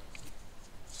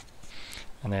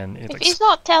 And then If he's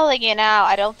not telling you now,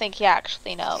 I don't think he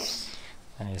actually knows.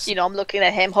 You know, I'm looking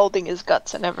at him holding his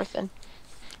guts and everything.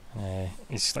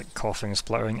 He's like coughing and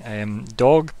spluttering.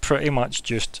 Dog pretty much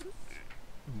just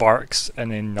barks and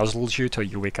then nuzzles you till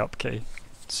you wake up, Kay.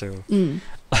 So,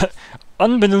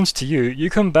 unbeknownst to you,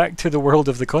 you come back to the world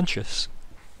of the conscious.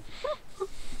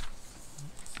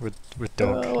 With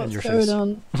dog in What's your going face.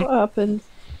 on? What happened?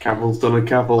 Cavel's done a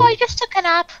Cavel. Oh, I just took a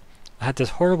nap. I had this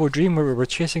horrible dream where we were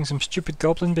chasing some stupid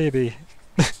goblin baby.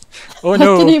 Oh I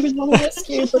no! didn't even want to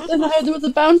rescue, but then I heard there was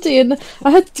a bounty and I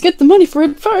had to get the money for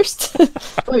it first.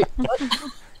 Wait, what?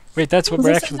 Wait, that's what Was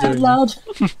we're I actually saying doing. that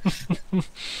loud?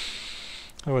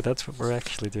 Oh, that's what we're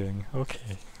actually doing.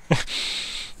 Okay.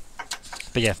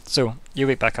 But yeah, so you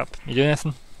wake back up. You doing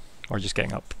anything? Or just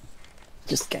getting up?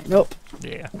 Just getting up,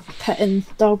 Yeah. petting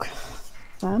dog.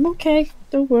 I'm okay,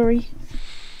 don't worry.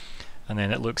 And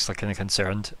then it looks like kind of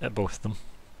concerned at both of them.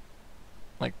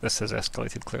 Like this has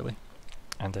escalated clearly.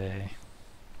 And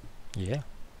yeah.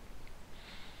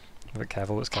 But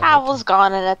Kavel was Cavel's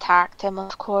gone and attacked him,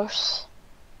 of course.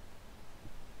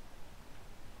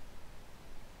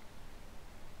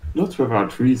 Not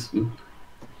without reason.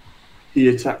 He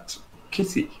attacked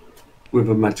Kitty with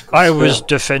a magical I spell. was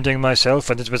defending myself,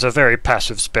 and it was a very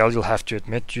passive spell, you'll have to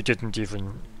admit. You didn't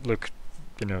even look,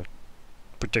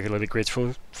 particularly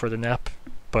grateful for the nap,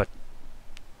 but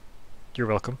you're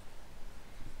welcome.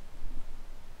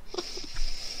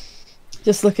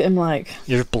 Just look at him like,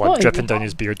 You have blood What are dripping you down on?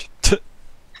 his beard.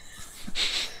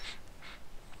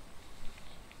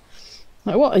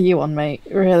 what are you on, mate?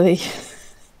 Really?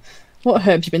 What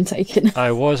herbs you been taking?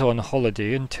 I was on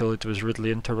holiday until it was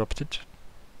rudely interrupted.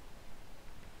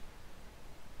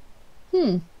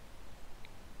 I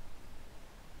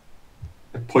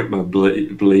point my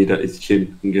blade at his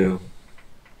chin and go,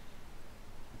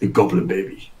 "The goblin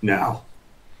baby, now."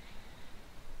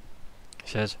 He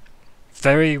says,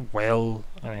 "Very well,"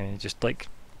 and he just like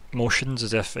motions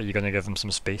as if you're going to give him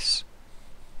some space.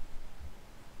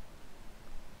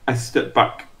 I step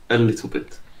back a little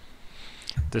bit.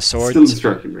 The sword, Still in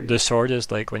striking range. the sword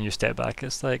is like when you step back,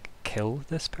 it's like, kill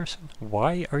this person.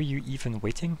 Why are you even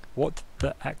waiting? What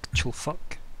the actual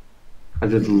fuck? I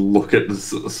just look at the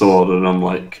sword and I'm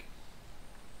like,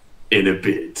 in a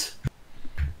bit.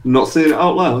 I'm not saying it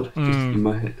out loud, just in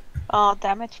my head. Oh,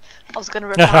 damn it. I was gonna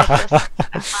reply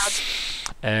this.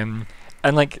 And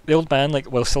like the old man, like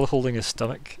while still holding his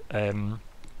stomach,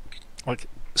 like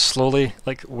slowly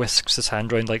like whisks his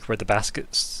hand round like where the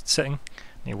basket's sitting,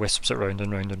 and he wisps it round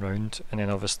and round and round, and then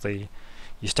obviously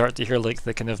you start to hear like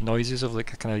the kind of noises of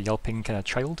like a kind of yelping kind of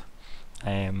child,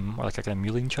 or like a kind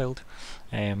of mewling child,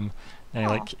 and he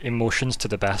like emotions to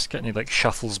the basket, and he like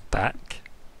shuffles back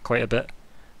quite a bit.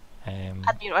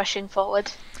 I'd be rushing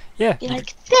forward. Yeah. Be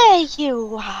like, there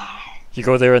you are. You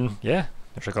go there and yeah,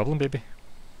 there's a goblin baby.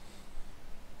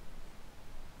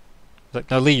 Like,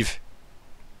 now leave.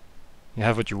 You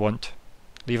have what you want.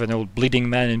 Leave an old bleeding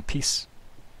man in peace.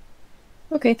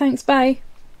 Okay, thanks, bye.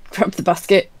 Grab the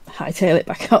basket, hightail it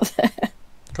back out there.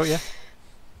 Oh yeah.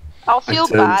 I'll feel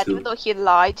turn bad to- even though he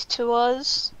lied to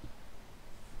us.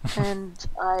 And,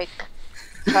 like,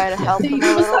 try to help him a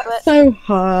little bit. So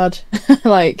hard.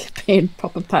 Like, being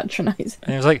proper patronising.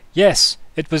 And he was like, yes,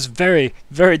 it was very,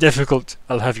 very difficult,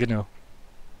 I'll have you know.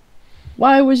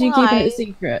 Why was you keeping Why? it a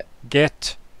secret?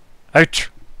 Get out.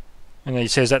 And then he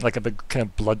says that like a big kind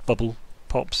of blood bubble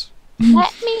pops.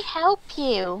 Let me help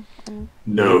you. And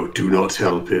No, do not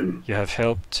help him. You have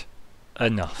helped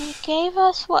enough. he gave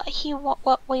us what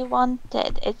we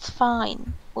wanted. It's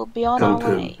fine. We'll be on Help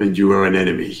our him, way. and you are an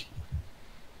enemy.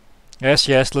 Yes,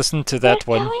 yes, listen to that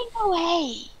We're one. going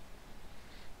away.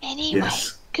 Anyway,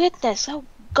 Yes. goodness. Oh,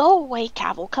 go away,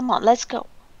 Kavel. Come on, let's go.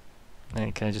 And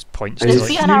he kind of just points And to Let's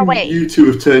like, be on our way. You two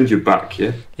have turned your back,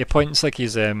 yeah? he points like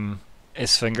his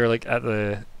finger like at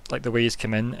the like the way he's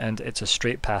come in, and it's a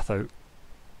straight path out.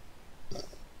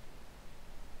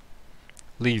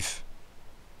 Leave.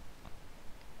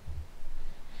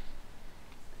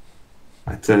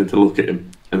 I turn to look at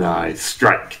him, and I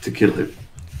strike to kill him.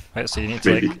 Right, so you need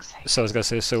to Maybe. like. So I was gonna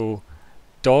say, so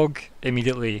dog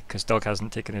immediately, because dog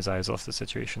hasn't taken his eyes off the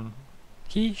situation.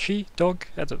 He, she, dog.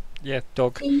 I don't, yeah,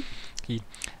 dog. He.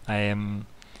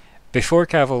 Before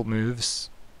Kavel moves,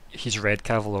 he's read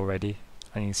Kavel already,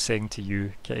 and he's saying to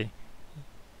you, okay,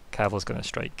 Kavel's gonna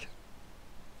strike.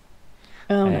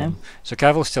 Oh no. So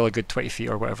Kavel's still a good 20 feet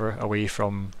or whatever away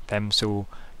from them, so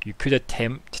you could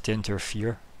attempt to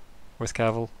interfere with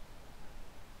Kavel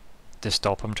to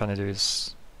stop him trying to do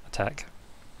his attack.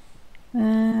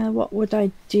 What would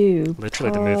I do?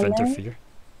 Literally, the move Call in? interfere.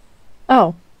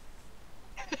 Oh.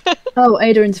 Oh,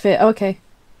 Ada interfere. Okay.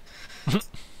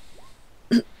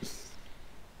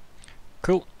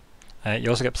 Cool. You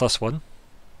also get +1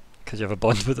 because you have a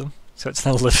bond with him, so it's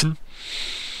now 11.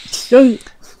 Oh,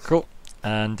 Cool.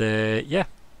 And yeah,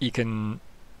 you can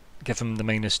give him the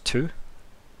 -2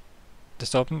 to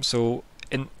stop him. So,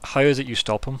 how is it you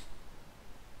stop him?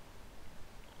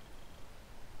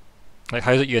 Like,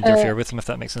 how is it you interfere with him? If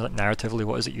that makes sense, like narratively,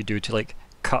 what is it you do to like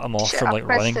cut him off Shit, from I like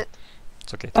pressed running? it.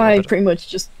 It's okay. don't worry I about it. pretty much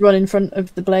just run in front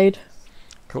of the blade.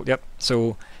 Cool. Yep.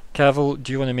 So, Kavel,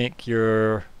 do you want to make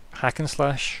your hack and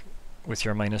slash with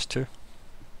your -2?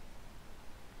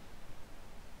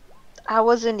 I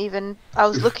was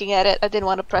looking at it. I didn't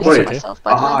want to press Wait. it myself.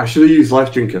 But I should have used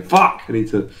Life Drinker. Fuck! I need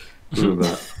to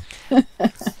remember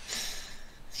that.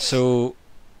 So,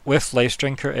 with Life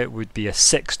Drinker, it would be a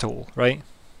 6 total, right?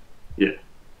 Yeah.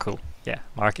 Cool. Yeah.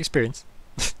 Mark experience.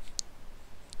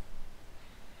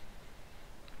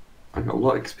 I got a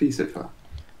lot of XP so far.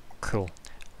 Cool.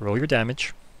 Roll your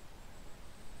damage.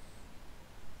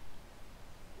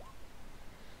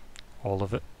 All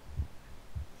of it.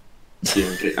 Yeah,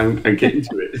 okay, I'm getting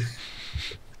to it.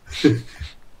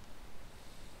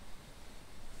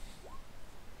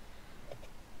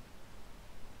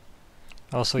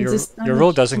 Also, Is your this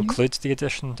roll damage does to you? include the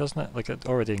addition, doesn't it? Like, it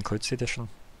already includes the addition.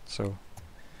 So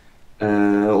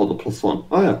Or the +1.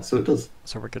 Oh yeah, so it does.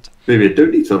 we're good. Maybe I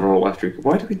don't need to roll Life Drinker.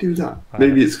 Why do we do that? I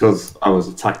Maybe don't- it's because I was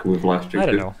attacking with Life Drinker.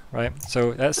 I don't know, right?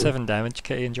 So that's 7 damage.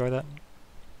 Kitty, enjoy that.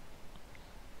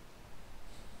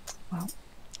 Wow.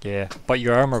 Yeah, but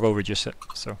your armor will reduce it.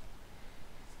 So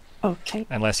Okay.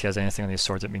 unless he has anything on his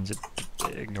sword, it means it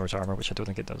ignores armor, which I don't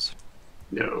think it does.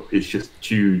 No, it's just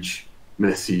huge,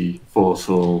 messy,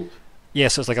 forceful. Yeah,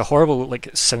 so it's like a horrible, like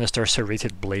sinister,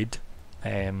 serrated blade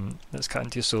that's cut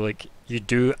into. So like you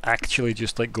do actually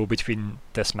just like go between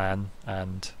this man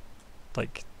and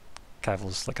like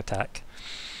Cavil's like attack.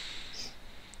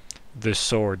 The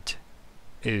sword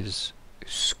is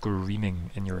screaming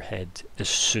in your head as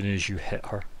soon as you hit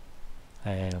her.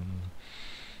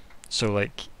 So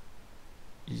like,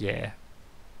 yeah,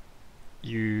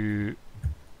 you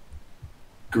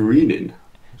Greening.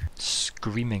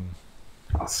 screaming.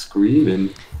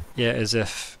 Screaming. Yeah, as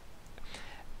if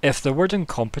if the word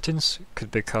incompetence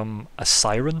could become a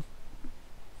siren,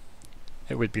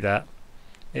 it would be that.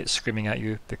 It's screaming at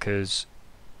you because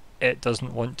it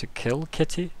doesn't want to kill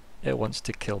Kitty, it wants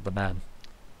to kill the man.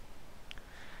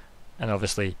 And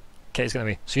obviously, Kitty's gonna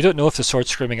be. So you don't know if the sword's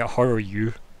screaming at her or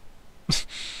you.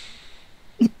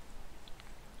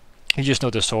 You just know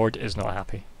the sword is not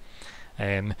happy.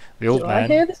 The old Do man. I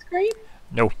hear the scream?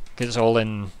 No, because it's all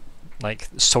in like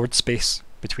sword space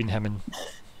between him and.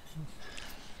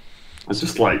 I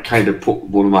just like kind of put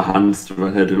one of my hands to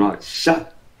my head and like,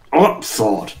 shut up,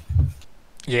 sword.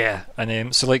 Yeah,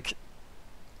 and so like,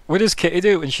 what does Kitty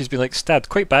do when she's been like stabbed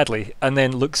quite badly, and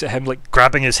then looks at him like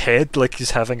grabbing his head like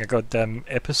he's having a goddamn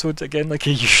episode again, like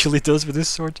he usually does with his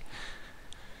sword?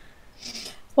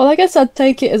 Well, I guess I'd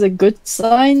take it as a good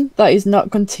sign that he's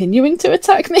not continuing to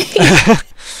attack me.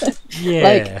 Yeah.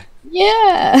 Like,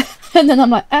 yeah. And then I'm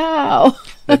like, ow.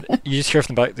 And you just hear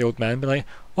from the back the old man be like,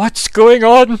 "What's going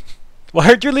on? Why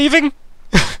aren't you leaving?"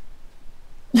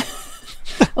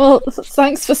 Well,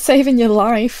 thanks for saving your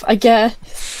life, I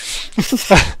guess.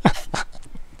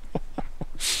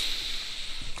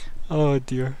 Oh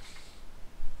dear.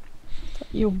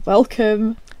 You're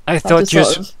welcome. I thought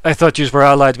just I thought yous were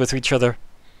allied with each other.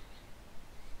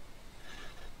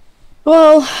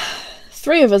 Well,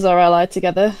 3 of us are allied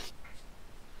together.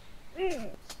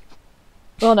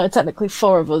 Well, no, technically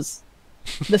 4 of us.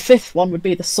 The 5th one would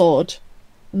be the sword,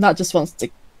 and that just wants to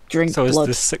drink So blood.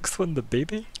 is the 6th one the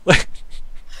baby?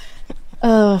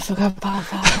 Oh, I forgot about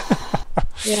that.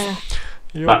 Yeah,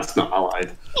 Yep. That's not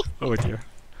allied. Oh dear.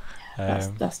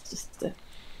 that's just the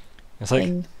It's like,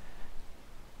 thing.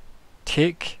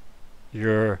 take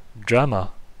your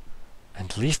drama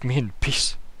and leave me in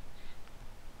peace.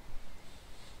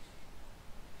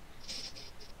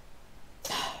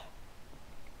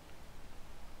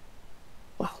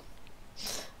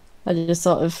 I just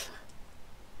sort of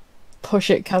push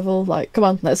it, Kavel, like, come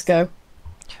on, let's go.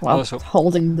 While Also-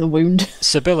 holding the wound.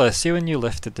 Sybilla, see when you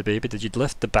lifted the baby, did you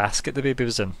lift the basket the baby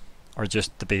was in? Or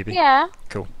just the baby? Yeah.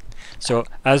 Cool. So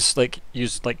as like you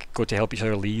like go to help each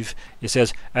other leave, he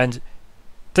says, and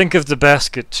think of the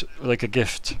basket like a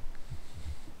gift.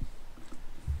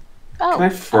 Oh. Can I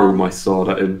throw my sword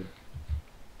at him?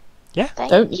 Thank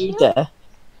Don't you dare. Yeah,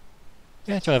 do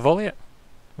you want to volley it?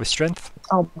 With strength.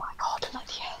 Oh my god.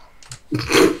 Not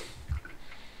yet.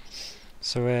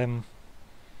 So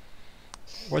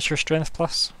what's your strength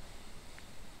plus?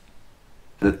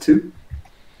 2,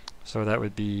 So that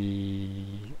would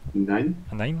be 9.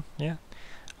 a 9, yeah.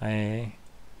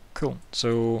 Cool.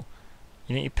 So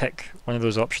you need to pick one of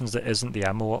those options that isn't the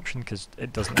ammo option because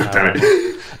it doesn't have Damn ammo.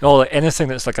 it. No, like, anything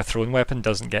that's like a thrown weapon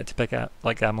doesn't get to pick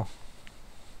like ammo.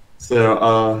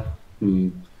 So,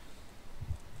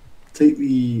 take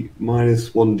the minus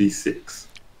 1d6.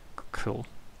 Cool.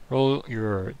 Roll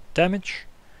your damage,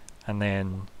 and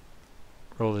then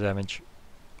roll the damage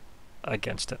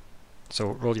against it.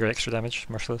 So roll your extra damage,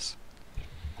 merciless.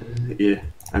 Yeah,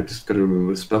 I've just got to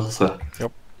remember the spell, so.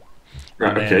 Yep.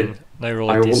 Right, And okay. then now roll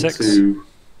a I d6.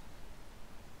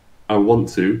 want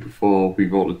to, before we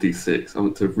roll a d6, I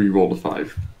want to re-roll a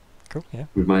 5 Cool, yeah.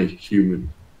 with my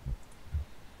human.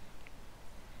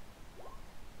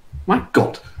 My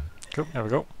god! Cool, there we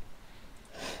go.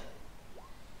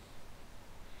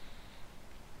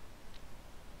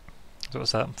 So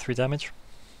what's that? 3 damage?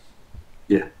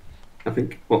 Yeah. I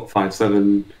think, 5,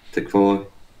 7, tick 4.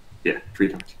 Yeah, 3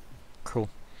 damage. Cool.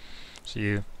 So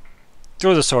you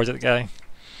throw the sword at the guy,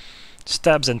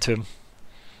 stabs into him.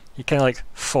 He kind of like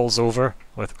falls over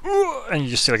with, "Ooh!" and you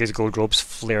just see like his gold robes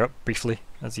flare up briefly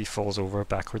as he falls over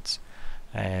backwards.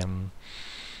 And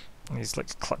he's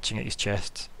like clutching at his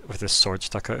chest with his sword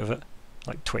stuck out of it,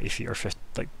 like 20 feet or 50,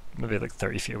 like maybe like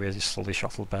 30 feet away as he slowly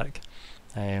shuffled back.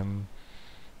 What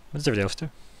does everybody else do?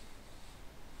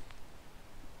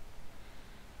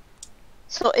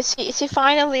 So is he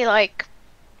finally like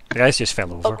The guy's just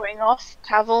fell over. buggering off,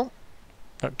 Kavel?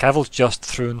 Cavel's just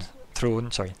thrown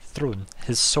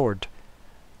his sword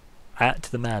at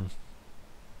the man.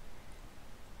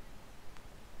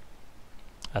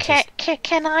 At his-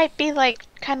 Can I be like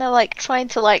kind of like trying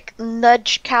to like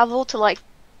nudge Kavel to like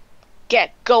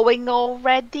get going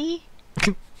already?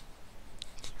 Of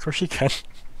course you can.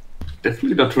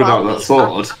 Definitely not without Well, that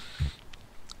sword.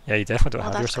 Yeah, you definitely don't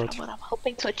Well, have your that's sword. kind of what I'm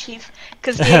hoping to achieve.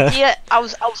 Because the idea, I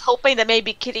was hoping that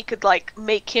maybe Kitty could like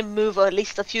make him move at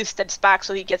least a few steps back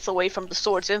so he gets away from the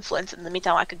sword's influence. In the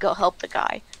meantime, I could go help the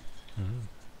guy. Mhm.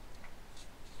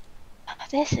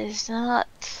 This is not.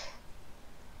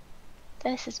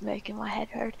 This is making my head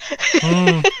hurt.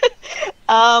 Mm.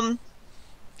 Um,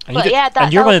 And, But you yeah, and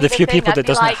that you're would one of be the the few thing, people I'd that be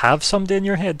doesn't like- have somebody in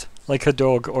your head, like a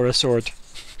dog or a sword.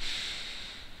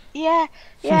 Yeah,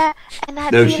 yeah, and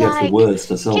I'd No, be she has the like, worst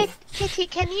herself. Kitty,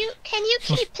 can you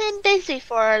keep him busy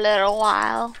for a little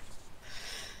while?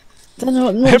 Don't know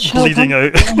what much help Bleeding I'm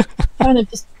out. getting. Kind of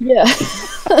just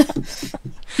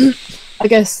I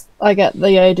guess I get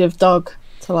the idea of dog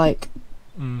to like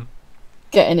Mm.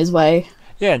 get in his way.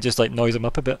 Yeah, and just like noise him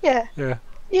up a bit. Yeah, Yeah.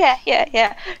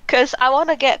 yeah. Because I want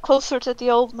to get closer to the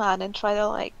old man and try to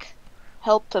like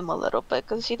help him a little bit,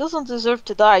 because he doesn't deserve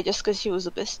to die just because he was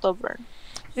a bit stubborn.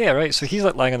 Yeah, right. So he's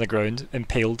like lying on the ground,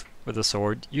 impaled with a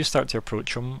sword. You start to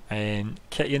approach him, and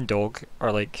Kitty and Dog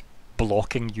are like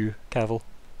blocking you, Kavel.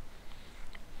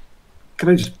 Can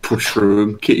I just push through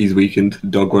him? Kitty's weakened.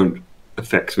 Dog won't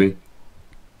affect me.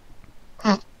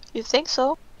 You think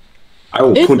so? I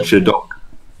will Is punch a dog.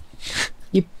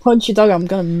 You punch your dog, I'm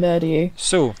gonna murder you.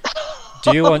 So,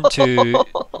 do you want to?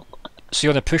 So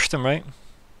you want to push them, right?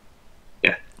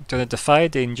 Yeah. Do you want to defy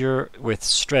danger with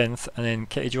strength, and then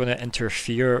Kitty, do you want to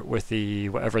interfere with the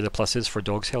whatever the plus is for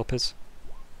Dog's help is?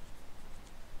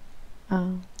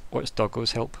 Oh. What's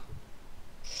Doggo's help?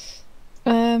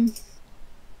 I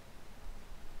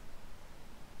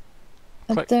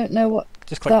Click. don't know what.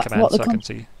 Just click command what the so I can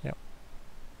see. Yeah.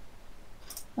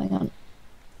 Hang on.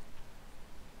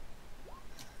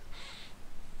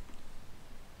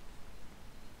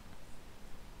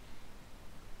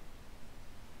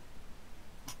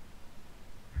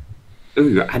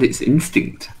 Ooh, add its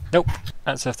instinct. Nope.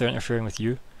 That's if they're interfering with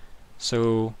you.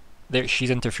 So she's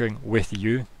interfering with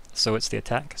you. So it's the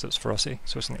attack. So it's ferocity.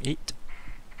 So it's an 8.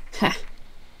 Ha.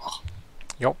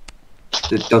 Yup.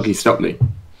 The doggy stopped me.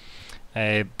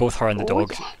 Both her and the Oh,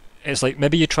 dog. It's like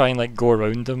maybe you try and like go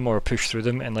around them or push through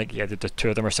them, and like the two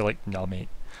of them are still like, nah, mate.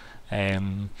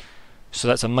 So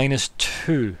that's a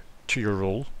 -2 to your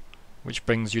roll, which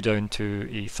brings you down to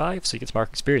a 5. So you get to mark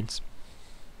experience.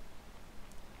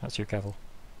 That's your Kavel.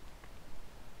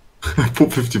 I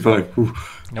put 55. Ooh.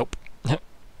 Nope.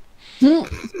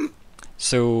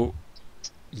 So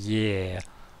yeah.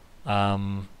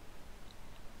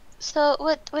 So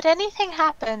would anything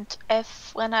happen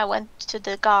if when I went to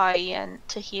the guy and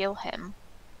to heal him,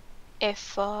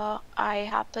 if I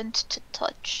happened to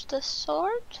touch the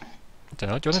sword? Don't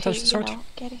know. Do you want to touch the sword?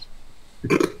 Get it?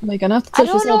 Am I gonna have to I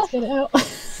touch this don't sword to get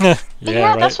it out? Yeah,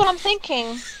 right. that's what I'm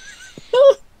thinking.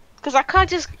 Because I can't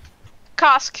just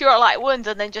cast Cure Light Wounds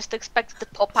and then just expect it to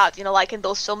pop out, like in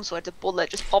those films where the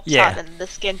bullet just pops Yeah. out and the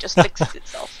skin just fixes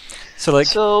itself. So like,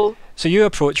 So so you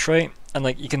approach, right, and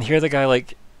like you can hear the guy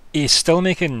like he's still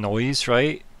making noise,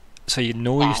 right? So you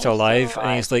know Yeah, he's still he's still alive, and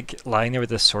alive. he's like lying there with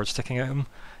his sword sticking at him.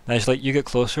 And as like you get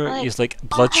closer, Like, he's like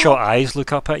bloodshot eyes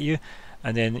look up at you,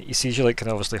 and then he sees you like kind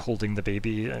of obviously holding the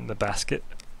baby in the basket,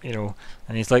 and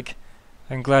he's like,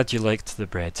 "I'm glad you liked the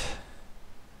bread."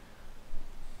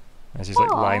 As he's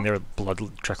like lying Aw. there with blood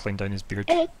trickling down his beard.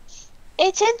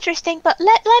 it's interesting, but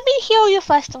let me heal you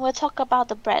first, and we'll talk about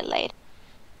the bread later.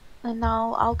 And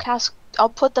now I'll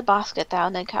put the basket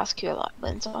down and cast Cure Light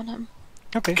Wounds on him.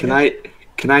 Okay. Can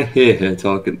yeah. I hear her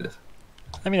talking this?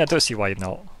 I mean, I don't see why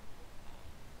not.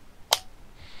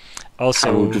 I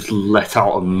Also, will just let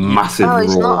out a massive Oh,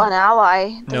 he's roar. not an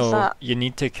ally. Does no, that... you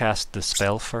need to cast the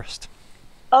spell first.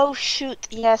 Oh shoot!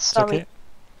 Yes, It's sorry. okay.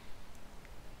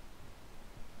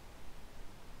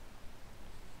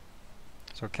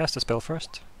 So cast a spell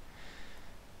first.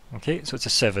 Okay, so it's a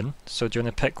 7. So do you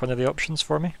want to pick one of the options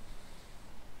for me?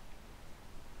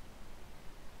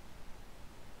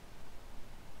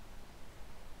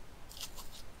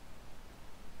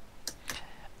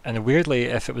 And weirdly,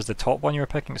 if it was the top one you were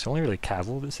picking, it's only really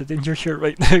Kavel that's the danger here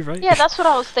right now, right? Yeah, that's what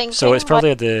I was thinking. So it's but-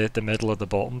 probably at the middle or the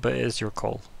bottom, but it is your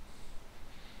call.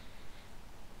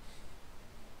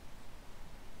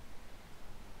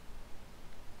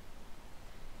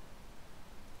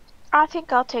 I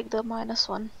think I'll take the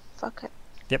 -1. Fuck it.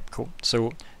 Yep, cool.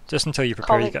 So just until you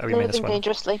prepare, Call you it get a wee living -1.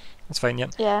 dangerously. That's fine,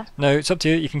 yep. Yeah. Now, it's up to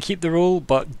you. You can keep the roll,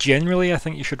 but generally I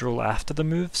think you should roll after the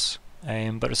moves.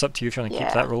 But it's up to you if you want to keep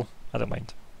Yeah. that roll. I don't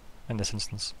mind in this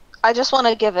instance. I just want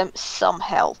to give him some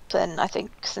help, and I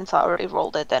think since I already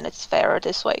rolled it, then it's fairer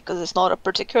this way, because it's not a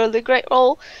particularly great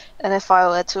roll, and if I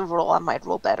were to roll, I might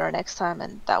roll better next time,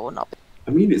 and that would not be...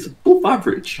 I mean, it's above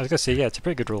average. I was going to say, yeah, it's a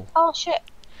pretty good roll. Oh shit.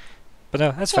 But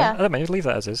no, that's fine. Yeah. I don't mind. Leave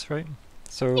that as is, right?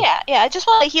 So, Yeah, I just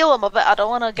want to heal him a bit. I don't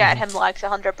want to get him like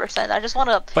 100%. I just want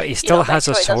to... But he still make has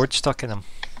a sure he doesn't- sword stuck in him.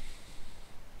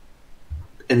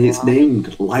 And it's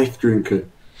named Life Drinker.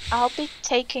 I'll be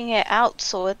taking it out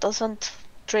so it doesn't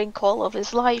drink all of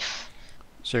his life.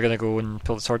 So you're going to go and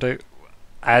pull the sword out.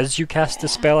 As you cast the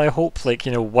spell, I hope, like,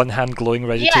 one hand glowing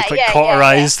ready Yeah, to like yeah,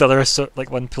 cauterize the other, like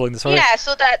one pulling the sword. Yeah,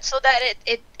 so that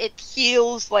it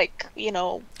heals, like,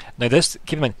 Now this,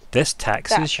 keep in mind, this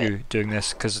taxes That's it. you doing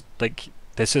this, because like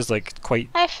this is like quite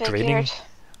I draining figured.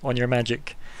 on your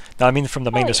magic. Now I mean from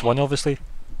the Oh, minus yeah. one, obviously,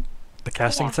 the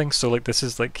casting Yeah. thing. So like this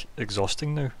is like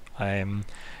exhausting now.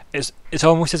 It's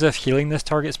almost as if healing this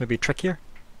target is maybe trickier,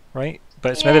 right?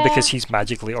 But it's maybe because Yeah. he's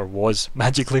magically or was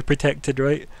magically protected,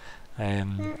 right?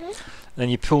 Mhm. Then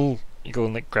you pull, you go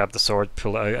and like grab the sword,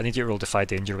 pull it out. I need you to roll Defy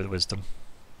Danger with Wisdom.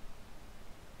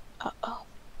 Uh-oh.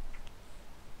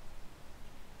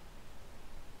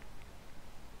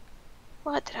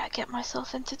 What did I get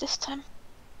myself into this time?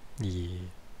 Yeah.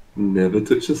 Never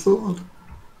touch a sword.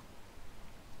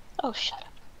 Oh, shut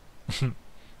up.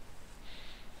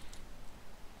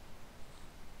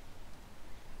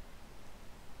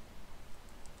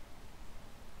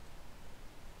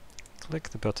 Click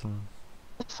the button.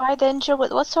 Defy danger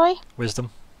with what, sorry?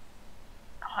 Wisdom.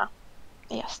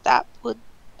 Yes, that would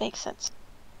make sense.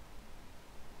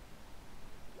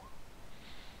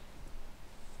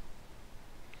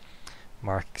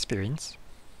 Mark Experience.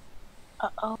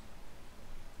 Uh-oh.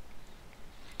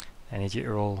 I need you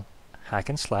to roll Hack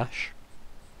and Slash.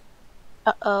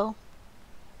 Uh-oh.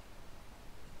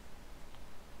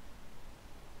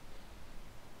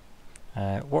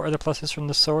 What are the pluses from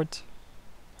the sword?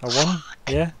 A 1?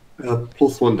 Yeah.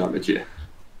 +1 damage, yeah.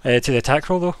 To the attack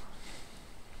roll though?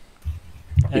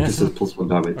 It just says Anything? +1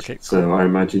 damage. Okay, So I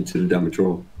imagine to the damage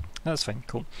roll. That's fine,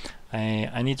 cool.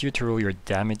 I need you to roll your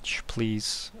damage,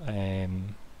 please. Yeah.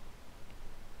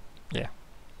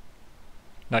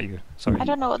 Not you, sorry. I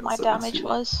don't know what my So let's damage see.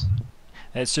 was.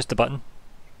 It's just the button.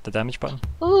 The damage button.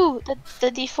 Ooh, the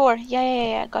D4.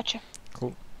 Yeah, gotcha.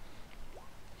 Cool.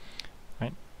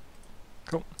 Right.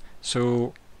 Cool.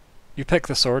 So, you pick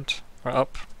the sword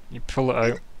up, you pull it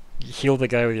out, you heal the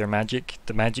guy with your magic,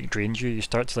 the magic drains you, you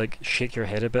start to like shake your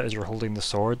head a bit as you're holding the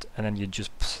sword, and then you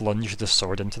just plunge the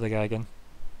sword into the guy again.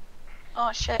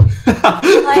 Oh, shit.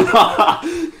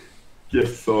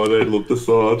 Yes, sword. I love the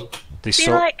sword. The Feel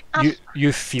sword, like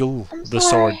you feel I'm the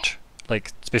sorry. sword.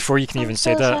 Like, before you can I'm even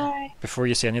so say that, sorry. before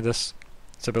you say any of this,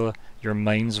 Sybilla, your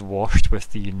mind's washed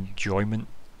with the enjoyment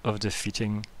of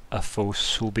defeating a foe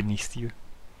so beneath you.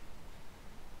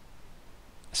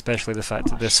 Especially the fact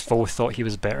that this foe thought he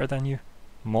was better than you,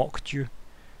 mocked you.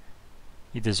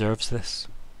 He deserves this.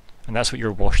 And that's what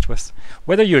you're washed with.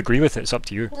 Whether you agree with it, it's up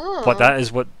to you. But that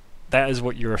is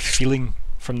what you're feeling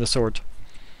from the sword.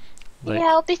 Like, Yeah,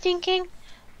 I'll be thinking,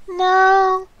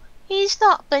 no, he's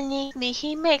not beneath me.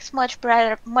 He makes much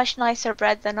nicer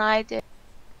bread than I do.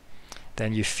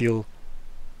 then you feel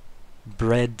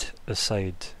bread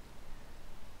aside.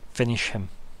 Finish him.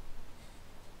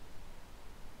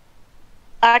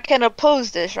 I can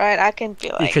oppose this, right? I can be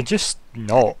You like, could just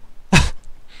not.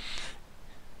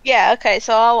 yeah, okay.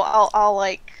 So I'll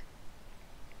like.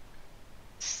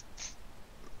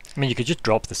 I mean, you could just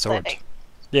drop the sword. Like,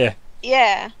 Yeah.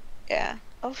 yeah.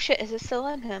 Oh shit! Is it still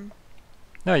in him?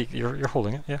 No, you're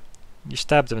holding it. Yeah. You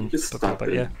stabbed him You and just took it, stab but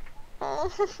him.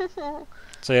 yeah.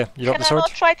 So yeah, you drop Can the I sword. not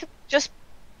try to just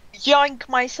yoink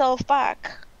myself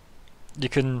back? You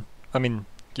can. I mean,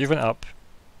 you went up.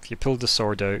 If you pulled the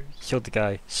sword out, healed the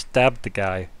guy, stabbed the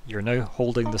guy. You're now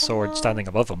holding the sword, standing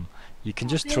above him. You can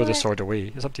just throw the Yeah. sword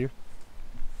away. It's up to you.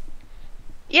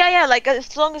 Yeah. Like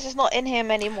as long as it's not in him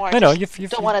anymore. I No, just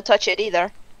you've don't want to touch it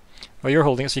either. well, you're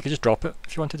holding it, so you could just drop it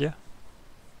if you wanted. Yeah.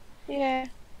 Yeah.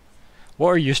 What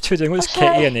are you two doing? What's I'm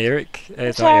Kitty sorry. and Eric?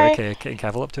 Not sorry. Eric. Kitty and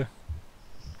Kavel up to?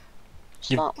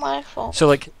 It's You've- not my fault. So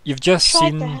like you've just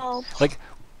Tried to seen. help. Like,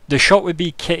 the shot would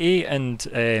be Kitty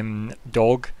and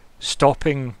Dog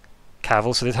stopping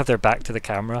Kavel, so they'd have their back to the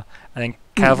camera, and then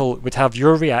Kavel would have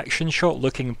your reaction shot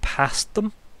looking past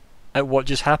them at what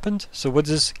just happened. So what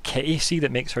does Kitty see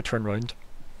that makes her turn round?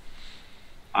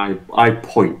 I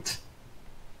point.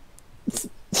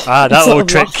 Ah, that Sort old of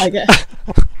trick. laugh, I guess.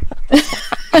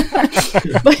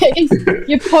 But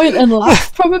you point and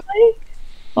laugh, probably.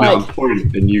 No, I'm Like,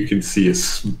 pointing, and you can see a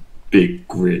big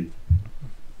grin.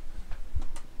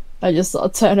 I just sort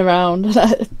of turn around,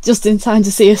 just in time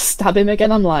to see us stab him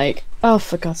again. I'm like, oh,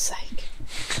 for God's sake.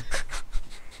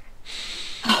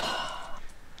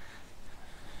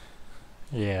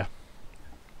 Yeah.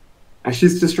 As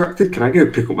she's distracted, can I go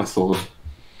pick up my sword?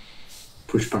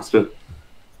 Push past her.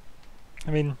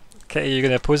 I mean, Kitty, you're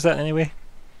gonna oppose that anyway?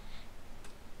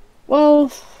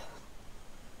 Well,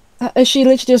 has she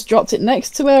literally just dropped it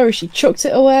next to her, or has she chucked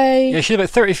it away? Yeah, she's about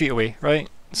 30 feet away, right?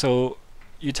 So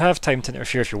you'd have time to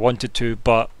interfere if you wanted to,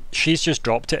 but she's just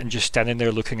dropped it and just standing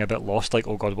there looking a bit lost, like,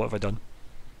 oh god, what have I done?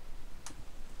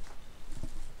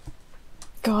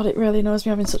 God, it really knows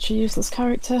me having such a useless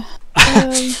character.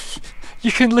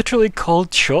 You can literally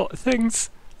cold shot things.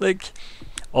 Like,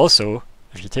 also,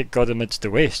 If you take God amidst the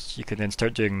waste, you can then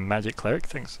start doing magic cleric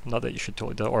things. Not that you should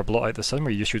totally do that, or blot out the sun,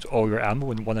 where you just use all your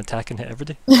ammo in one attack and hit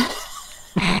everybody.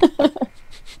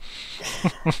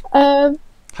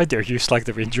 How dare you slag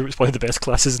the ranger? It's one of the best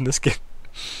classes in this game.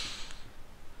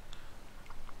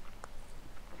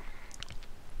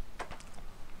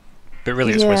 But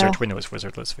really, it's wizard. We know it's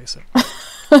wizard. Let's face it.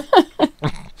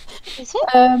 Is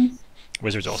it?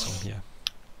 Wizard's awesome.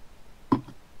 Yeah.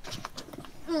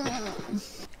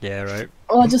 Yeah. Right.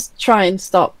 I'll just try and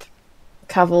stop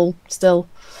Kavel still.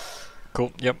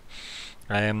 Cool. Yep.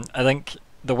 I think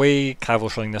the way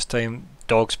Cavel's running this time,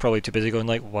 Dog's probably too busy going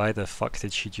like, why the fuck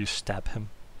did she just stab him?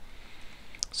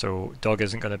 So Dog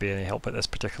isn't going to be any help at this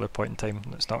particular point in time.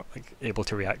 It's not like able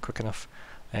to react quick enough.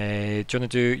 Do you want to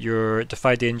do your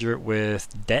Defy Danger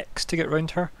with Dex to get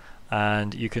round her,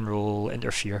 and you can roll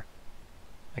Interfere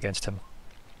against him.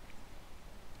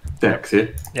 Dex, yeah?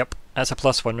 Yep, that's a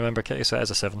 +1, remember, Kitty, so that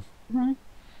is a 7. Mm-hmm.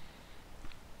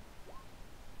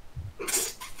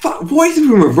 Fuck, what is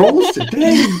it with my rolls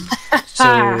today?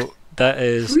 So that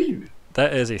is Three.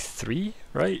 a 3,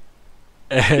 right?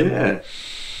 Yeah.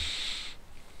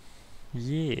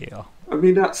 Yeah. I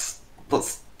mean, that's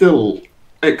still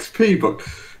XP, but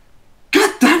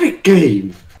god damn it,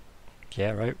 game!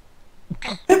 Yeah, right.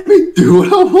 Let me do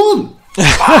what I want.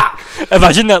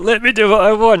 Imagine that. Let me do what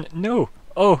I want. No.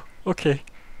 Oh, okay.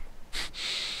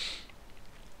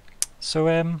 So,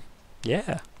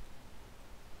 yeah.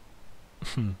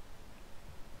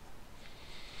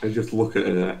 I just look at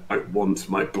it. I want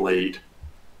my blade.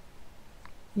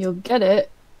 You'll get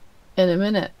it in a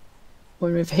minute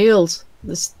when we've healed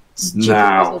this stupid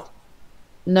Now. wizard.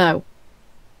 No.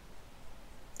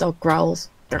 Dog growls.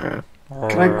 Can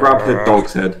I grab the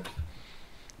dog's head?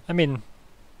 I mean,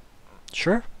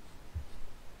 sure.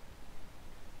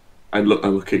 I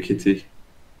look at Kitty.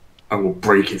 I will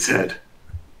break its head.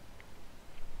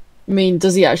 I mean,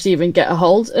 does he actually even get a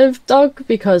hold of Dog?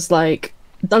 Because, like,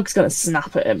 Dog's gonna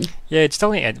snap at him. Yeah, it's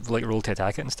still need to like roll to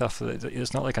attack it and stuff.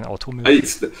 It's not like an auto move.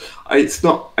 It's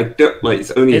not. I don't like.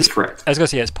 It's only a threat. I was gonna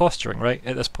say it's posturing, right?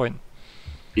 At this point,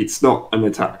 It's not an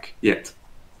attack yet.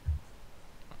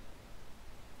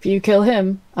 If you kill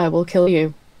him, I will kill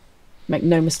you. Make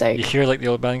no you mistake. hear like the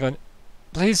old man going,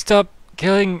 "Please stop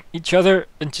killing each other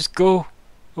and just go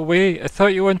away. I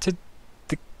thought you wanted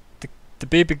the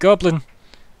baby goblin.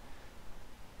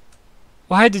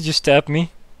 Why did you stab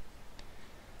me?"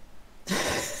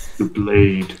 The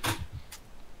blade.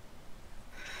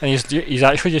 And he's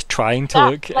actually just trying to That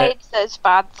look blade at. says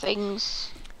bad things.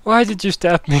 Why did you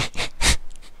stab me?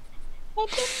 I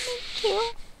didn't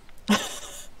mean to.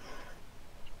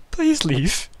 Please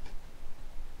leave.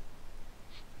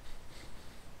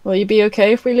 Will you be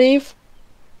okay if we leave?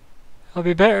 I'll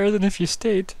be better than if you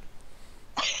stayed.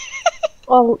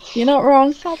 Well, you're not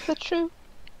wrong, Is that the truth?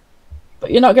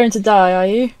 but you're not going to die, are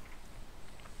you?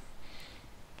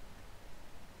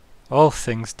 All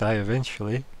things die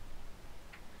eventually.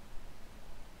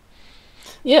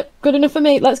 Yep, good enough for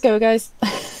me. Let's go, guys.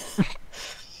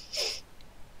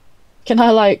 Can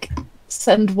I, like,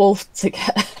 send Wolf to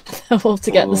get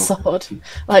the sword?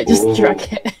 Like, just drag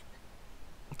it.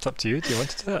 It's up to you. Do you want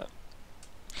to do that?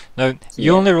 Now,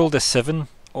 you Yeah. only rolled a 7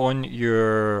 on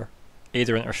your Aid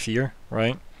or Interfere,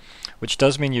 right? Which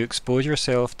does mean you expose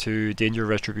yourself to danger,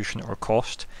 retribution, or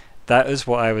cost. That is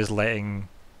what I was letting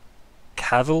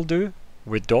Kavel do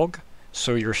with Dog.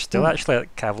 So you're still actually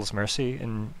at Kavel's mercy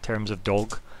in terms of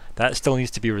Dog. That still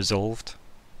needs to be resolved.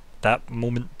 That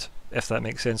moment, if that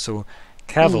makes sense. So,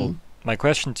 Kavel, my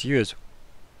question to you is,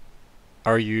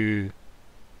 are you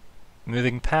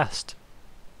moving past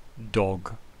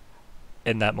Dog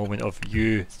in that moment of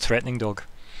you threatening Dog?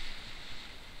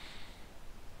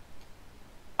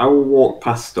 I will walk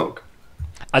past dog.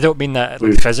 I don't mean that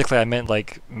like, physically, I meant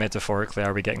like metaphorically.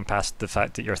 Are we getting past the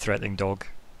fact that you're threatening Dog?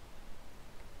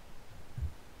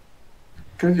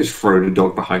 Can I just throw the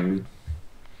dog behind me?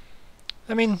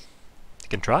 I mean, you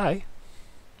can try,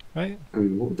 right? I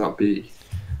mean, what would that be?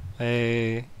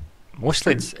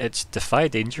 Mostly it's defy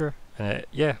danger,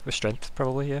 yeah, with strength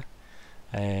probably, yeah.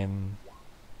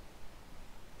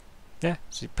 Yeah,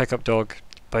 so you pick up Dog,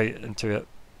 bite into it,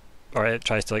 or it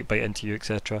tries to like bite into you,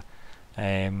 etc.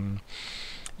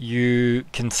 You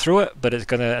can throw it, but it's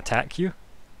gonna attack you,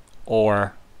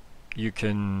 or you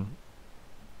can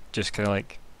just kind of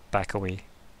like back away.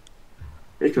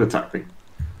 It can attack me.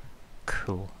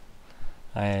 Cool.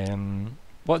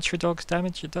 What's your dog's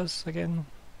damage it does again?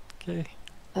 Okay.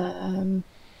 I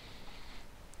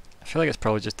feel like it's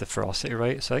probably just the ferocity,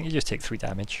 right? So I think you just take 3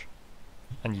 damage,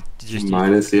 and you just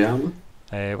Minus the armor?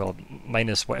 well,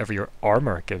 minus whatever your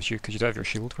armor gives you, because you don't have your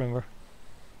shield, remember?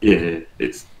 Yeah,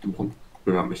 it's 1.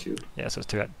 without my shield. Yeah, so it's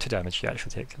two damage you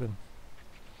actually take then.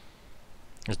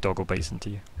 This doggo bites into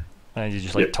you. And you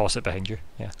just like Yep. toss it behind you.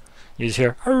 Yeah. You just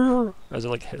hear "Arr!" as it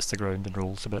like hits the ground and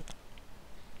rolls a bit.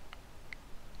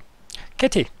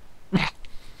 Kitty!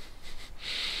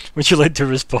 Would you like to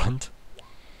respond?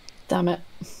 Damn it.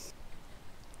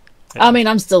 Yeah. I mean,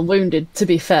 I'm still wounded, to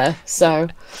be fair, so...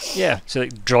 Yeah, so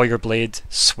like draw your blade,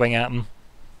 swing at him.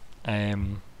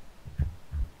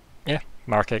 Yeah,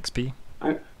 mark XP.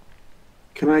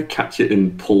 Can I catch it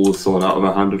and pull the sword out of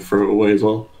her hand and throw it away as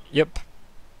well? Yep.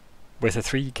 With a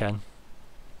 3 you can.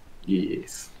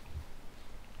 Yes.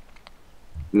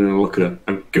 And then I look at her.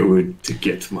 I'm going to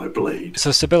get my blade.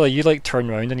 So Sybilla, you like turn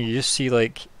around and you just see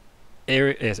like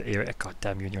God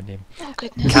damn you and your name. Oh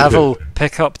goodness. Kavel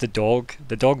pick up the dog.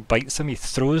 The dog bites him. He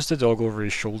throws the dog over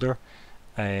his shoulder.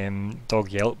 Dog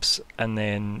yelps, and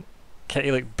then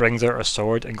Kitty like brings out her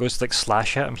sword and goes to like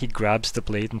slash at him. He grabs the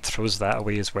blade and throws that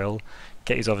away as well.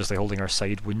 Kitty's obviously holding her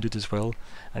side, wounded as well,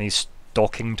 and he's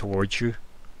stalking towards you.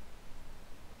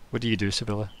 What do you do,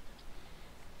 Sybilla?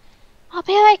 I'll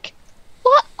be like,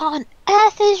 what on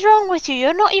earth is wrong with you?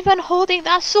 You're not even holding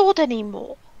that sword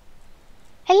anymore.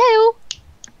 Hello?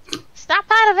 Snap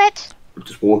out of it. I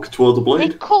just walk toward the They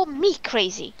blade. call me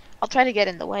crazy. I'll try to get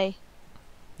in the way.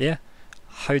 Yeah.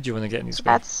 How do you want to get in his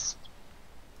way? That's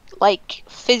like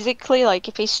physically, like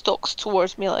if he stalks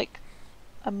towards me, like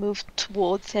I move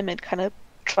towards him and kind of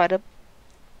try to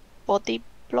body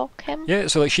block him. Yeah.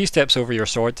 So like she steps over your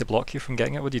sword to block you from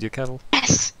getting it. What do you do, Kavel?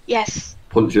 Yes, yes.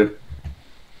 Punch her.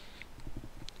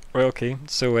 Right. Okay.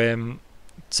 So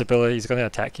Sybilla, he's gonna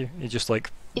attack you. He just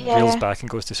like reels Yeah. back and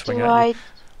goes to swing Do at you. I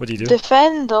What do you do?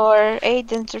 defend or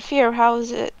aid interfere? How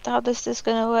is it? How does this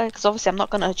gonna work? Because obviously I'm not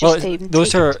gonna just Well, stay and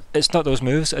those take are. it. It's not those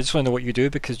moves. I just want to know what you do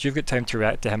because you've got time to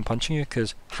react to him punching you.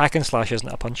 Because hack and slash isn't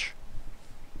a punch.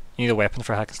 You need a weapon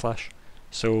for hack and slash.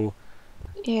 So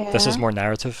Yeah. this is more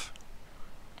narrative.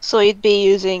 So he'd be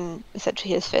using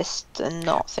essentially his fist and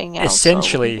nothing else. so it wouldn't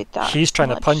Essentially, be that he's trying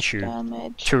to much punch you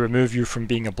damage. to remove you from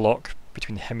being a block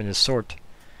between him and his sword.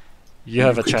 You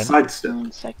have a Quick chance. sidestep.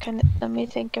 1 second. Let me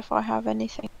think if I have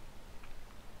anything.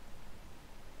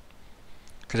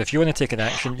 Because if you want to take an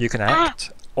action, you can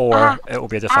act, or it will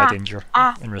be a defy danger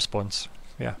in response.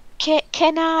 Yeah.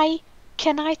 Can I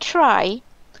try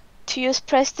to use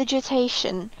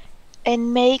prestidigitation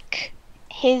and make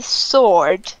his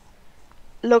sword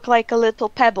look like a little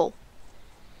pebble?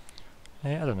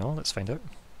 I don't know. Let's find out.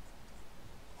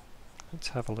 Let's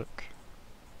have a look.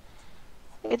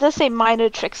 It does say minor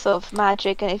tricks of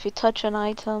magic, and if you touch an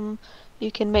item,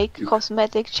 you can make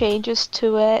cosmetic changes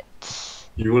to it.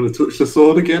 You want to touch the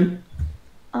sword again?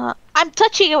 I'm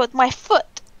touching it with my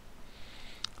foot.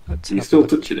 Let's You're have a still look.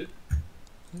 touching it.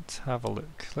 Let's have a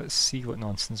look. Let's see what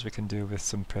nonsense we can do with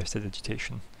some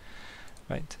prestidigitation.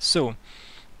 Right. So,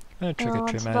 trigger No, true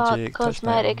it's about magic. Touch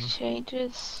cosmetic item,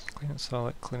 changes. clean it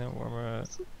solid. Clean it warmer.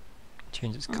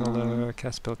 Change its color.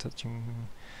 Cast spell touching.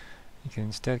 You can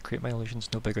instead create minor illusions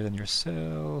no bigger than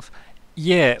yourself.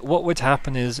 Yeah, what would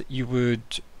happen is you would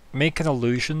make an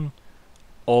illusion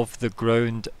of the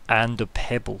ground and a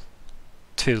pebble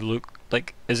to look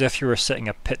like as if you were sitting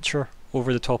a picture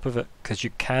over the top of it, because you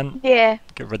can't Yeah,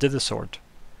 get rid of the sword,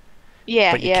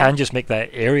 yeah, but you yeah. can just make that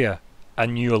area a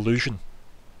new illusion.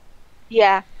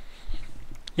 Yeah.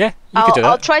 Yeah, you could do that.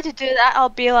 I'll try to do that. I'll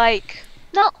be like,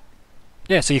 no.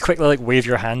 Yeah, so you quickly like wave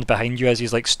your hand behind you as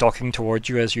he's like stalking towards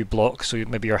you as you block, so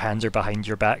maybe your hands are behind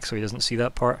your back so he doesn't see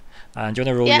that part. And do you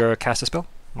want to roll Yeah. your cast a spell?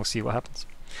 We'll see what happens.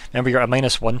 Remember, you're at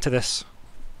 -1 to this.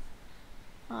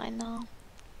 I know.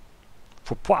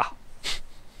 Wow.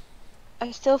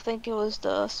 I still think it was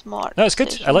the smart. No, it's good.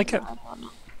 I decision. like it. I don't know.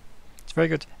 It's very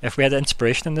good. If we had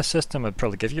inspiration in this system, I'd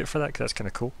probably give you it for that, because that's kind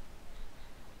of cool.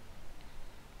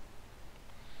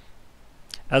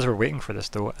 As we're waiting for this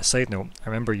though, a side note, I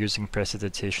remember using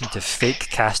prestidigitation to fake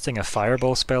casting a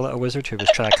fireball spell at a wizard who was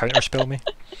trying to counterspell me.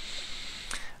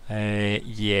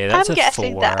 Yeah, that's I'm a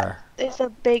guessing 4. that is a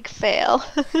big fail.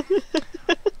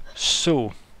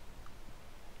 So,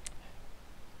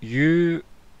 you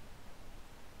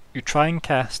try and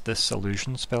cast this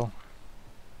illusion spell,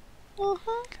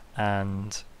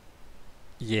 and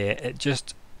yeah, it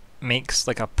just makes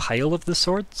like a pile of the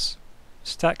swords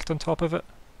stacked on top of it.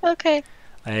 Okay.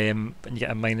 And you get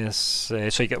a minus, so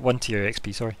you get 1 to your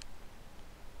XP, sorry.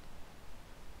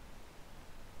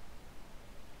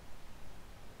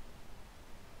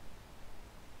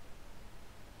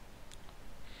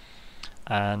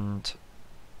 And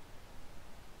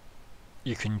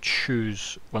you can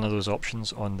choose one of those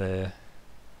options on the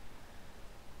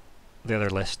other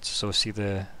list. So see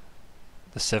the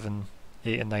 7,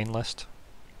 8 and 9 list.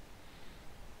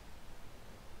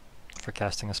 for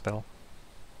casting a spell.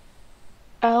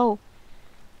 Oh.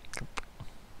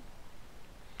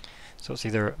 So it's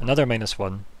either another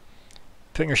 -1,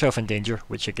 putting yourself in danger,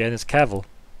 which again is Kavel,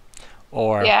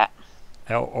 or Yeah.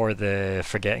 or the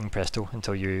forgetting presto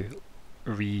until you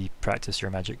re-practice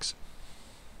your magics.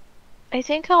 I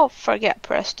think I'll forget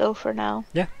Presto for now.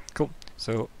 Yeah, cool.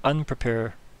 So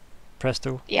unprepare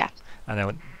presto. Yeah. And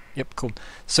then, yep, cool.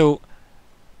 So,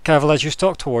 Kavel, as you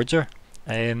stalk towards her,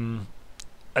 I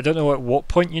don't know at what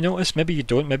point you notice. Maybe you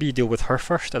don't. Maybe you deal with her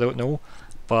first. I don't know.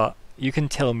 But you can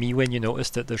tell me when you notice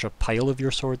that there's a pile of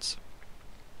your swords.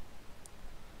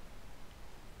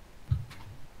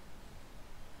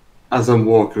 As I'm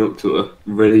walking up to her,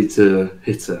 ready to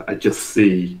hit her, I just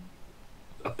see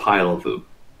a pile of them.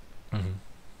 Mm-hmm.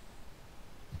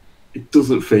 It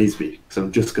doesn't faze me, because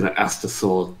I'm just going to ask the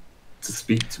sword to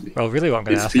speak to me. Well, really, what I'm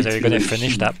going to ask is, are you going to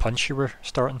finish she... that punch you were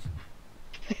starting?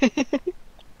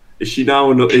 Is she now?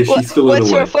 Is she still in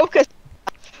the way? What's your focus?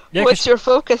 Yeah, What's your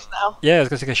focus now? Yeah, I was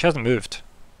going to say, 'cause she hasn't moved.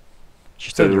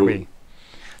 She's still in your So, way.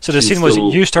 So the she's scene was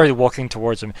still- you started walking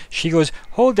towards him. She goes,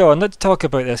 "Hold on, let's talk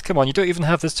about this. Come on, you don't even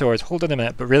have the sword. Hold on a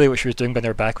minute." But really, what she was doing behind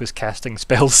her back was casting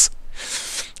spells.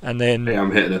 And then, Hey,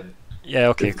 I'm hitting her. yeah,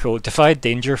 okay, cool. Defy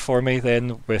danger for me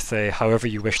then with however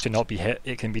you wish to not be hit.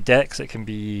 It can be dex, it can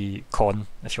be con,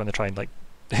 if you want to try and like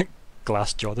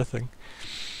glass jaw the thing.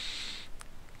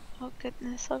 Oh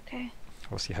goodness, okay.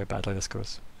 We'll see how badly this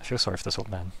goes. I feel sorry for this old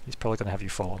man. He's probably going to have you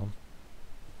fall on him.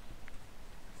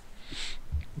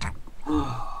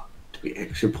 To be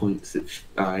extra points if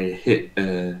I hit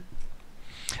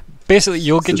Basically,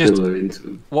 you'll get just Sybilla into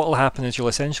him. what will happen is you'll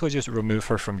essentially just remove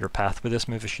her from your path with this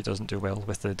move if she doesn't do well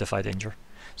with the defy danger.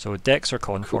 So dex or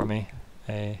con for Cool. me,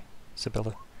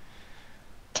 Sybilla.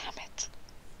 Damn it.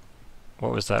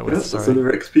 What was that with? Yes, that's Sorry,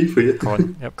 another XP for you.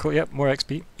 con. Yep, cool. Yep, more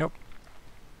XP. Yep.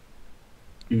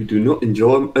 You do not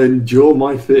endure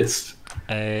my fist.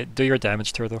 Do your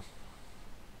damage to her though.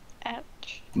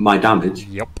 Ouch. My damage.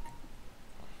 Yep.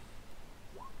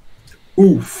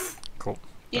 Oof. Cool.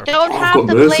 You Perfect. don't I've have got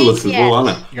the merciless blade as well,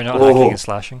 yet. haven't I? You're not Oh. hacking and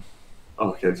slashing,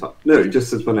 Okay, it's fine. No, it just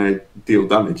says when I deal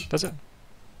damage. does it?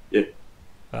 Yeah.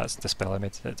 That's the spell I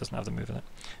made. It doesn't have the move in it.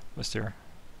 What's your?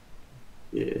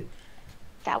 Yeah.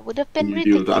 That would have been You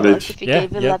deal ridiculous damage. if you Yeah,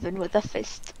 gave yeah. 11 with a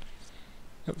fist.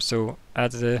 Yep, so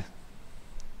add the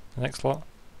next lot.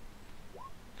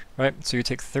 Right, so you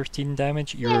take 13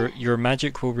 damage. Your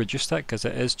magic will reduce that because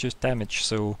it is just damage.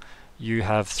 So you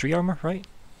have 3 armor, right?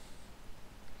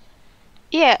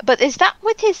 Yeah, but is that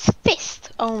with his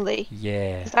fist only?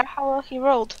 Yeah. Is that how well he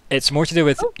rolled? It's more to do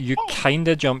with you Okay.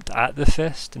 kinda jumped at the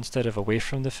fist instead of away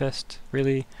from the fist,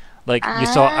 really. Like you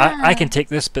thought I can take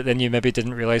this, but then you maybe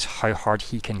didn't realise how hard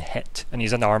he can hit, and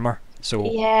he's in armor, so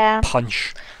Yeah.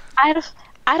 punch.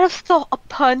 I'd have thought a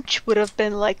punch would have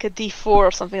been like a D4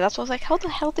 or something. That's why I was like, how the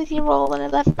hell did he roll an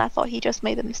 11? I thought he just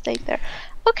made a mistake there.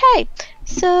 Okay,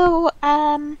 so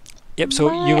Yep. So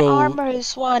my you will armor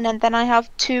is 1, and then I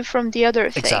have 2 from the other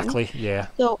thing. exactly. Yeah.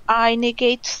 So I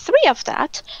negate 3 of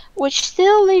that, which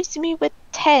still leaves me with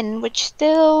 10, which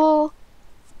still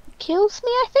kills me,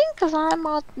 I think, because I'm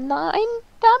at 9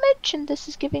 damage, and this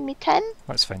is giving me 10.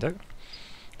 Let's find out.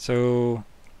 So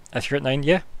if you're at 9,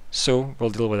 yeah. So we'll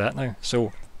deal with that now.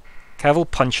 So Kavel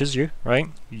punches you, right?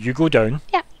 You go down.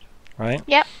 Yep. Right.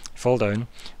 Yep. Fall down.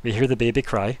 We hear the baby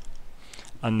cry,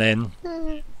 and then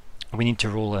Mm, we need to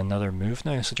roll another move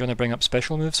now. So do you want to bring up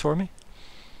special moves for me?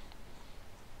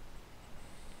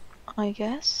 I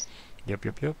guess. Yep.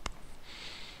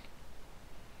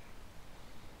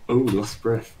 Oh, last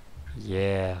breath.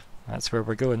 Yeah, that's where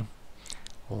we're going.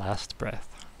 Last breath.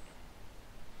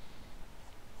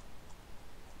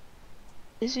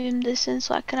 Zoom this in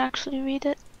so I can actually read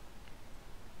it.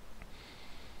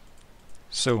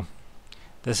 So,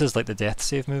 this is like the death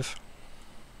save move.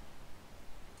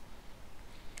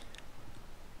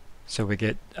 So we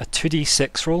get a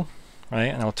 2d6 roll, right?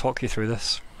 And I'll talk you through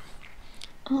this.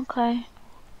 Okay.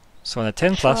 So on a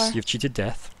 10 plus, Sure. you've cheated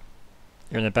death.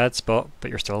 You're in a bad spot, but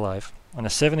you're still alive. On a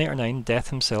 7, 8 or 9, death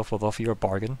himself will offer you a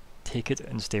bargain. Take it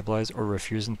and stabilize, or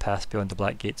refuse and pass beyond the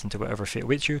black gates into whatever fate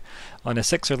awaits you. On a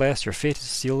 6 or less, your fate is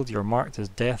sealed, you're marked as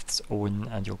death's own,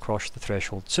 and you'll cross the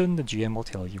threshold soon. The GM will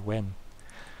tell you when.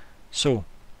 So,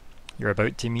 you're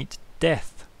about to meet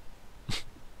death.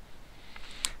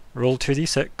 Roll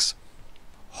 2d6.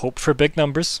 Hope for big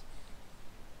numbers.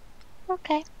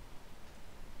 Okay.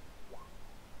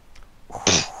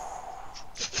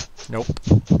 Nope.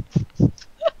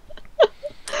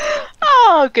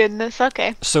 Oh goodness,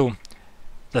 okay. So,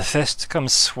 the fist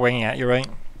comes swinging at you, right?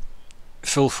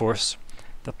 Full force.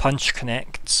 The punch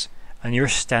connects, and you're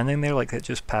standing there like it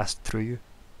just passed through you.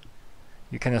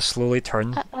 You kind of slowly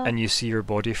turn Uh-oh. and you see your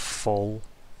body fall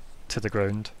to the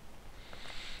ground.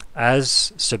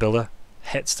 As Sybilla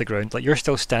hits the ground, like you're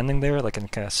still standing there, like in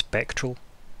kind of spectral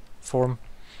form.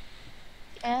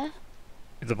 Yeah.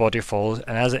 The body falls,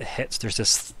 and as it hits, there's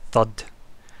this thud,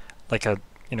 like a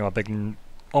a big,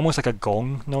 almost like a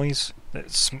gong noise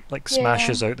that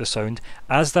smashes out the sound.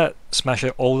 As that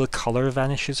smashes, all the color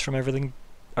vanishes from everything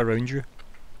around you,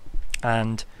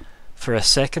 and for a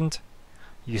second,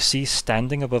 you see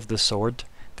standing above the sword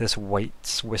this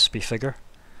white, wispy figure.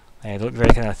 They look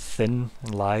very kind of thin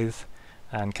and lithe,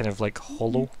 and kind of like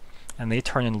hollow, and they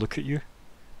turn and look at you,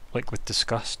 like with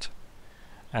disgust,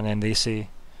 and then they say,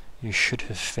 "You should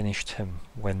have finished him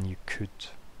when you could."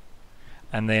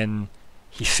 And then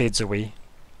he fades away,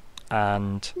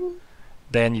 and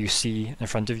then you see in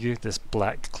front of you this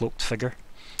black cloaked figure,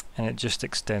 and it just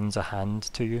extends a hand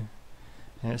to you,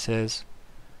 and it says,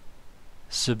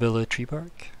 "Sybilla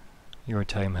Treebark, your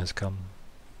time has come."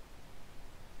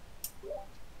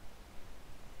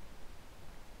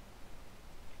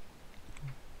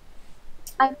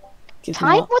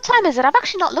 Time? What time is it? I've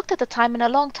actually not looked at the time in a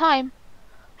long time.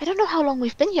 I don't know how long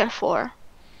we've been here for.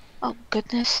 Oh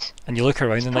goodness. And you look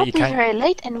around It's and like you probably can't. very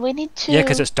late, and we need to. Yeah,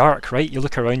 because it's dark, right? You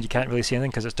look around, you can't really see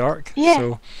anything because it's dark. Yeah.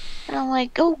 So, And I'm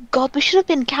like, oh god, we should have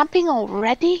been camping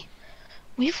already.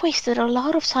 We've wasted a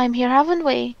lot of time here, haven't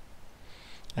we?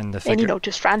 and the And figure.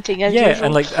 just ranting as Yeah, usual.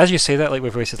 and like as you say that, like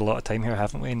we've wasted a lot of time here,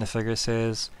 haven't we? And the figure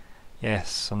says,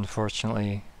 "Yes,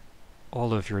 unfortunately,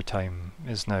 all of your time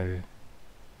is now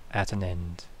at an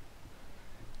end.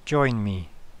 Join me."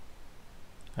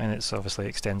 And it's obviously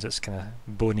extends its kind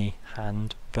of bony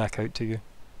hand back out to you.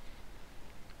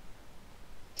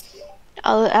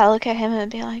 I'll look at him and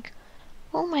be like,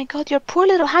 oh my god, your poor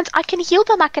little hands. I can heal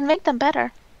them. I can make them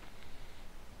better.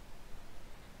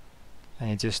 And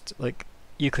you just like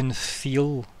you can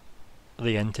feel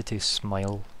the entity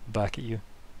smile back at you.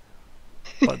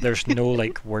 But there's no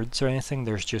like words or anything,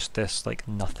 there's just this like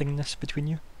nothingness between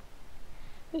you.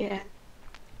 Yeah.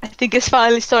 I think it's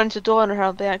finally starting to dawn on her.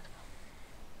 I'll be like,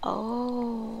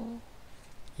 oh,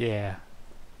 Yeah.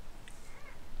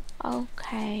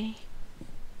 okay.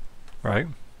 Right.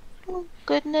 Oh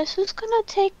goodness, who's gonna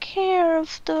take care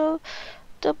of the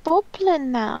boblin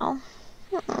now?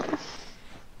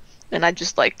 And I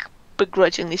just like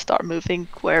begrudgingly start moving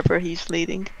wherever he's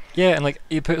leading. Yeah, and like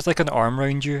he puts like an arm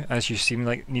around you as you seem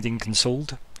like needing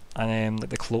consoled, and like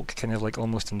the cloak kind of like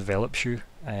almost envelops you,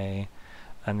 and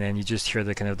then you just hear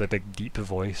the kind of the big deep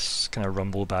voice kind of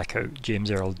rumble back out,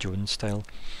 James Earl Jones style,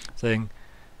 saying,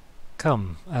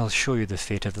 "Come, I'll show you the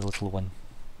fate of the little one."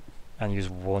 And you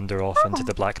just wander off into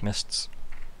the black mists.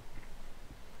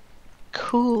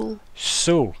 Cool.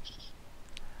 So,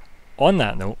 on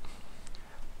that note,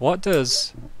 what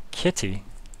does Kitty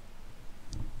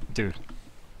do?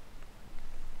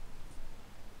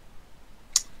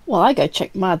 Well, I go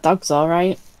check my dog's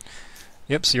alright.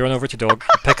 Yep, so you run over to dog,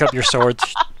 you pick up your sword,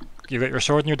 you get your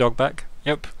sword and your dog back.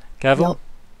 Yep, Kavel Yep.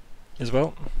 as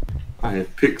well. I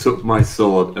have picked up my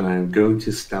sword and I am going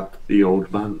to stab the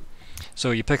old man.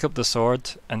 So you pick up the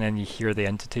sword and then you hear the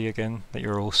entity again that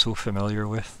you're all so familiar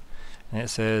with, and it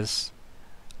says,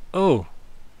 "Oh,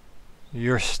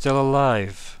 you're still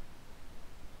alive."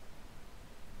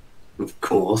 Of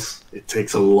course, it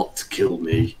takes a lot to kill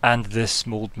me. "And this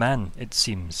old man, it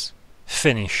seems.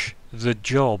 Finish the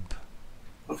job."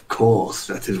 Of course,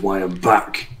 that is why I'm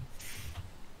back.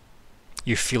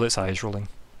 You feel its eyes rolling.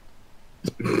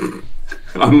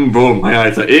 I'm rolling my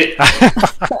eyes at it.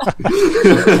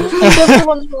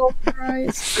 Everyone's roll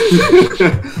prize.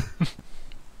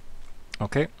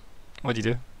 Okay, what do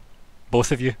you do?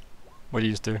 Both of you? What do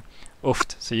you do?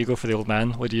 Ooft, so you go for the old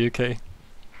man. What do you, Kay?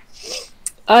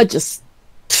 I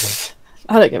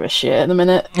don't give a shit in a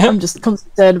minute. I'm just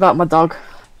concerned about my dog.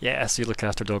 Yeah, so you look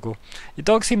after Doggo. Your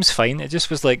dog seems fine, it just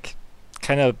was like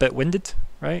kind of a bit winded,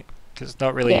 right? Because it's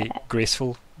not really Yeah.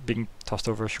 graceful being tossed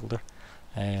over his shoulder.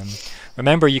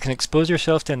 Remember, you can expose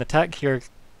yourself to an attack here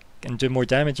and do more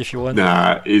damage if you want.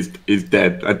 Nah, he's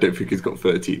dead. I don't think he's got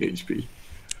 13 HP.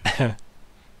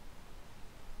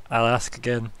 I'll ask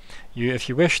again. If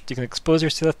you wish, you can expose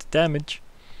yourself to damage,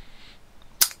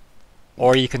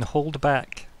 or you can hold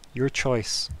back. Your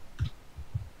choice.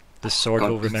 The sword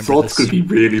will God, remember Sword's this. gonna be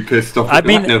really pissed off. I at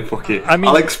me. mean- No, fuck it. I mean-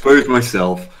 I'll expose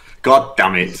myself. God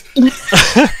damn it.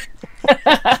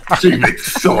 Stupid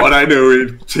sword, I know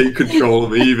it'd take control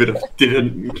of me even if it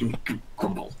didn't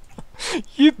crumble.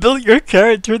 You built your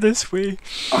character this way.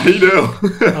 I know.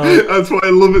 That's why I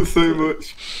love it so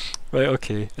much. Right,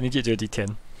 okay. I need you to do a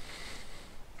D10.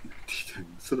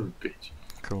 Son of a bitch.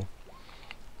 Cool.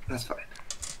 That's fine.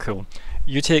 Cool.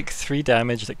 you take 3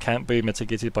 damage that can't be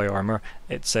mitigated by armor.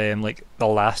 It's like the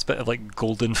last bit of like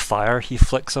golden fire he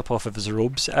flicks up off of his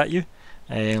robes at you.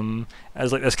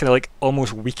 As like this kind of like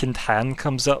almost weakened hand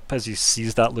comes up as he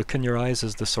sees that look in your eyes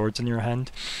as the sword's in your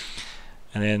hand,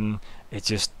 and then it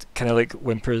just kind of like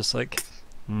whimpers like,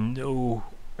 no,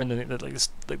 and then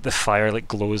like the fire like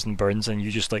glows and burns, and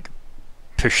you just like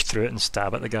push through it and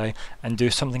stab at the guy and do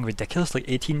something ridiculous like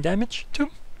 18 damage to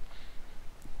him.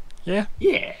 Yeah.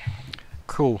 Yeah.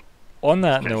 Cool. On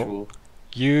that note, Casual.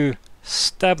 you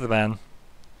stab the man.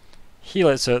 He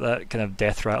lets out that kind of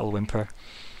death rattle whimper.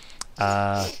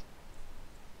 The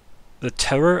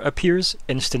tower appears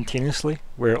instantaneously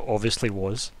where it obviously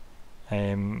was.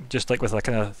 Just like with a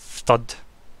kind of thud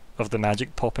of the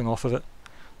magic popping off of it.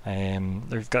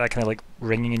 They've got that kind of like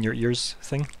ringing in your ears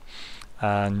thing.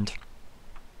 And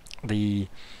the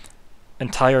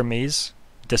entire maze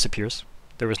disappears.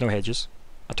 There was no hedges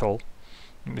at all.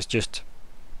 It was just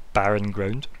barren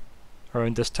ground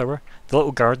around this tower. The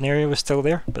little garden area was still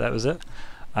there, but that was it.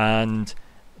 And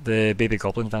the baby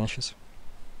goblin vanishes.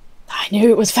 I knew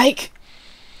it was fake.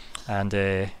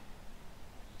 And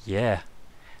yeah,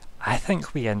 I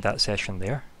think we end that session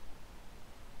there.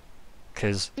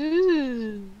 Because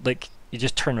Ooh. like you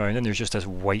just turn around and there's just this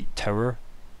white tower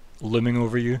looming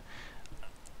over you,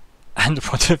 and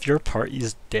one of your party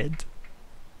is dead.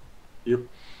 Yep.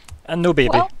 And no baby.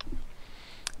 Well.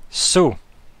 So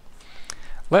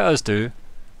let us do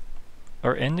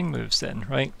our ending moves then,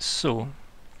 right? So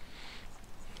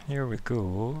here we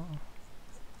go.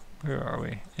 Where are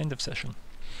we? End of session.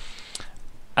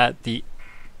 When you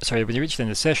reach the end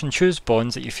of the session, choose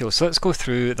bonds that you feel. So let's go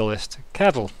through the list.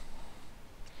 Kavel,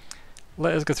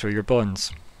 let us go through your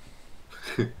bonds.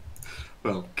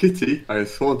 Well, Kitty, I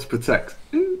was sworn to protect.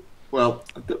 Well,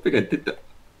 I don't think I did that.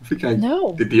 I think I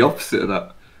No. did the opposite of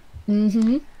that.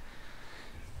 Mm-hmm.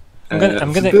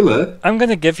 Sybilla, I'm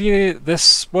gonna give you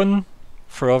this one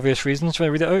for obvious reasons. Shall I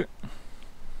read it out?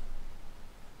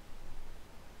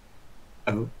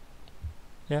 oh,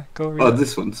 Yeah, go read oh, it.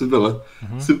 this one, Sybilla.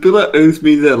 Mhm. Sybilla owes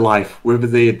me their life, whether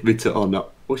they admit it or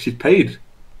not. Well, she's paid.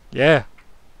 Yeah.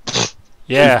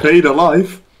 Yeah. She's paid her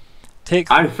life. Take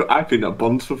I think that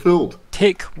bond's fulfilled.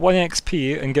 take 1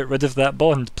 XP and get rid of that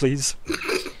bond, please.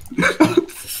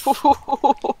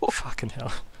 Fucking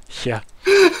hell. Yeah.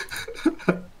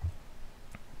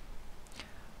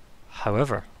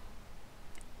 However,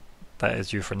 that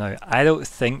is you for now. I don't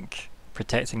think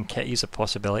protecting Kitty's a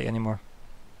possibility anymore.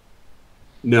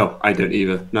 No, I don't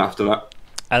either. Not after that.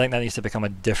 I think that needs to become a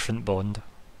different bond.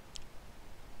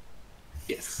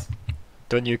 Yes.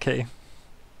 Don't you, Kitty?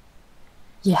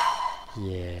 Yeah.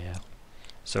 Yeah.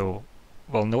 So,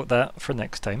 we'll note that for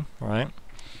next time, alright?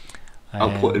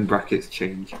 I'll put in brackets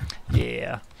change.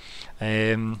 Yeah.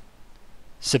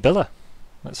 Sybilla,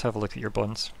 let's have a look at your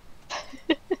bonds.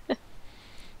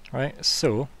 Right,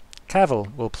 so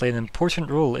Kavel will play an important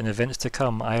role in events to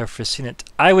come. I have foreseen it.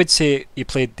 I would say you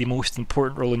played the most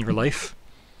important role in your life.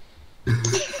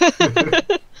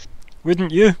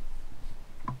 Wouldn't you?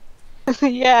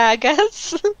 Yeah, I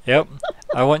guess. Yep.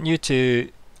 I want you to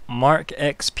mark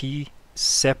XP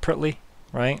separately,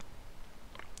 right?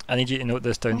 I need you to note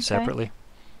this down Okay. separately.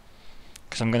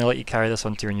 Because I'm going to let you carry this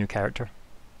onto your new character.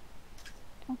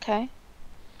 Okay.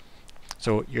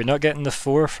 So you're not getting the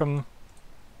 4 from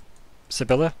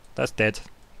Sybilla. That's dead.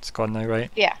 It's gone now, right?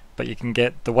 Yeah. But you can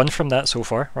get the 1 from that so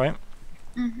far, right?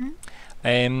 Mhm.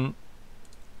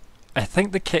 I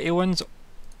think the Kitty one's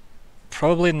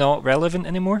probably not relevant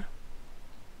anymore.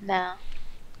 No.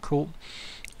 Cool.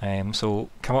 So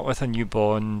come up with a new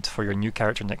bond for your new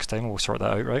character next time. We'll sort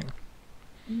that out, right?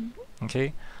 Mhm.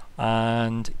 Okay.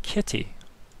 And Kitty,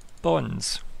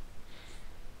 bonds.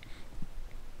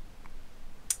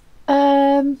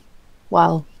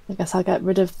 Well, I guess I'll get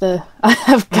rid of the. I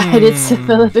have guided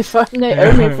Sybilla before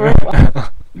Naomi for a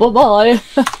while. Bye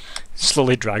bye.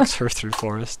 Slowly drags her through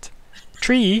forest.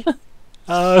 Tree.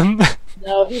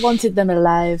 No, he wanted them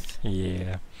alive.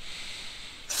 Yeah.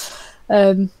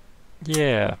 Um.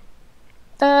 Yeah.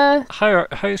 Uh.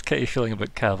 How's Kitty feeling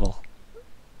about Kavel?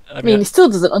 I mean, he still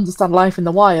doesn't understand life in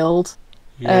the wild.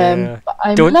 yeah. But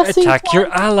I'm Don't less attack your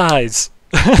inclined- allies.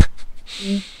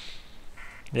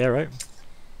 Yeah, right.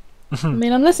 I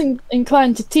mean, I'm less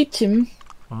inclined to teach him,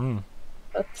 Mm.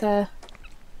 but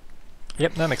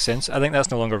Yep, that makes sense. I think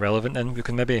that's no longer relevant then. We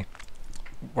can maybe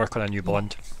work on a new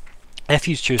bond. If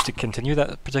you choose to continue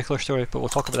that particular story, but we'll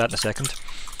talk about that in a second.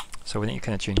 So we need to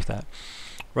kind of change that.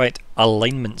 Right,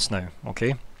 alignments now,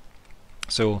 okay?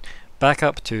 So, back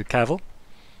up to Kavel.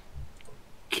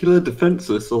 Kill a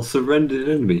defenseless or surrendered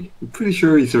enemy. I'm pretty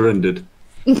sure he surrendered.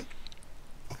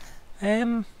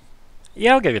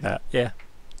 Yeah, I'll give you that. Yeah,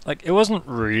 like it wasn't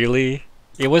really.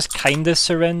 It was kind of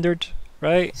surrendered,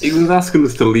 right? He was asking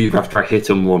us to leave after I hit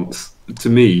him once. To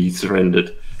me, he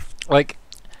surrendered. Like,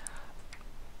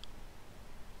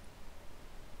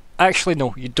 actually,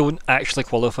 no, you don't actually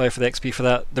qualify for the XP for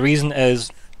that. The reason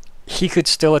is he could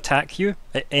still attack you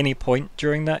at any point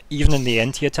during that. Even in the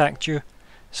end, he attacked you.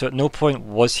 So at no point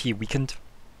was he weakened.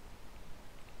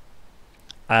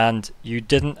 And you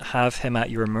didn't have him at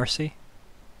your mercy,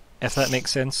 if that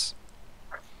makes sense.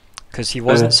 Because he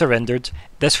wasn't surrendered.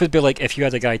 This would be like if you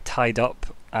had a guy tied up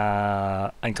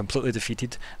and completely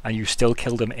defeated, and you still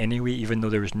killed him anyway, even though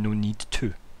there was no need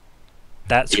to.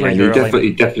 That's where he you're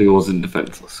definitely wasn't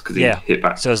defenseless because he hit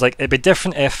back. So it's like it'd be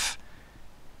different if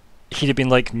he'd have been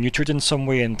like neutered in some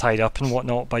way and tied up and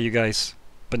whatnot by you guys,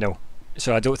 but no.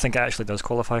 So I don't think it actually does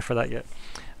qualify for that yet.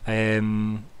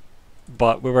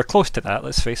 But we were close to that.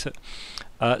 Let's face it.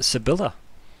 Sybilla,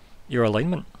 your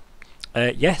alignment.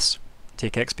 Yes,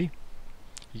 take XP.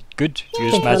 Good.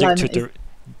 Use magic to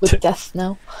with death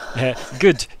now.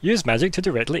 Good. Use magic to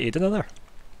directly aid another.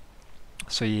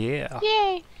 So yeah.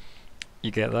 Yay!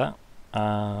 You get that.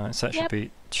 So that should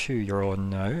be 2 you're on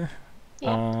now.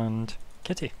 Yep. And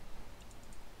Kitty.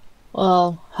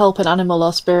 Well, help an animal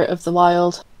or spirit of the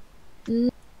wild.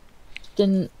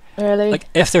 Didn't really. Like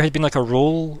if there had been like a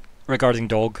roll regarding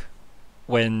dog,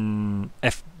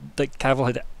 if like Kavel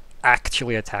had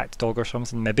actually attacked dog or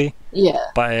something, maybe. Yeah.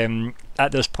 But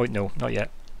at this point, no, not yet.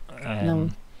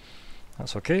 No.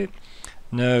 That's okay.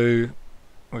 Now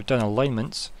we've done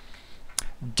alignments.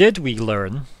 Did we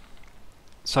learn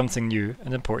something new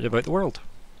and important about the world?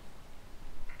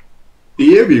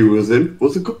 The area we was in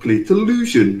was a complete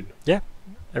illusion. Yeah.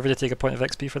 Everybody take a point of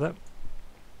XP for that.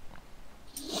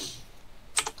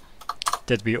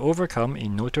 Did we overcome a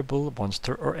notable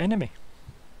monster or enemy?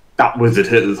 That wizard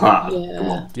hit us hard. Yeah. Come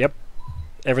on. Yep.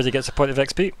 Everybody gets a point of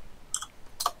XP.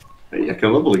 Hey, I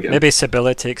can level again. Maybe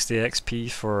Sybilla takes the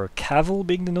XP for Kavel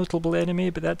being the notable enemy,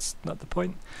 but that's not the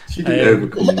point. She didn't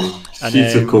overcome me. and She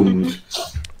succumbed.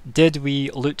 Did we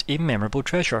loot a memorable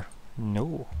treasure?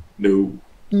 No. No.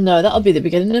 No, that'll be the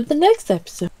beginning of the next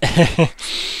episode.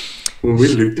 When we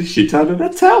loot the shit out of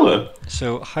that tower.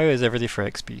 So how is everybody for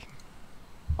XP?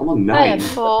 I'm on I 9. am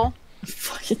 4.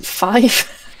 Fucking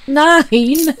 5. 9.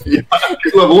 Yeah, I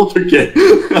can level up again.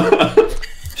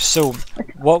 So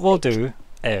what we'll do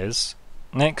is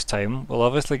next time we'll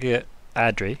obviously get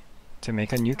Adri to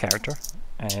make a new character.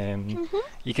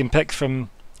 You can pick from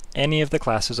any of the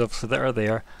classes obviously that are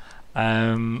there.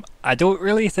 I don't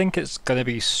really think it's going to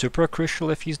be super crucial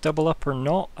if he's double up or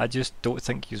not. I just don't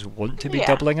think you want to be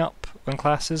doubling up on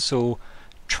classes, so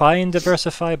try and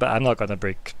diversify, but I'm not going to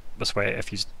break the sweat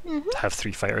if you have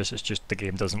 3 fighters. It's just the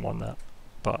game doesn't want that,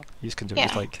 but you can do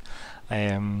what you like.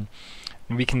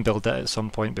 We can build that at some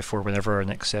point before whenever our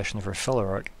next session of our filler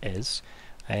arc is.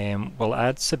 We'll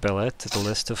add Sybilla to the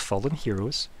list of fallen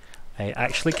heroes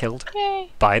actually killed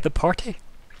by the party.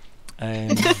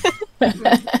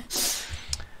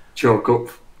 Chalk up,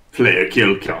 player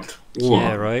kill count.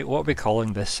 Yeah, right. What are we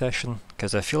calling this session?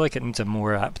 Because I feel like it needs a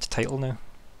more apt title now.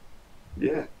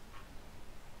 Yeah.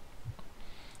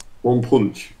 One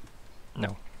punch.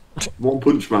 No. One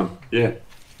punch man. Yeah.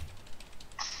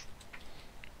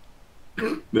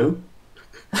 No?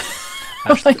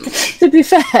 To be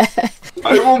fair.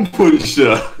 I one punch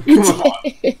her. Come on.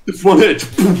 Just one hit.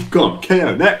 Gone.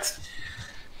 KO. Next.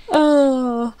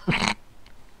 Oh.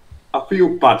 I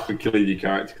feel bad for killing your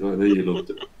character because I know you loved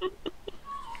it.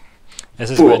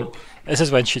 This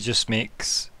is when she just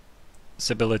makes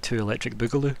Sybilla 2 Electric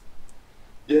Boogaloo.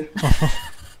 Yeah.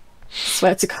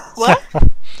 Swear to God. What?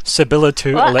 Sybilla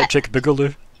 2 What? Electric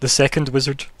Boogaloo, the second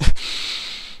wizard.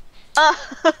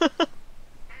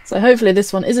 So hopefully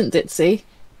this one isn't ditzy.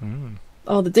 Mm.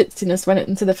 Oh, the ditziness went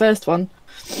into the first one.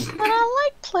 But I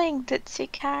like playing ditzy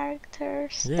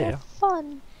characters. Yeah. They're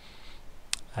fun.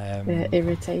 They're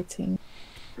irritating.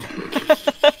 I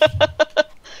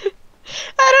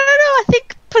don't know, I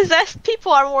think possessed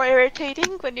people are more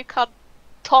irritating when you can't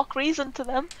talk reason to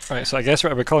them. Right, so I guess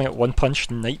we're calling it One Punch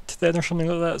Knight then, or something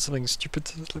like that, something stupid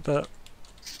like that.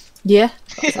 Yeah.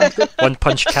 That sounds good. One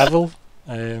Punch Kavel.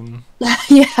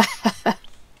 Yeah.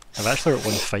 I've actually wrote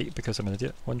One Fight because I'm an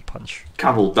idiot. One Punch.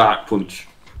 Kavel Dark Punch.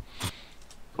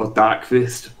 Or Dark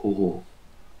Fist. Oh.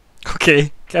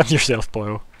 Okay, calm yourself,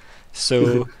 Boyle.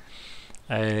 So,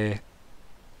 yeah,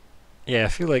 I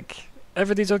feel like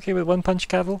everybody's okay with One Punch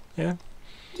Kavel, yeah?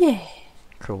 Yeah.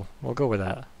 Cool, we'll go with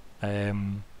that.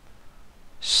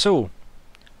 So,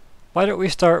 why don't we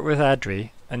start with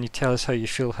Adri, and you tell us how you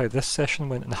feel how this session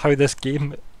went, and how this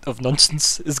game of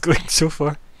nonsense is going so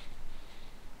far.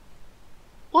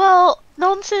 Well,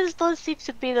 nonsense does seem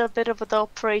to be a bit of the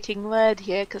operating word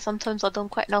here, because sometimes I don't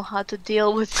quite know how to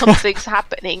deal with some things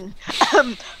happening.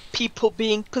 People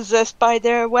being possessed by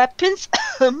their weapons.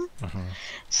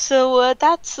 So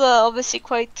that's obviously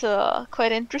quite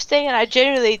interesting, and I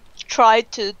generally try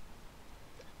to,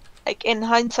 like, in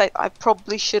hindsight, I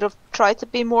probably should have tried to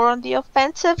be more on the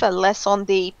offensive and less on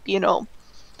the,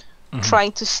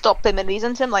 trying to stop him and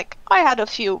reason him. Like, I had a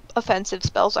few offensive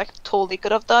spells I totally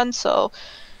could have done, so...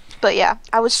 But yeah,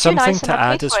 I was too Something nice to and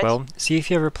I add paid as for it. well. See if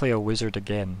you ever play a wizard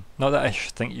again. Not that I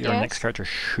think your Yes. next character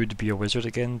should be a wizard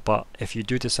again, but if you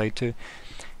do decide to,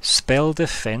 spell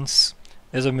defense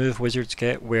is a move wizards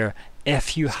get where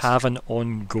if you have an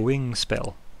ongoing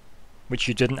spell, which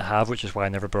you didn't have, which is why I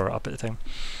never brought it up at the time.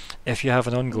 If you have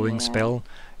an ongoing Yeah. spell,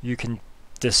 you can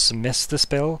dismiss the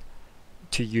spell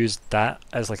to use that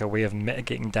as like a way of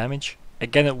mitigating damage.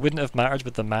 Again, it wouldn't have mattered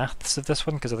with the maths of this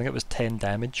one because I think it was 10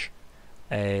 damage.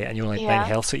 And you only had 9 Yeah.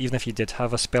 health, so even if you did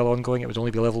have a spell ongoing, it would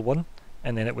only be level 1,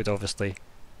 and then it would obviously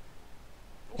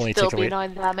only Still take be away.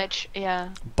 9 damage, yeah.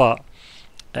 But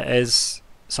it is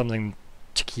something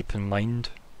to keep in mind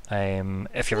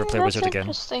if you ever play That's Wizard again.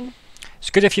 interesting. It's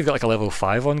good if you've got like a level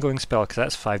 5 ongoing spell, because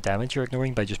that's 5 damage you're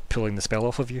ignoring by just pulling the spell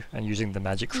off of you and using the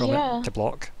magic from Yeah. it to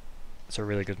block. It's a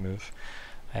really good move.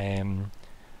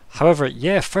 However,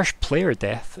 yeah, first player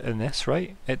death in this,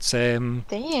 right? It's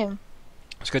Damn.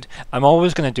 It's good. I'm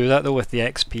always going to do that though with the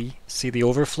XP. See the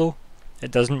overflow?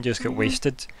 It doesn't just get Mhm.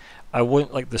 wasted. I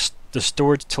won't like the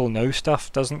stored till now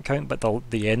stuff doesn't count, but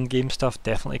the end game stuff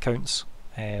definitely counts.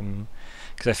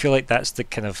 Because I feel like that's the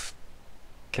kind of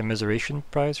commiseration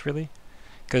prize really.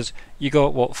 Because you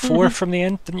got what 4 Mhm. from the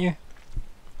end, didn't you?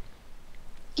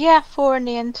 Yeah, 4 in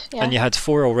the end, yeah. And you had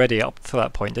 4 already up to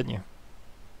that point, didn't you?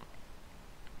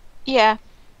 Yeah.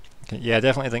 Okay, yeah, I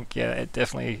definitely think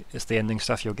it's the ending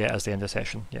stuff you'll get as the end of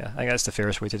session. Yeah, I think that's the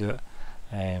fairest way to do it.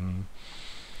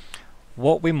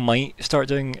 What we might start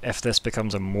doing if this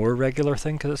becomes a more regular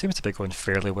thing, because it seems to be going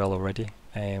fairly well already,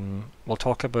 we'll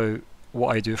talk about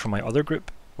what I do for my other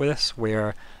group with this,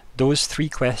 where those 3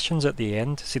 questions at the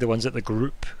end, see the ones that the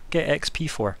group get XP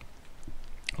for,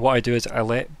 what I do is I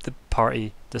let the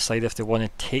party decide if they want to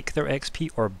take their XP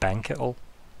or bank it all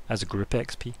as a group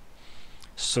XP.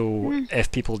 So if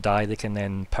people die, they can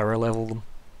then power level them.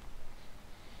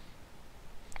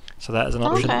 So that is an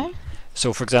option. Okay.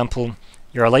 So for example,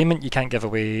 your alignment you can't give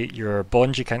away, your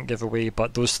bond you can't give away,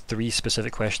 but those 3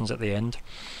 specific questions at the end,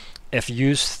 if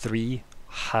yous 3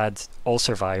 had all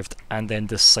survived and then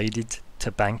decided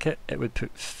to bank it, it would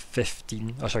put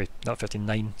 9, sorry,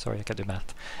 I can't do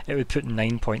math. It would put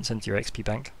 9 points into your XP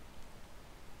bank.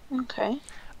 Okay.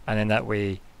 And then that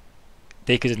way,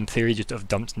 they could in theory just have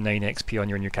dumped 9 XP on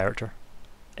your new character,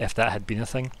 if that had been a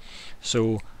thing.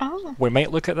 So Oh. we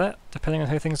might look at that, depending on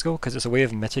how things go, because it's a way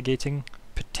of mitigating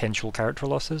potential character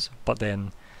losses, but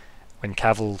then when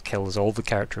Kavel kills all the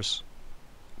characters,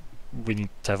 we need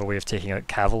to have a way of taking out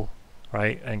Kavel,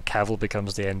 right? And Kavel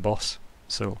becomes the end boss.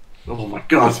 So, Oh my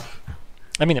god!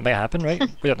 I mean, it might happen, right?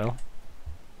 We don't know.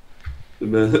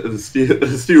 The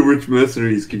Steel Ridge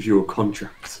Mercenaries gives you a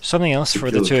contract. Something else To for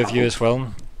the kill 2 of you Kavel. as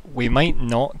well. We might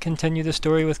not continue the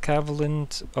story with Kavel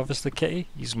and obviously Kitty.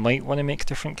 You might want to make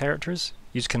different characters.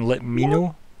 You can let me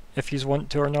know if you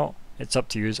want to or not. It's up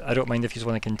to you. I don't mind if you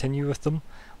want to continue with them,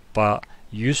 but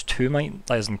you 2 might,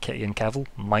 as in Kitty and Kavel,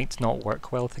 might not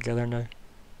work well together now.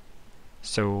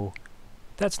 So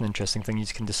that's an interesting thing you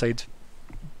can decide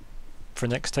for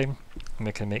next time, and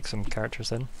we can make some characters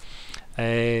then.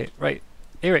 Right,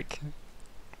 Eric,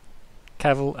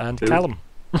 Kavel and Who? Callum.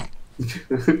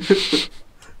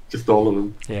 Just all of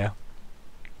them. Yeah,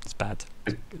 it's bad.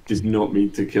 I did not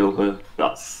mean to kill her.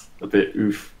 That's a bit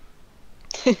oof.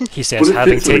 He says But it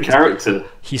having fits with the taken. character.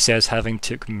 He says having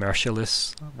took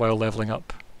Merciless while leveling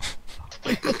up.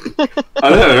 I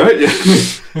know, right? Yeah.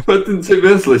 If I didn't take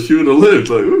Merciless, she would have lived.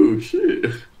 Like, ooh,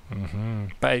 shit.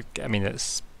 But I mean,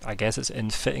 I guess it's in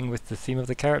fitting with the theme of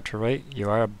the character, right? You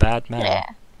are a bad man. Yeah.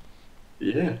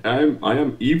 Yeah, I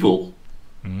am evil.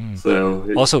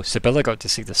 So Also, Sybilla got to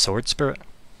see the sword spirit.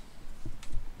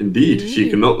 indeed, she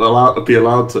cannot be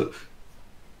allowed to.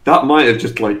 That might have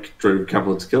just like drove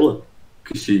Kavel to kill her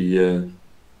because she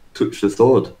touched the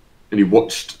sword and he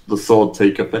watched the sword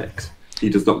take effect. He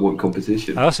does not want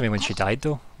competition. I also mean when she died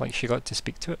though, like she got to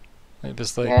speak to it. It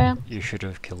was like, Yeah. you should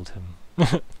have killed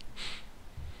him.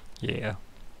 Yeah.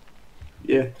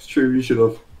 Yeah, it's true. You should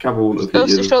have. Kavel wouldn't have Goes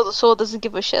hit to you. show the sword doesn't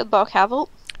give a shit about Kavel.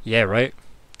 Yeah, right.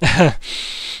 Yeah,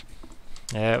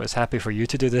 it was happy for you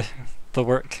to do the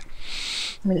work.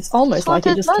 I mean, it's almost like it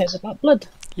Sword just blood. cares about blood.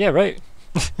 Yeah, right.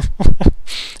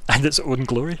 And its own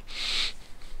glory.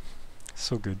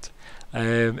 So good.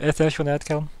 Anything else you want to add,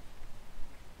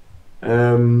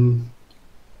 Callum?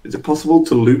 Is it possible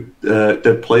to loot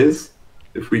dead players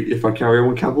if I carry on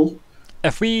with Kavel?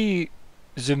 If we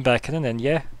zoom back in and then,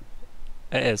 yeah,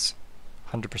 it is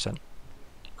 100%.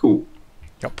 Cool.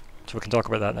 Yep. So we can talk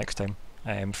about that next time.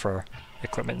 For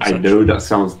equipment and I such. know that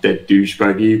sounds dead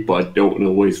douchebaggy, but I don't want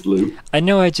to waste loot. I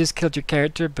know I just killed your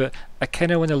character, but I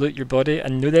kind of want to loot your body. I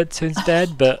know that sounds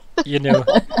bad, but you know,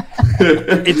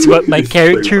 it's what my It's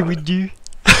character so would do.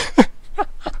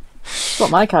 That's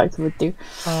what my character would do.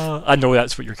 I know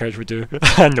that's what your character would do.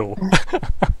 I know.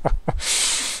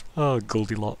 Oh,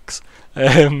 Goldilocks.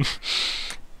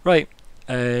 Right.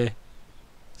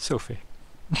 Sophie.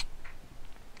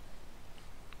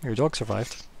 Your dog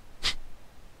survived.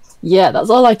 Yeah, that's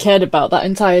all I cared about that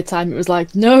entire time. It was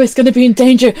like, no, it's going to be in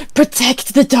danger.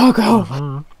 Protect the doggo.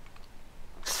 Mhm.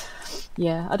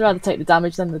 Yeah, I'd rather take the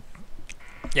damage than the...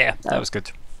 Yeah, that was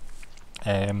good.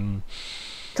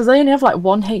 Because I only have like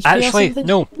 1 HP or Actually, something.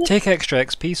 no, take extra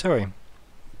XP, sorry.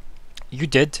 You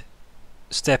did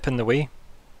step in the way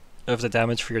of the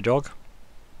damage for your dog.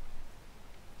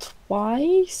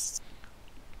 Twice?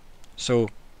 So,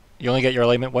 you only get your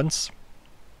alignment once.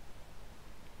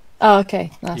 Oh, okay.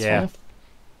 That's Yeah. fine.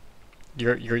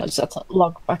 You're I just have to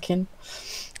log back in.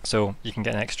 So you can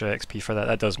get an extra XP for that.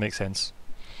 That does make sense.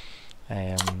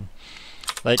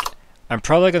 Like, I'm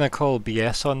probably going to call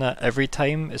BS on that every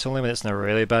time. It's only when it's in a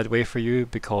really bad way for you,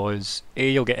 because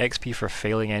A, you'll get XP for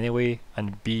failing anyway,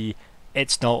 and B,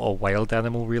 it's not a wild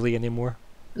animal really anymore.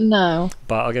 No,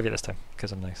 But I'll give you this time,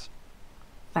 because I'm nice.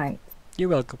 thanks. You're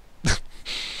welcome.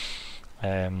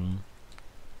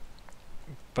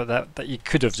 But that you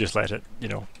could have just let it,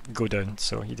 go down,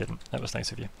 so you didn't. That was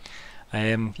nice of you. Yeah,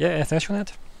 anything else you want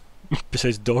to add?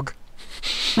 Besides dog?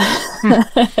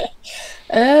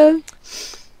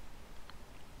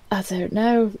 I don't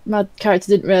know. My character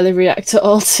didn't really react at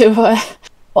all to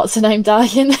what's her name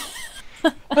dying.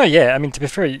 Oh yeah, I mean, to be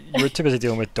fair, you were too busy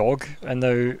dealing with dog, and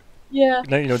now Yeah.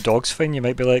 you know dog's fine. You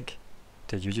might be like,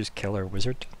 did you just kill our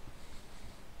wizard?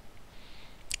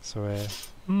 So,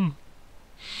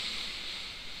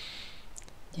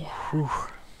 Yeah. Whew.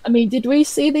 I mean, did we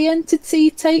see the entity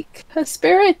take her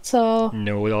spirit, or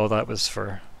No, all that was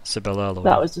for Sybilla alone.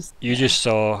 that was just? You just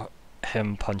saw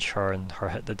him punch her and her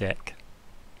hit the deck.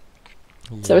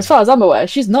 So as far as I'm aware,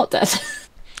 she's not dead.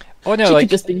 Oh no, She like, could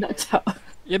just be knocked out.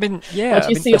 I mean, yeah. Or do I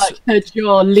you mean, see like her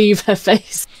jaw leave her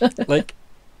face? like,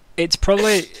 it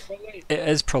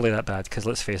is probably that bad, because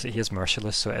let's face it, he is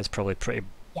merciless, so it is probably pretty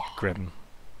grim.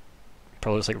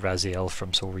 Probably looks like Raziel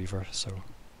from Soul Reaver, so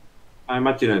I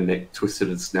imagine her neck twisted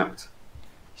and snapped.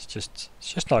 it's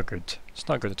just not good. It's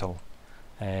not good at all.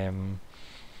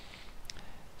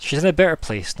 She's in a better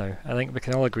place now. I think we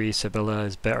can all agree Sybilla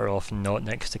is better off not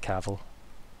next to Kavel.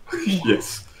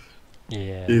 Yes.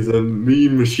 Yeah. He's a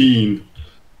mean machine.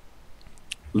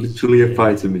 Literally a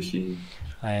fighter machine.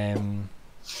 Yeah.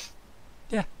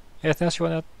 Anything else you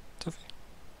want to add, Sophie?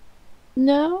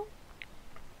 No.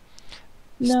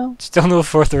 No. Still no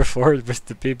further forward with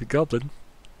the baby goblin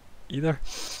either.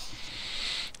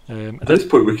 At this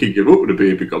point, we can give up with the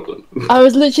baby goblin. I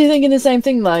was literally thinking the same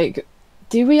thing. Like,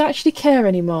 do we actually care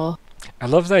anymore? I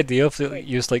love the idea of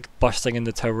you just like busting in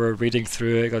the tower, reading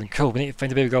through it, going, cool, we need to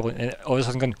find the baby goblin, and all of a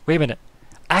sudden going, wait a minute,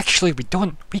 actually we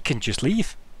don't, we can just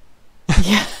leave.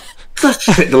 Yeah. Let's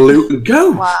take the loot and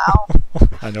go. Wow.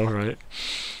 I know, right?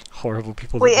 Horrible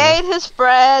people. We that ate his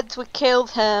bread, we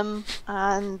killed him,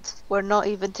 and we're not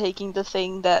even taking the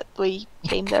thing that we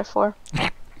came there for.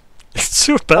 It's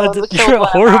so bad we that killed you're one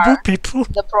of horrible our- people.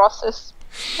 The process.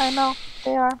 I know,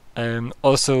 they are.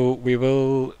 Also, we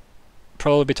will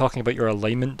probably be talking about your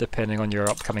alignment depending on your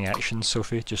upcoming actions,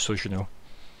 Sophie, just so you know.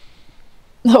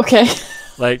 Okay.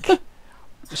 Like,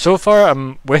 so far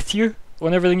I'm with you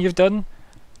on everything you've done.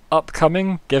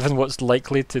 Upcoming, given what's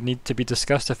likely to need to be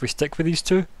discussed if we stick with these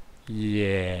two,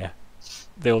 yeah,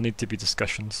 there'll need to be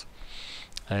discussions.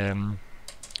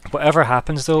 Whatever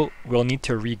happens though, we'll need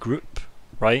to regroup,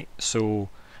 right? So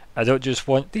I don't just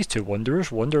want these two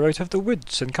wanderers wander out of the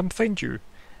woods and come find you.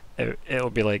 It'll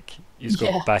be like you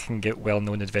go back and get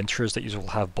well-known adventurers that you will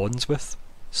have bonds with.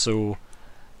 So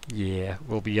yeah,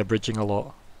 we'll be abridging a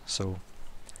lot. So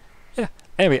yeah.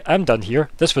 Anyway, I'm done here.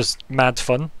 This was mad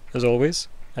fun as always.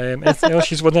 Anything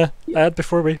else you want to add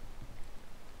before we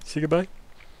say goodbye?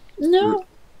 No.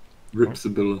 Rip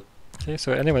Sybilla. Okay,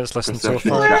 so anyone that's listened so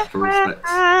Perception far, check for respect.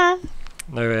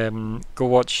 now go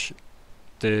watch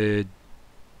the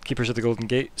Keepers of the Golden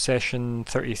Gate session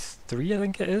 33, I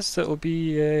think it is. That will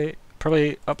be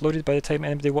probably uploaded by the time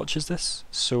anybody watches this.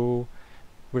 So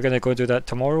we're gonna go do that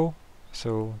tomorrow.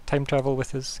 So time travel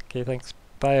with us. Okay, thanks.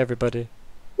 Bye everybody.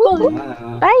 Bye.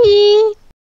 Bye. Bye.